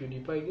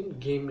የፒውዲፓይ ግን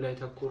ጌም ላይ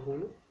ተኮር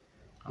ሆኖ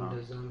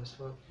እንደዛ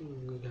መስራት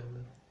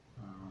ይገርማል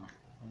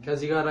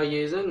ከዚህ ጋር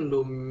አያይዘን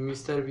እንደው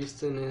ሚስተር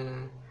ቢስትን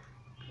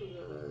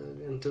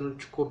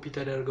እንትኖች ኮፒ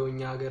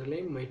ተደርገውኛ ሀገር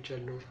ላይ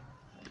ማይቻለው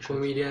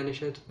ኮሜዲያን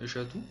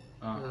እሸቱ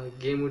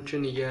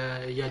ጌሞችን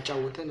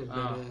እያጫወተ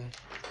ነበር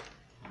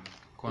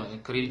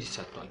ክሬዲት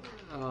ሰጥቷል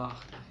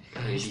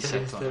ክሬዲት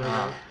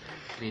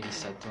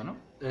ሰጥቷል ነው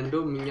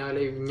እንደው እኛ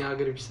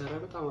ሀገር ቢሰራ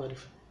በጣም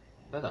አሪፍ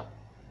በጣም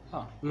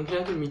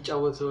ምክንያቱም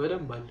የሚጫወተው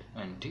በደንብ አለ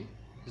እንዴ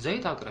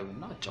ዘይት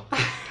አቅርብና አጫው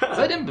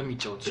በደንብ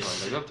የሚጫወት ሰው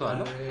አለ ገብቷል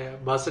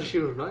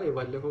በ10,000 ብር ነው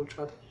የባለፈው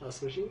ጫት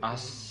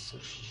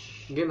 10,000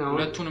 ግን አሁን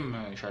ሁለቱንም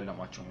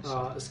ሻለማቸው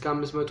መሰለኝ እስከ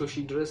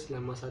 500,000 ድረስ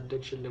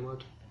ለማሳደግ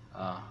ሽልማቱ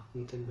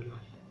እንትን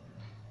ብለዋል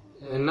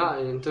እና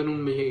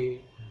እንትኑም ይሄ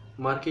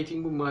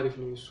ማርኬቲንጉም አሪፍ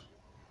ነው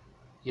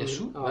የሱ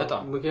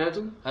በጣም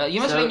ምክንያቱም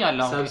ይመስለኛል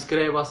አሁን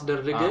ሰብስክራይብ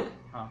አስደረገ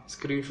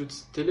ስክሪንሾት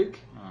ስትልክ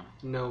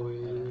ነው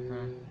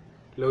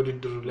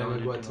ለውድድሩ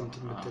ለመግባት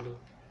እንትን የምትለው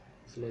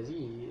ስለዚህ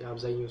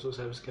አብዛኛው ሰው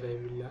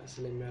ሰብስክራይብ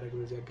ስለሚያደርግ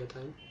በዚህ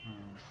አጋጣሚ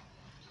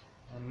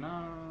እና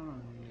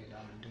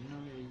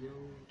ምንድነው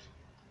ያየሁት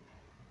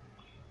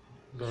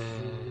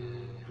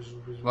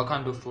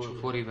ዋካንዳ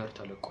ፎሬቨር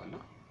ተለቋል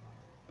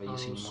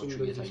በየሲኒማዎቹ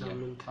እየታየ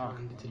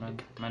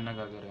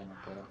መነጋገሪያ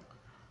ነበር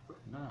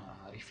እና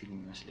አሪፍ ፊልም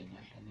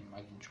ይመስለኛል እኔም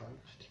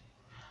አግኝቼዋለሁ እስቲ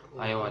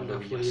አየዋለሁ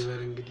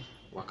ፎሬቨር እንግዲህ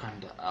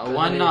ዋካንዳ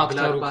ዋና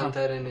አክተሩ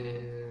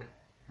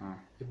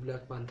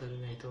ብላክ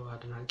ፓንተርን አይተው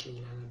አድናቂ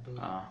ነበር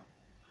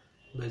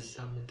በዚህ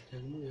ሳምንት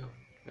ደግሞ ያው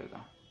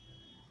በጣም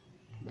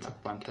ብላክ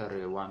ፓንተር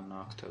ዋና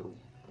አክተሩ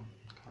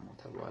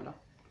ከሞተ በኋላ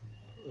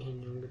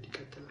ይሄኛው እንግዲህ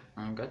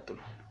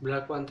ቀጥሏል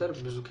ብላክ ፓንተር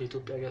ብዙ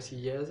ከኢትዮጵያ ጋር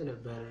ሲያያዝ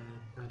ነበር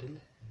አይደል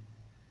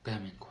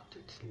በምን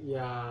ኮንቴንት ያ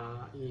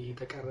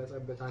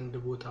የተቀረጸበት አንድ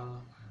ቦታ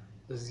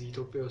እዚህ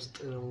ኢትዮጵያ ውስጥ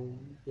ነው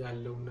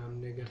ያለውና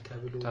ነገር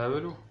ተብሎ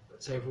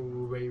ሳይፉ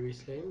ባይቤስ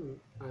ላይ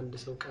አንድ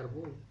ሰው ቀርቦ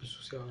ብዙ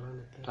ሲያወራ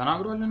ነበር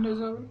ተናግሯል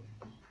እንደዛ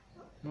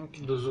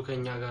ብዙ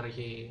ከኛ ጋር ይሄ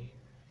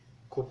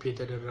ኮፒ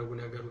የተደረጉ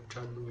ነገሮች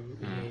አሉ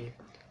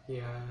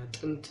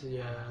የጥንት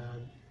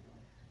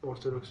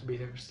የኦርቶዶክስ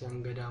ቤተክርስቲያን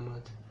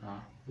ገዳማት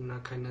እና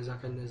ከነዛ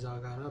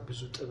ጋራ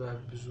ብዙ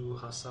ጥበብ ብዙ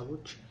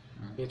ሐሳቦች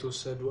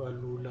የተወሰዱ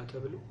አሉላ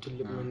ተብሎ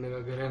ትልቅ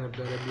መነጋገሪያ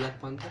ነበር ብላክ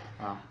ፓንተር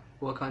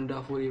ዋካንዳ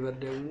ፎሬቨር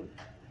ደግሞ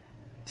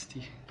እስቲ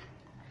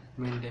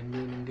ምን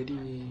እንደሚሆን እንግዲህ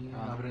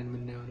አብረን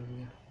የምናየው ነው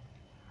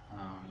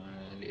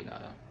ሌላ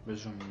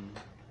ብዙም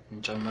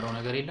እንጨምረው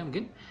ነገር የለም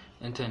ግን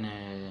እንትን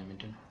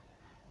ምንድነው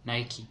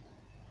ናይኪ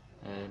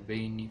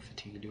በኢኒፍቲ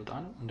ሊወጣ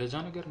ነው እንደዛ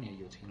ነገር ነው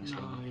ያየሁት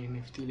ይመስለኛል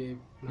ኢኒፍቲ ላይ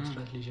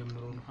መስራት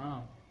ሊጀምሩ ነው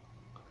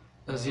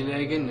እዚህ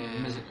ላይ ግን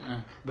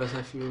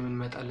በሰፊው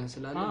እንመጣለን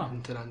ስላለ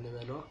እንትን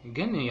አንበለው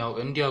ግን ያው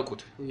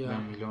እንዲያውቁት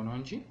የሚለው ነው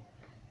እንጂ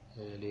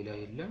ሌላ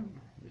የለም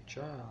ብቻ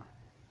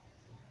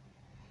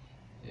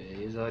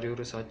የዛሬው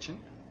ርዕሳችን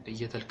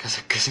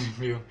እየተልከሰከስን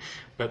ቢሆን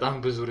በጣም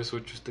ብዙ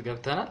ርዕሶች ውስጥ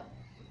ገብተናል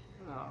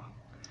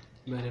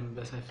ምንም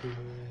በሰፊው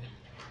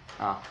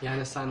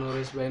ያነሳነው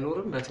ርዕስ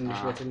ባይኖርም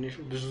በትንሹ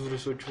ብዙ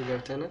ርዕሶች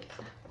ገብተናል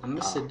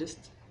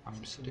 5-6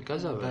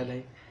 ከዛ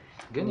በላይ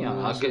ግን ያ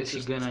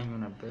ሲገናኙ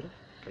ነበር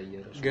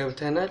ቀየረው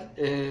ገብተናል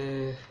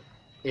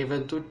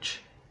ኢቨንቶች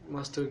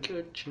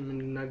ማስታወቂያዎች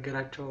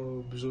የምንናገራቸው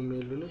ብዙም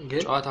የሉንም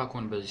ግን ጨዋታ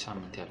ኮን በዚህ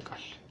ሳምንት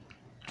ያልቃል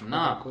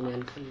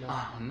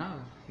እና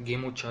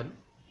ጌሞች አሉ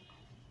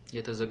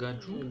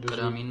የተዘጋጁ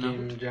ቅዳሜና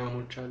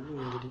ጃሞች አሉ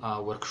እንግዲህ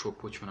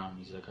ወርክሾፖች ምናምን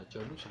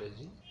ይዘጋጃሉ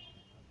ስለዚህ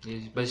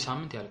በዚህ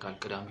ሳምንት ያልቃል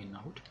ቅዳሜና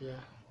እሁድ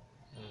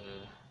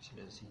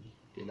ስለዚህ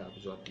ሌላ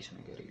ብዙ አዲስ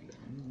ነገር የለም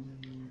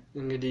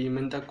እንግዲህ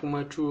ምን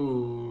ተጠቁማችሁ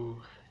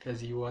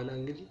ከዚህ በኋላ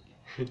እንግዲህ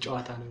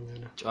ጨዋታ ነው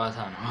የሚሆነው ጨዋታ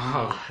ነው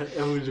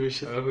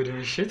እሁድ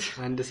ምሽት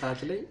 1 ሰዓት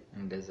ላይ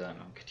እንደዛ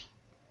ነው እንግዲህ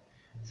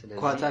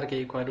ስለዚህ ኳታር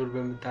ከኢኳዶር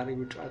በመታረጉ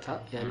ጨዋታ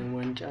የዓለም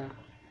ዋንጫ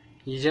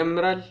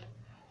ይጀምራል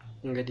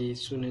እንግዲህ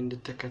እሱን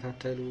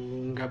እንድትከታተሉ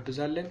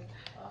እንጋብዛለን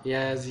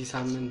የዚህ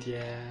ሳምንት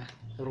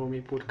የሮሚ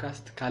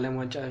ፖድካስት ከዓለም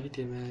ዋንጫ በፊት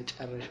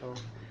የመጨረሻው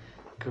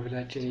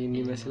ክፍላችን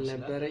የሚመስል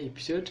ነበር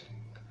ኤፒሶድ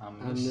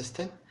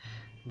 5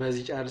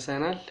 በዚህ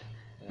ጨርሰናል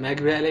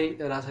መግቢያ ላይ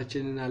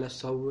ራሳችንን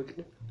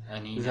አላስተዋወቅንም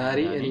ዛሬ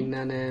እኔና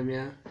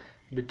ነሚያ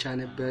ብቻ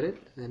ነበርን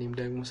እኔም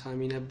ደግሞ ሳሚ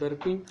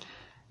ነበርኩኝ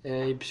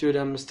ኤፒሶድ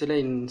 5 ላይ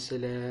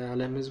ስለ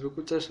ዓለም ህዝብ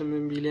ቁጥር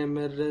 8 ቢሊዮን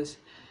መድረስ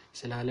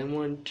ስለ ዓለም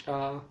ዋንጫ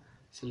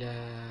ስለ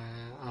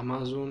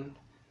አማዞን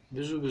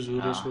ብዙ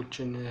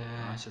ርዕሶችን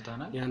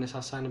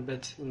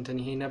ያነሳሳንበት እንትን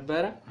ይሄ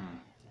ነበር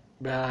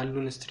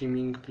በአሉን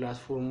ስትሪሚንግ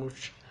ፕላትፎርሞች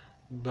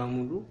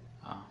በሙሉ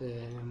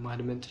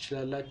ማድመጥ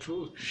ትችላላችሁ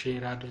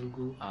ሼር አድርጉ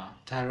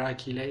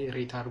ተራኪ ላይ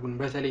ሬት አድርጉን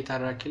በተለይ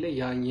ተራኪ ላይ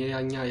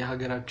ያኛ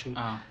የሀገራችን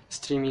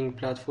ስትሪሚንግ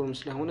ፕላትፎርም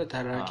ስለሆነ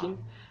ተራኪን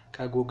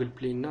ከጉግል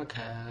ፕሌይ እና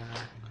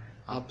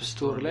ከአፕ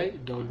ስቶር ላይ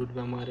ዳውንሎድ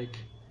በማድረግ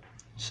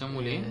ስሙ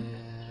ላይ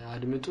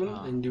አድምጡን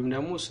እንዲሁም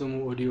ደግሞ ስሙ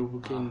ኦዲዮ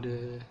ቡክ ኤንድ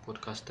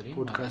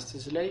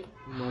ፖድካስትስ ላይ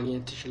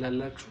ማግኘት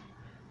ትችላላችሁ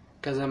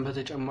ከዛም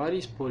በተጨማሪ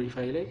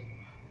ስፖቲፋይ ላይ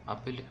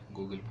አፕል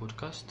ጉግል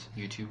ፖድካስት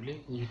ዩቲዩብ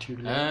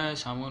ላይ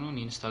ሰሞኑን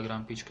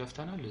ኢንስታግራም ፔጅ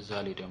ከፍተናል እዛ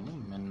ላይ ደግሞ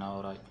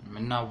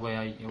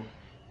ምናወያየው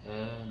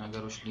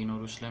ነገሮች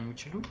ሊኖሩ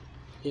ስለሚችሉ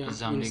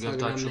እዛም ላይ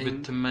ገብታችሁ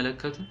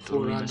ብትመለከቱ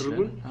ጥሩ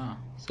ይመስላል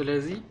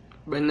ስለዚህ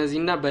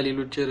በእነዚህና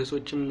በሌሎች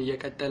ርዕሶችም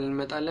እየቀጠልን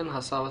እንመጣለን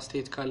ሐሳብ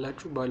አስተያየት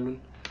ካላችሁ ባሉን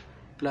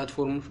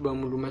ፕላትፎርሞች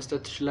በሙሉ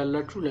መስጠት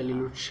ትችላላችሁ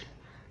ለሌሎች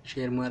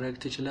ሼር ማድረግ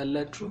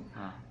ትችላላችሁ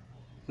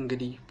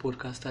እንግዲህ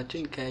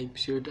ፖድካስታችን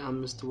ከኤፒሶድ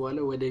 5 በኋላ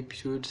ወደ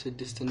ኤፒሶድ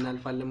 6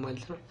 እናልፋለን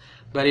ማለት ነው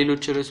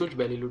በሌሎች ርዕሶች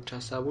በሌሎች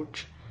ሐሳቦች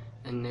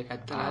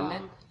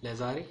እንቀጥላለን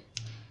ለዛሬ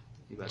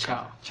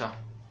ቻው